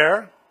explains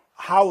there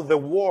how the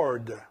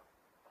word,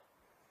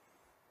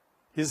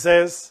 he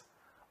says,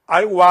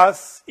 I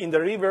was in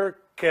the river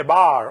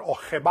Kebar, or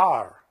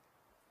Chebar,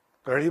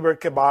 the river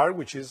Kebar,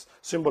 which is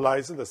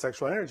symbolizing the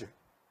sexual energy,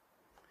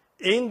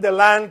 in the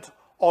land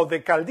of the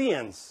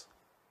Chaldeans.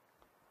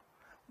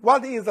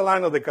 What is the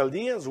land of the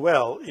Chaldeans?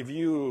 Well, if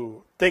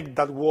you take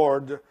that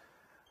word,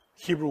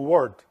 Hebrew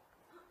word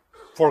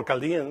for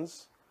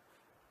Chaldeans,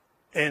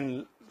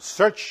 and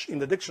search in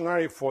the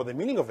dictionary for the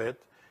meaning of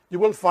it, you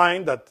will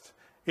find that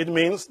it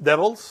means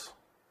devils,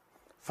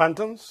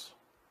 phantoms,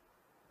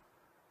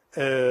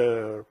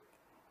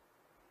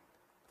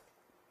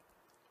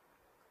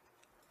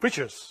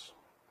 creatures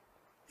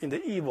in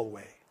the evil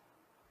way.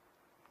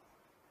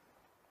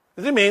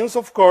 It means,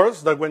 of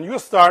course, that when you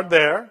start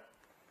there,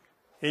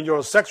 in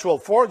your sexual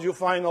force, you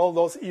find all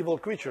those evil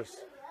creatures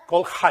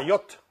called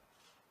Hayot.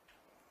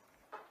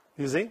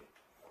 You see?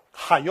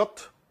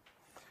 Hayot.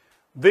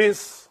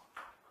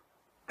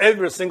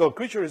 Every single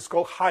creature is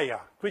called Haya,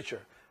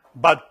 creature.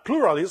 But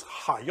plural is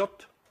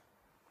Hayot.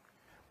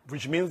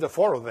 which means the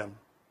four of them.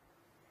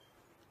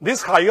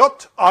 These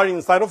Hayot are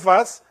inside of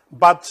us,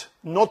 but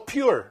not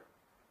pure.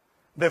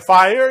 The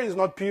fire is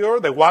not pure,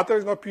 the water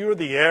is not pure,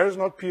 the air is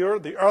not pure,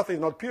 the earth is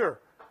not pure.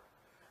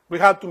 We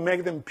had to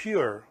make them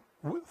pure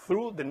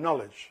through the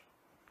knowledge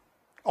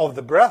of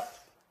the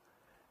breath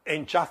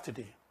and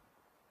chastity.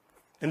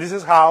 And this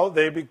is how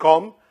they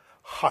become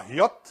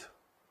Hayot,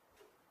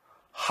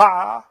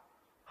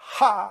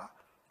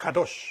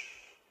 Kadosh.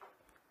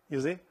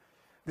 You see?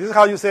 This is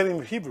how you say it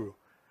in Hebrew.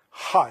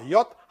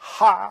 Hayot,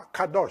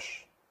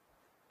 Kadosh.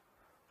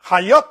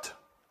 Hayot,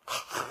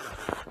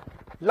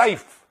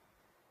 life.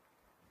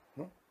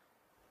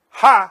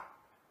 Ha,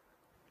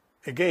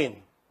 again,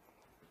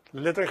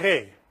 letter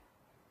He,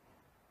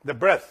 the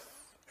breath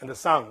and the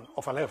sound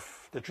of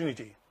Aleph, the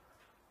Trinity.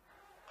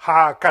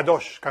 Ha,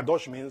 Kadosh.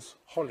 Kadosh means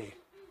holy.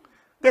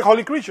 They're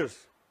holy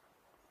creatures.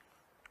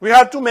 We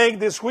had to make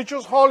these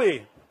creatures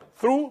holy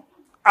through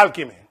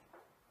alchemy.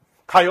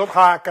 Hayot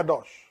Ha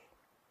Kadosh.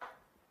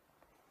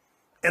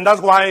 And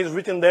that's why it's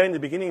written there in the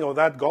beginning of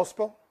that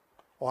gospel,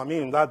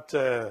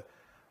 that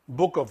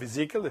book of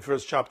Ezekiel, the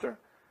first chapter,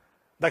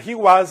 that he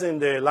was in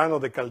the land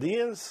of the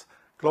Chaldeans,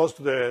 close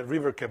to the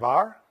river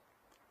Kebar,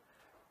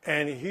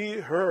 and he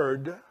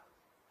heard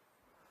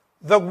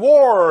the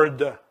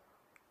word,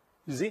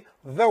 you see,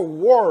 the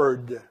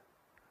word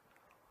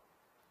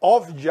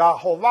of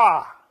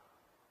Jehovah,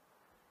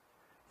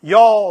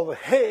 Yod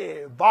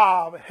He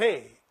Vav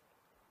He.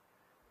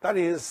 That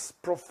is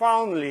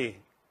profoundly,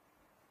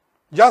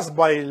 just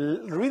by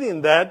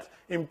reading that,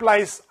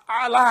 implies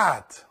a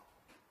lot.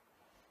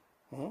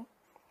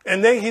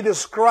 And then he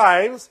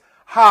describes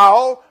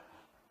how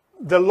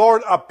the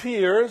Lord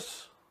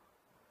appears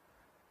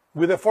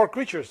with the four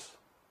creatures,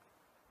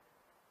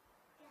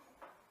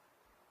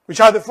 which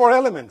are the four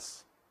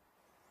elements.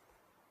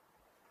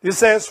 He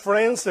says, for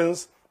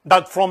instance,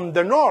 that from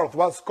the north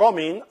was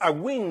coming a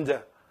wind,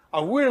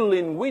 a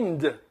whirling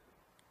wind.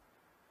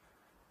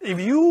 If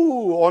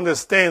you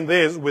understand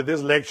this with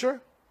this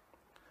lecture,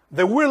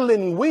 the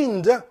whirling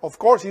wind, of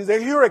course, is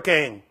a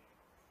hurricane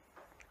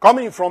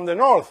coming from the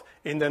north.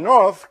 In the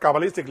north,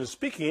 Kabbalistically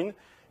speaking,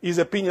 is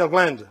a pineal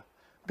gland,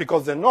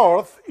 because the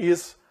north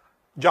is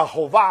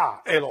Jehovah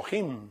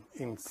Elohim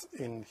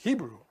in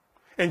Hebrew.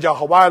 And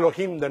Jehovah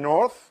Elohim, the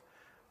north,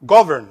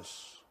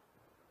 governs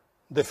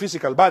the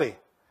physical body,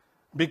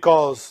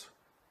 because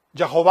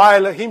Jehovah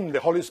Elohim,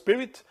 the Holy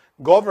Spirit,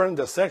 governs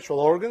the sexual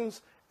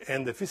organs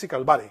and the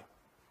physical body.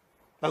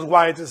 That's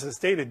why it is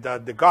stated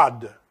that the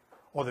God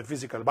of the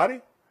physical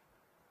body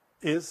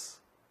is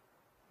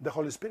the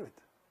Holy Spirit.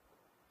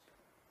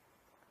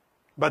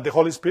 But the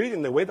Holy Spirit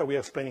in the way that we are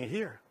explaining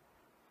here.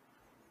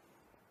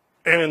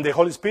 And the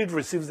Holy Spirit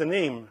receives the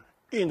name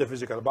in the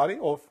physical body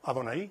of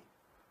Adonai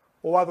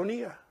or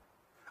Adonia.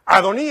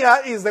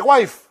 Adonia is the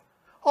wife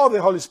of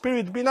the Holy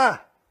Spirit, Binah.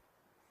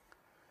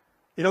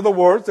 In other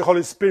words, the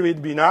Holy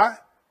Spirit, Binah,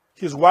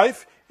 his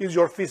wife, is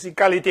your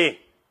physicality.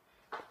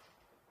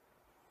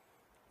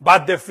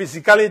 But the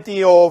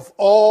physicality of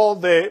all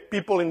the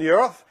people in the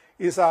earth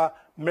is a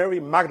Mary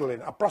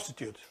Magdalene, a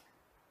prostitute.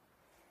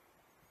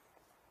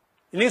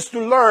 He needs to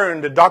learn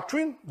the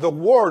doctrine, the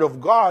Word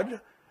of God,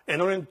 in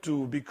order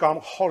to become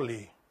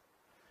holy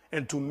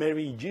and to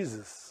marry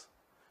Jesus,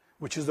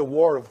 which is the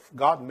Word of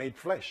God made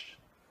flesh,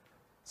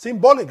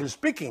 symbolically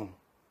speaking.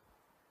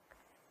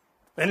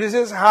 And this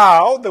is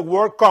how the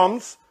Word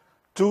comes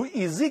to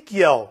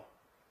Ezekiel.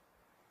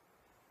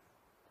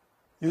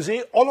 You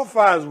see, all of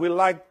us, we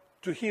like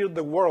to hear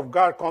the Word of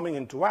God coming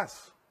into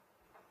us.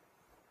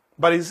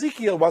 But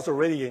Ezekiel was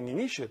already an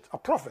initiate, a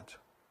prophet.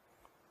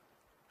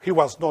 He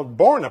was not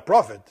born a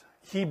prophet.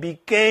 He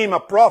became a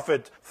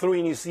prophet through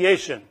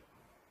initiation.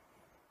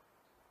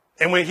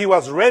 And when he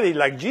was ready,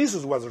 like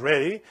Jesus was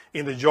ready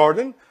in the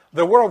Jordan,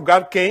 the Word of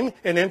God came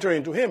and entered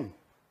into him.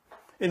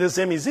 In the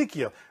same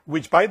Ezekiel,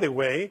 which, by the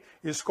way,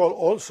 is called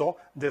also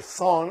the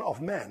Son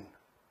of Man.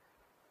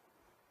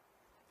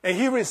 And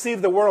he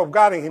received the Word of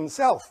God in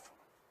himself.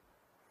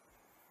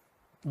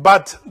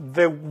 But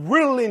the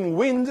whirling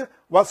wind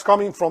was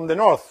coming from the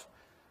north,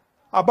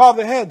 above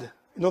the head,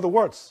 in other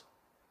words.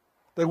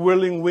 The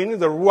whirling wind is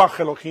the Ruach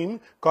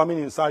Elohim coming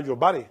inside your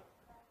body.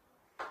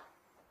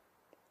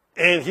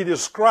 And he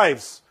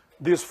describes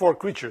these four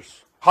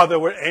creatures, how they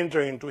were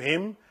entering into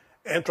him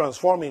and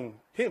transforming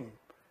him.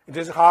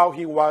 This is how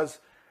he was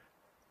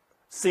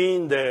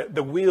seeing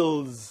the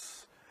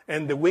wheels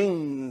and the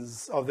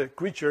wings of the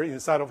creature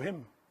inside of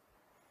him.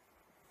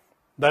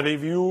 That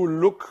if you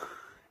look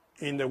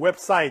in the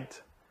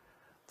website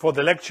for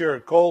the lecture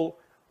called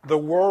The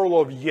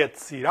World of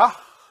Yetzirah,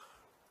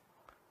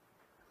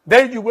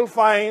 there you will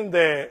find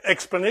the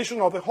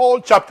explanation of the whole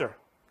chapter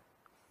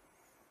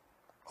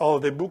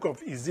of the book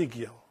of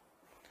Ezekiel.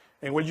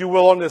 And where you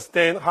will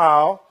understand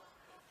how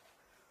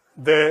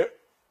the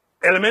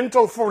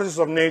elemental forces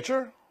of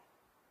nature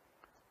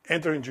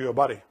enter into your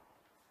body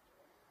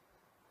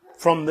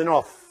from the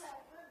north,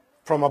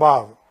 from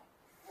above,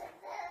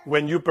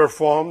 when you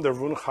perform the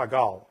Rune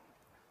Hagal.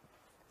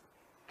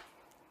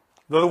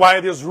 That's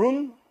why this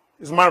rune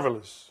is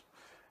marvelous.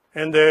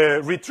 In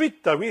the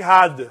retreat that we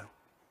had a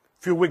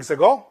few weeks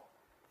ago,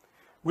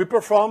 we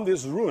performed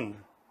this rune,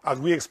 as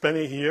we explain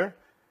it here,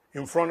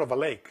 in front of a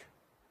lake.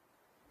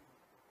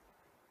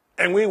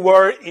 And we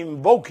were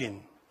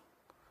invoking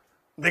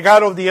the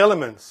God of the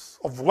elements,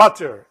 of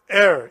water,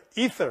 air,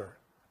 ether,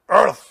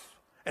 earth,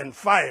 and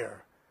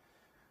fire,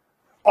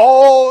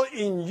 all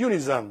in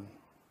unison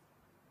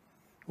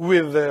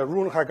with the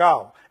Rune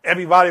Hagal.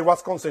 Everybody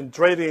was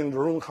concentrating in the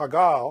Rune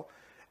Hagal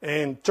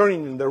and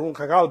turning in the Rune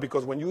Hagal,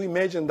 because when you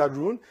imagine that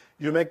rune,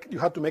 you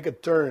have to make a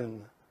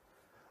turn.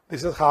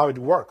 This is how it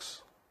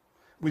works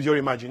with your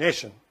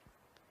imagination.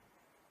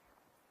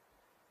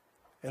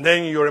 And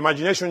then in your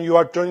imagination, you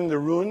are turning the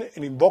rune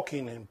and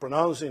invoking and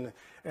pronouncing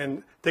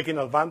and taking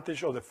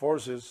advantage of the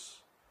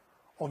forces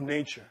of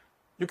nature.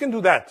 You can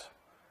do that,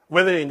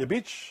 whether in the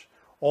beach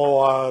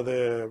or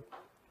the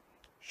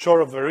shore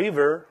of the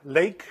river,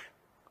 lake,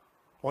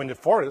 or in the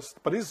forest.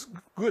 But it's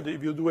good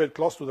if you do it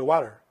close to the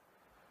water,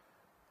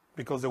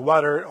 because the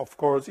water, of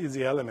course, is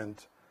the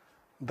element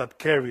that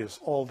carries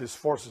all these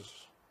forces.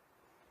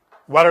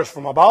 Water is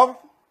from above,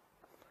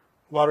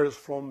 water is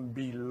from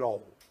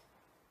below.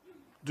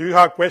 Do you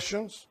have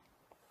questions?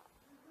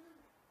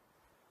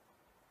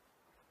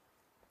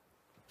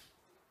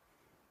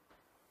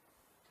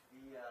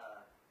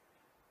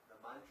 The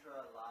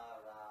mantra La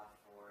Ra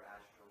for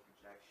astral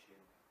projection,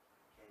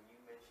 can you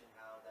mention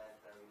how that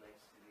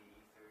relates to the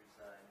ethers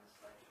in this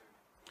lecture?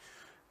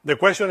 The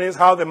question is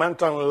how the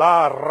mantra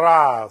La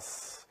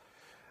Ras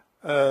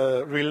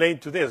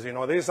relate to this. You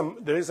know, there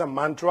is a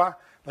mantra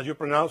that you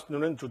pronounce in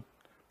order to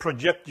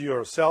project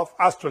yourself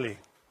astrally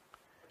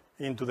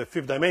into the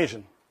fifth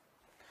dimension.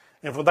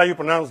 And for that you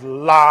pronounce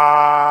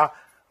La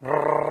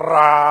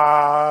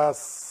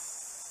Ras.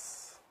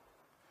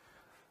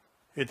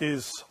 It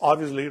is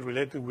obviously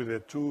related with the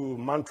two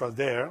mantras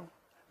there.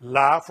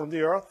 La from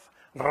the earth,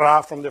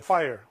 Ra from the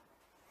fire.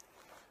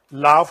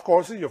 La, of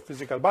course, is your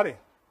physical body.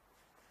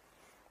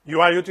 You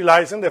are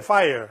utilizing the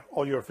fire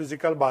of your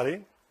physical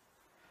body,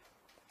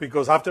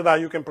 because after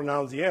that you can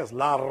pronounce yes,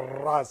 La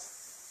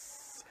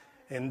Ras.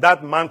 And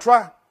that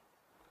mantra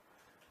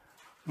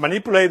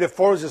manipulate the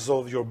forces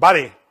of your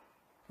body,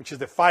 which is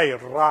the fire,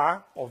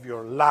 Ra, of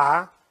your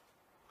La,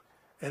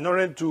 in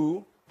order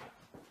to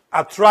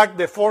attract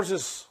the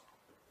forces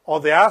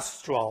of the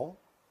astral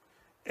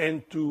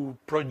and to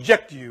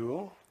project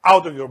you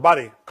out of your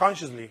body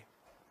consciously.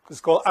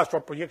 It's called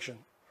astral projection.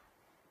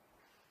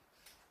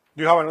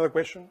 Do you have another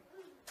question?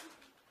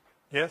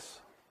 Yes?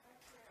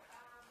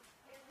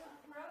 If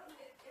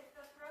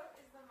the throat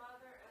is the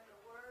mother and the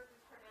word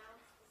is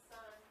pronounced the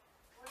son,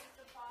 what is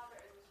the father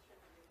in this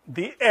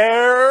trinity? The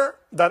air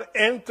that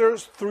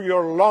enters through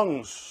your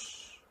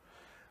lungs.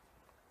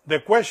 The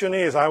question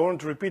is, I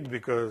want to repeat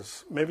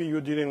because maybe you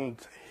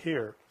didn't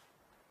hear.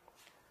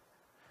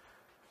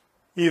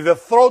 If the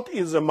throat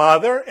is the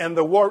mother and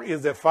the word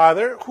is the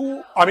father,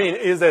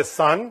 is the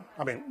son?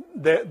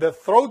 The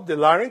throat, the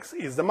larynx,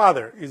 is the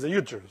mother, is the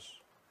uterus.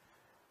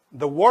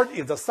 The word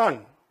is the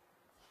son.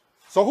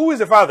 So who is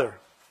the father?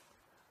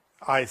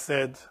 I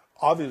said,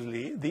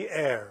 obviously, the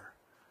air.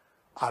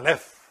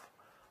 Aleph,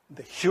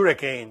 the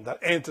hurricane that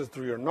enters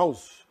through your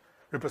nose,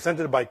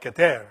 represented by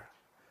Keter.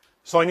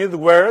 So in other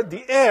words,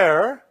 the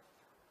air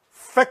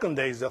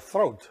fecundates the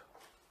throat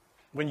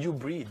when you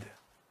breathe.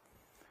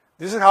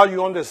 This is how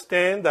you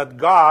understand that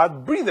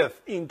God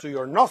breatheth into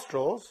your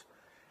nostrils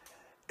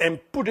and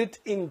put it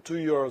into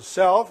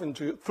yourself,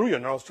 through your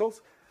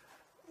nostrils,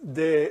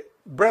 the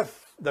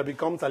breath that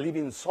becomes a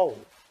living soul.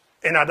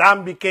 And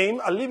Adam became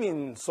a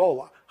living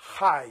soul,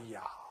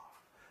 Chaya.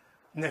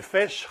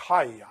 Nefesh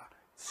Chaya,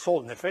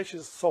 soul. Nefesh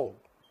is soul.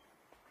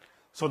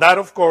 So that,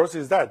 of course,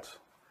 is that.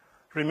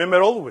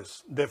 Remember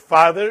always, the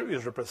Father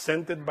is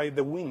represented by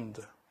the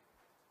wind.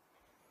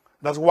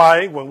 That's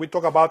why when we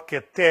talk about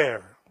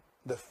Keter,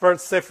 the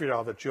first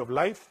sephirah of the tree of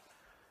life,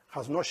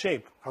 has no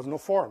shape, has no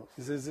form.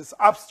 It's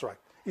abstract.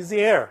 It's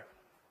the air.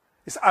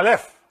 It's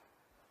Aleph.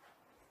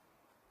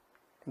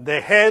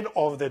 The head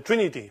of the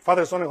Trinity,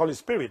 Father, Son, and Holy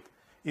Spirit,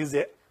 is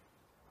the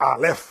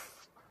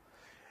Aleph.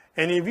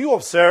 And if you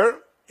observe,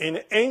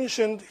 in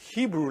ancient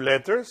Hebrew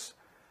letters,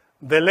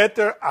 the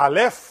letter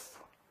Aleph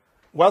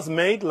was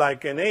made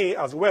like an A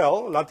as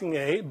well, Latin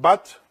A,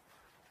 but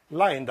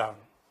lying down,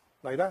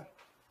 like that.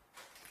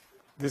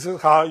 This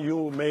is how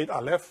you made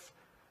Aleph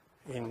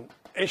in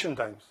ancient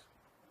times,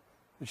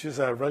 which is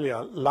really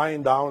a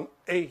lying down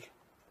A.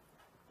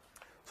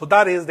 So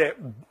that is the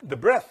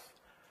breath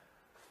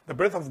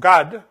of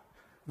God,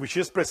 which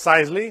is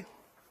precisely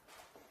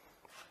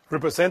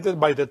represented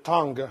by the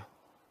tongue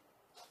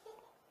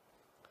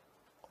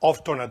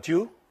of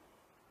Tonatiuh.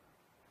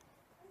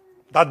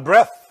 That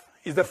breath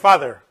is the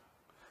Father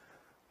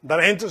that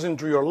enters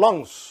into your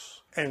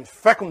lungs and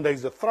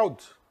fecundates the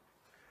throat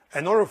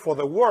in order for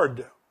the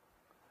Word,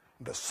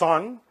 the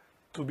Son,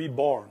 to be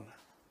born.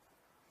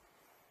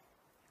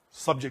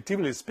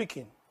 Subjectively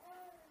speaking.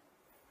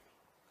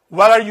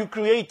 What are you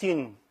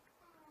creating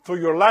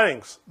through your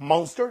larynx?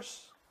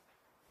 Monsters?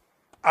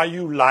 Are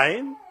you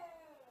lying?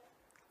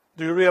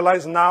 Do you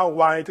realize now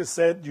why it is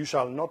said, you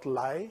shall not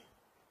lie?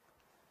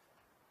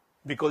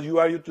 because you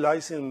are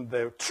utilizing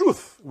the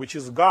truth, which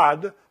is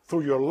God,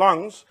 through your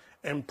lungs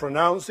and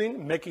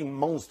pronouncing, making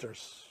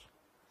monsters,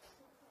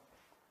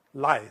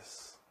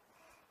 lies.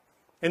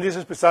 And this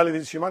is precisely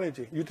this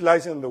humanity,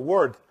 utilizing the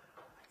word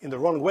in the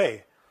wrong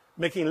way,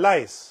 making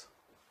lies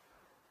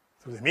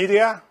through the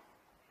media,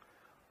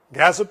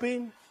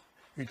 gossiping,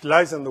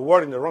 utilizing the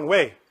word in the wrong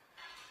way.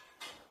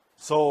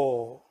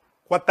 So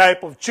what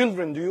type of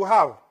children do you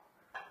have?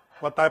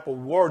 What type of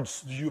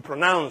words do you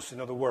pronounce,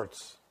 in other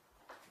words?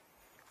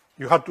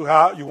 You want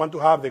to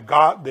have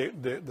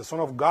the Son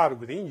of God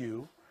within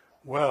you.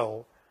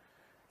 Well,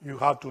 you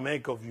have to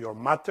make of your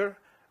mother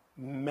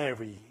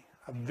Mary,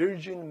 a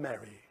Virgin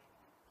Mary.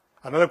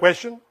 Another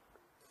question?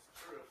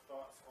 True of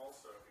thoughts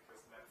also,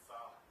 because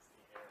Netzach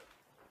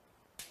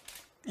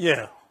is the air.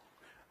 Yeah.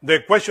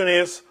 The question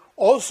is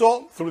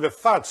also through the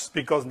thoughts,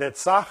 because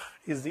Netzach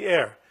is the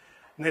air.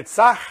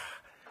 Netzach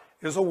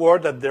is a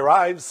word that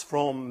derives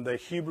from the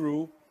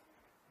Hebrew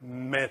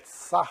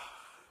metzach,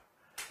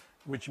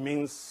 which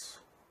means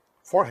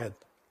forehead,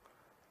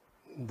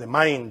 the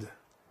mind.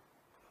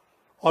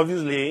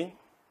 Obviously,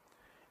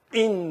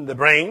 in the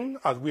brain,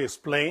 as we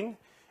explained,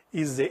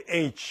 is the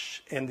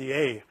H and the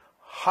A,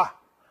 ha,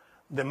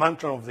 the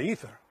mantra of the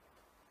ether.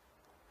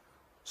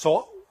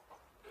 So,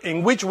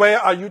 in which way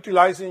are you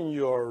utilizing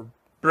your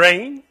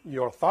brain,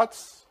 your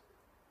thoughts?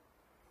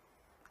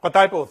 What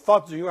type of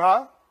thoughts do you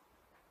have?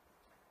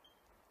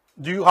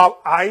 Do you have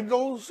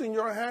idols in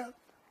your head?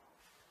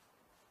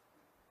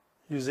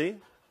 You see?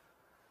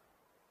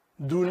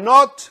 Do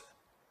not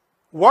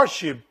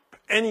worship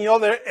any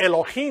other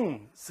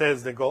Elohim,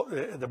 says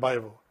the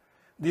Bible.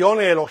 The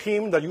only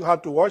Elohim that you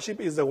have to worship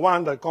is the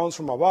one that comes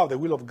from above, the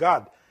will of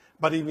God.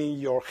 But even in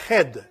your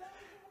head,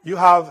 you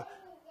have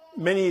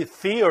many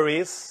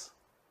theories.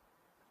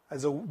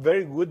 As a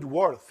very good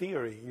word,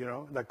 theory,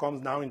 that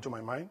comes now into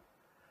my mind.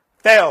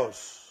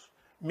 Theos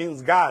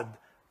means God.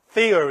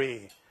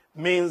 Theory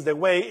means the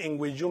way in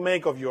which you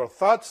make of your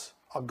thoughts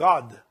a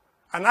God,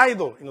 an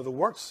idol, in other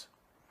words.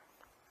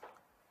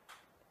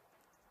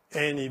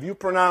 And if you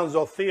pronounce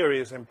those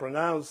theories and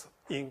pronounce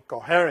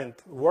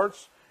incoherent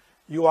words,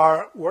 you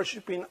are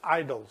worshiping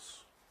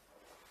idols,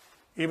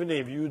 even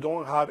if you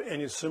don't have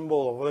any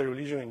symbol of other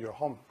religion in your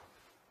home.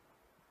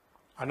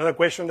 Another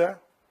question there?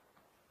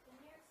 Can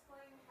you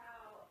explain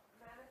how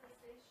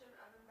manifestation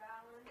of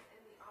imbalance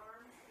in the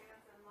arms,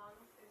 hands, and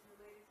lungs is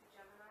related to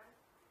Gemini?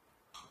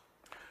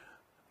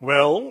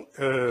 Well,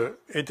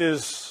 it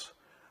is,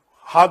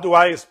 how do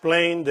I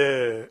explain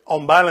the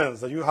unbalance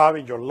that you have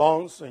in your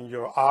lungs and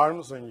your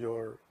arms and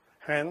your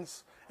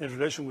hands in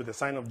relation with the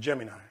sign of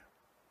Gemini?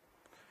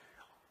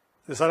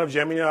 The sign of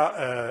Gemini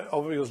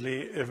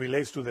obviously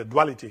relates to the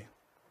duality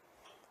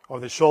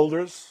of the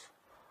shoulders,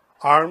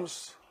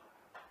 arms,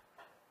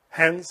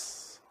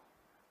 hands,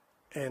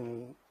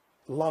 and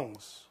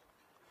lungs.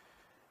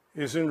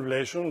 It's in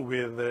relation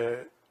with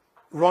the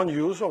wrong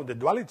use of the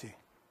duality.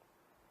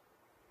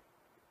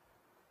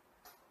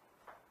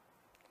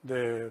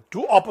 The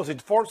two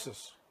opposite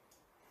forces.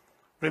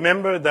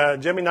 Remember that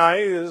Gemini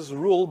is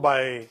ruled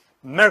by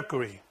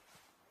Mercury.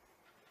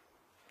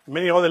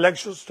 Many other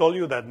lectures told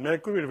you that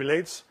Mercury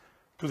relates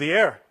to the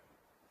air,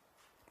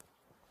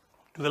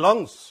 to the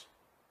lungs.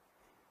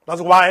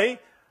 That's why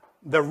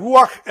the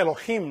Ruach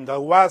Elohim that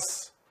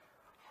was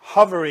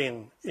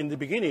hovering in the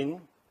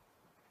beginning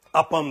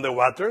upon the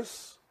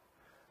waters,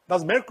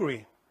 that's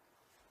Mercury.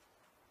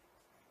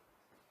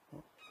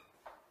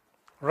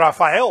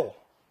 Raphael,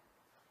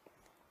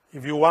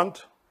 if you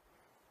want,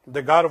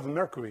 the god of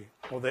Mercury,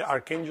 or the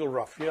Archangel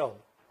Raphael,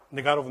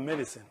 the god of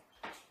medicine.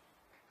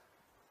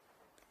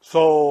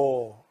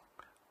 So,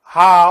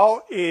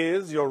 how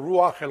is your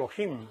Ruach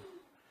Elohim,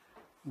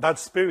 that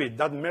spirit,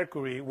 that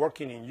Mercury,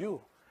 working in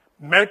you?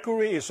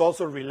 Mercury is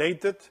also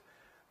related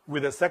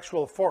with the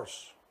sexual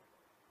force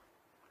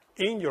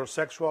in your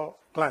sexual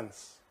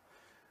glands,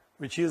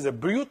 which is the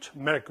brute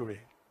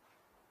Mercury.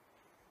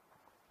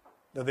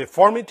 The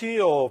deformity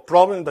or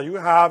problem that you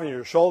have in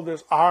your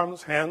shoulders,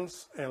 arms,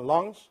 hands, and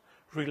lungs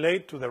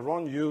relate to the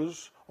wrong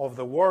use of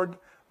the word,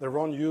 the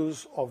wrong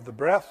use of the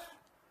breath,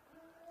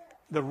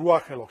 the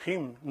Ruach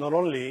Elohim, not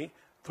only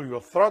through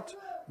your throat,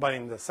 but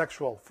in the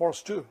sexual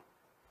force too.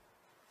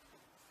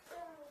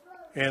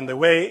 And the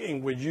way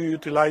in which you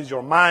utilize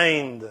your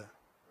mind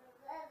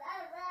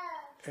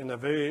in a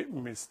very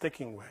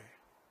mistaken way.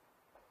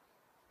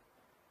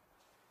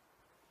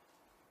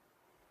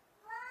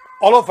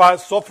 All of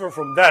us suffer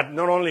from that,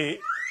 not only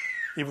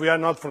if we are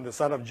not from the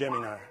sign of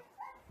Gemini.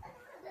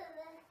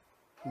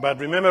 But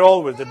remember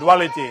always the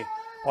duality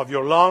of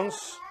your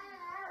lungs,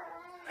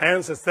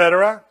 hands,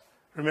 etc.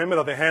 Remember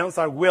that the hands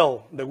are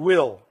the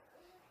will.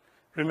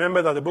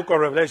 Remember that the book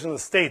of Revelation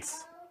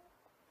states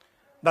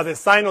that the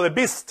sign of the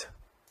beast,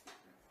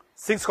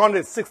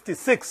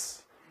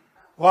 666,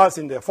 was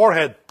in the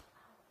forehead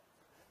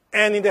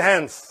and in the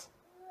hands.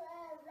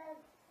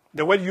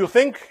 The way you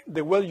think,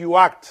 the way you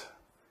act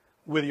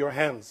with your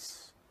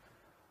hands.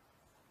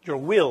 Your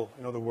will,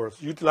 in other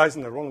words, utilized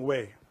in the wrong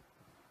way.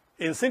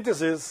 In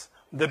synthesis,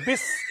 the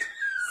beast,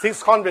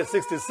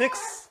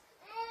 666,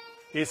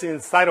 is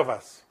inside of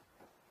us.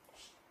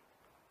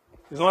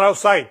 It's not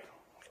outside.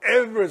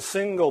 Every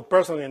single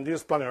person in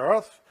this planet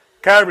Earth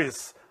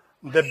carries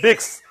the big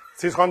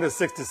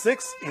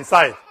 666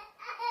 inside.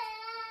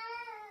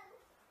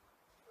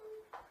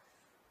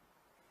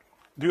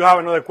 Do you have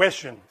another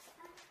question?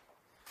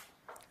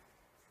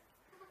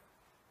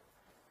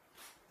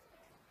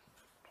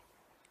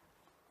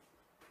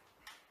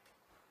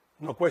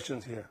 No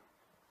questions here.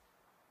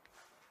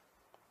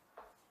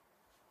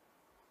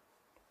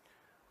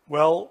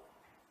 Well,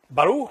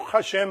 Baruch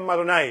Hashem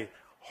Adonai,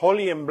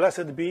 holy and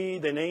blessed be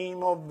the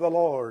name of the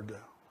Lord.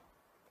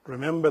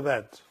 Remember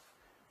that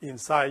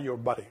inside your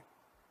body.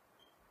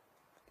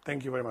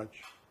 Thank you very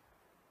much.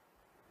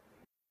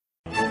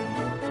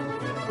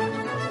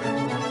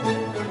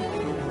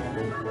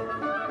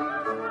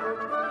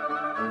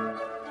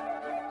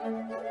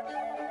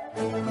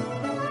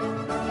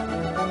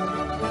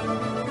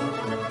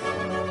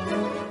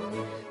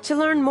 To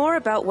learn more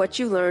about what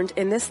you learned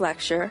in this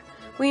lecture,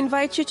 we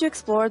invite you to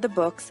explore the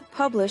books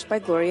published by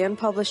Glorian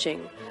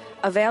Publishing,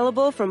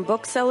 available from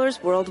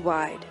booksellers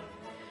worldwide.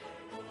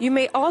 You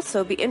may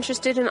also be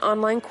interested in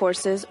online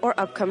courses or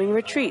upcoming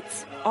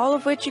retreats, all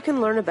of which you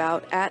can learn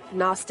about at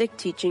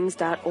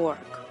GnosticTeachings.org.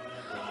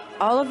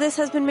 All of this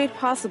has been made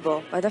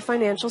possible by the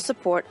financial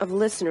support of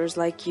listeners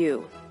like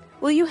you.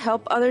 Will you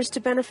help others to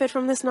benefit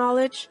from this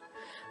knowledge?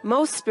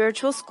 Most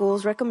spiritual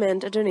schools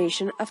recommend a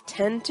donation of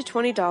 $10 to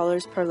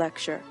 $20 per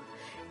lecture.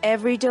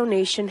 Every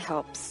donation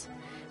helps.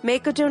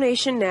 Make a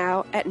donation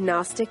now at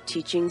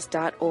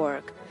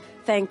GnosticTeachings.org.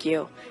 Thank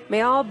you.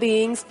 May all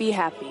beings be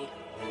happy.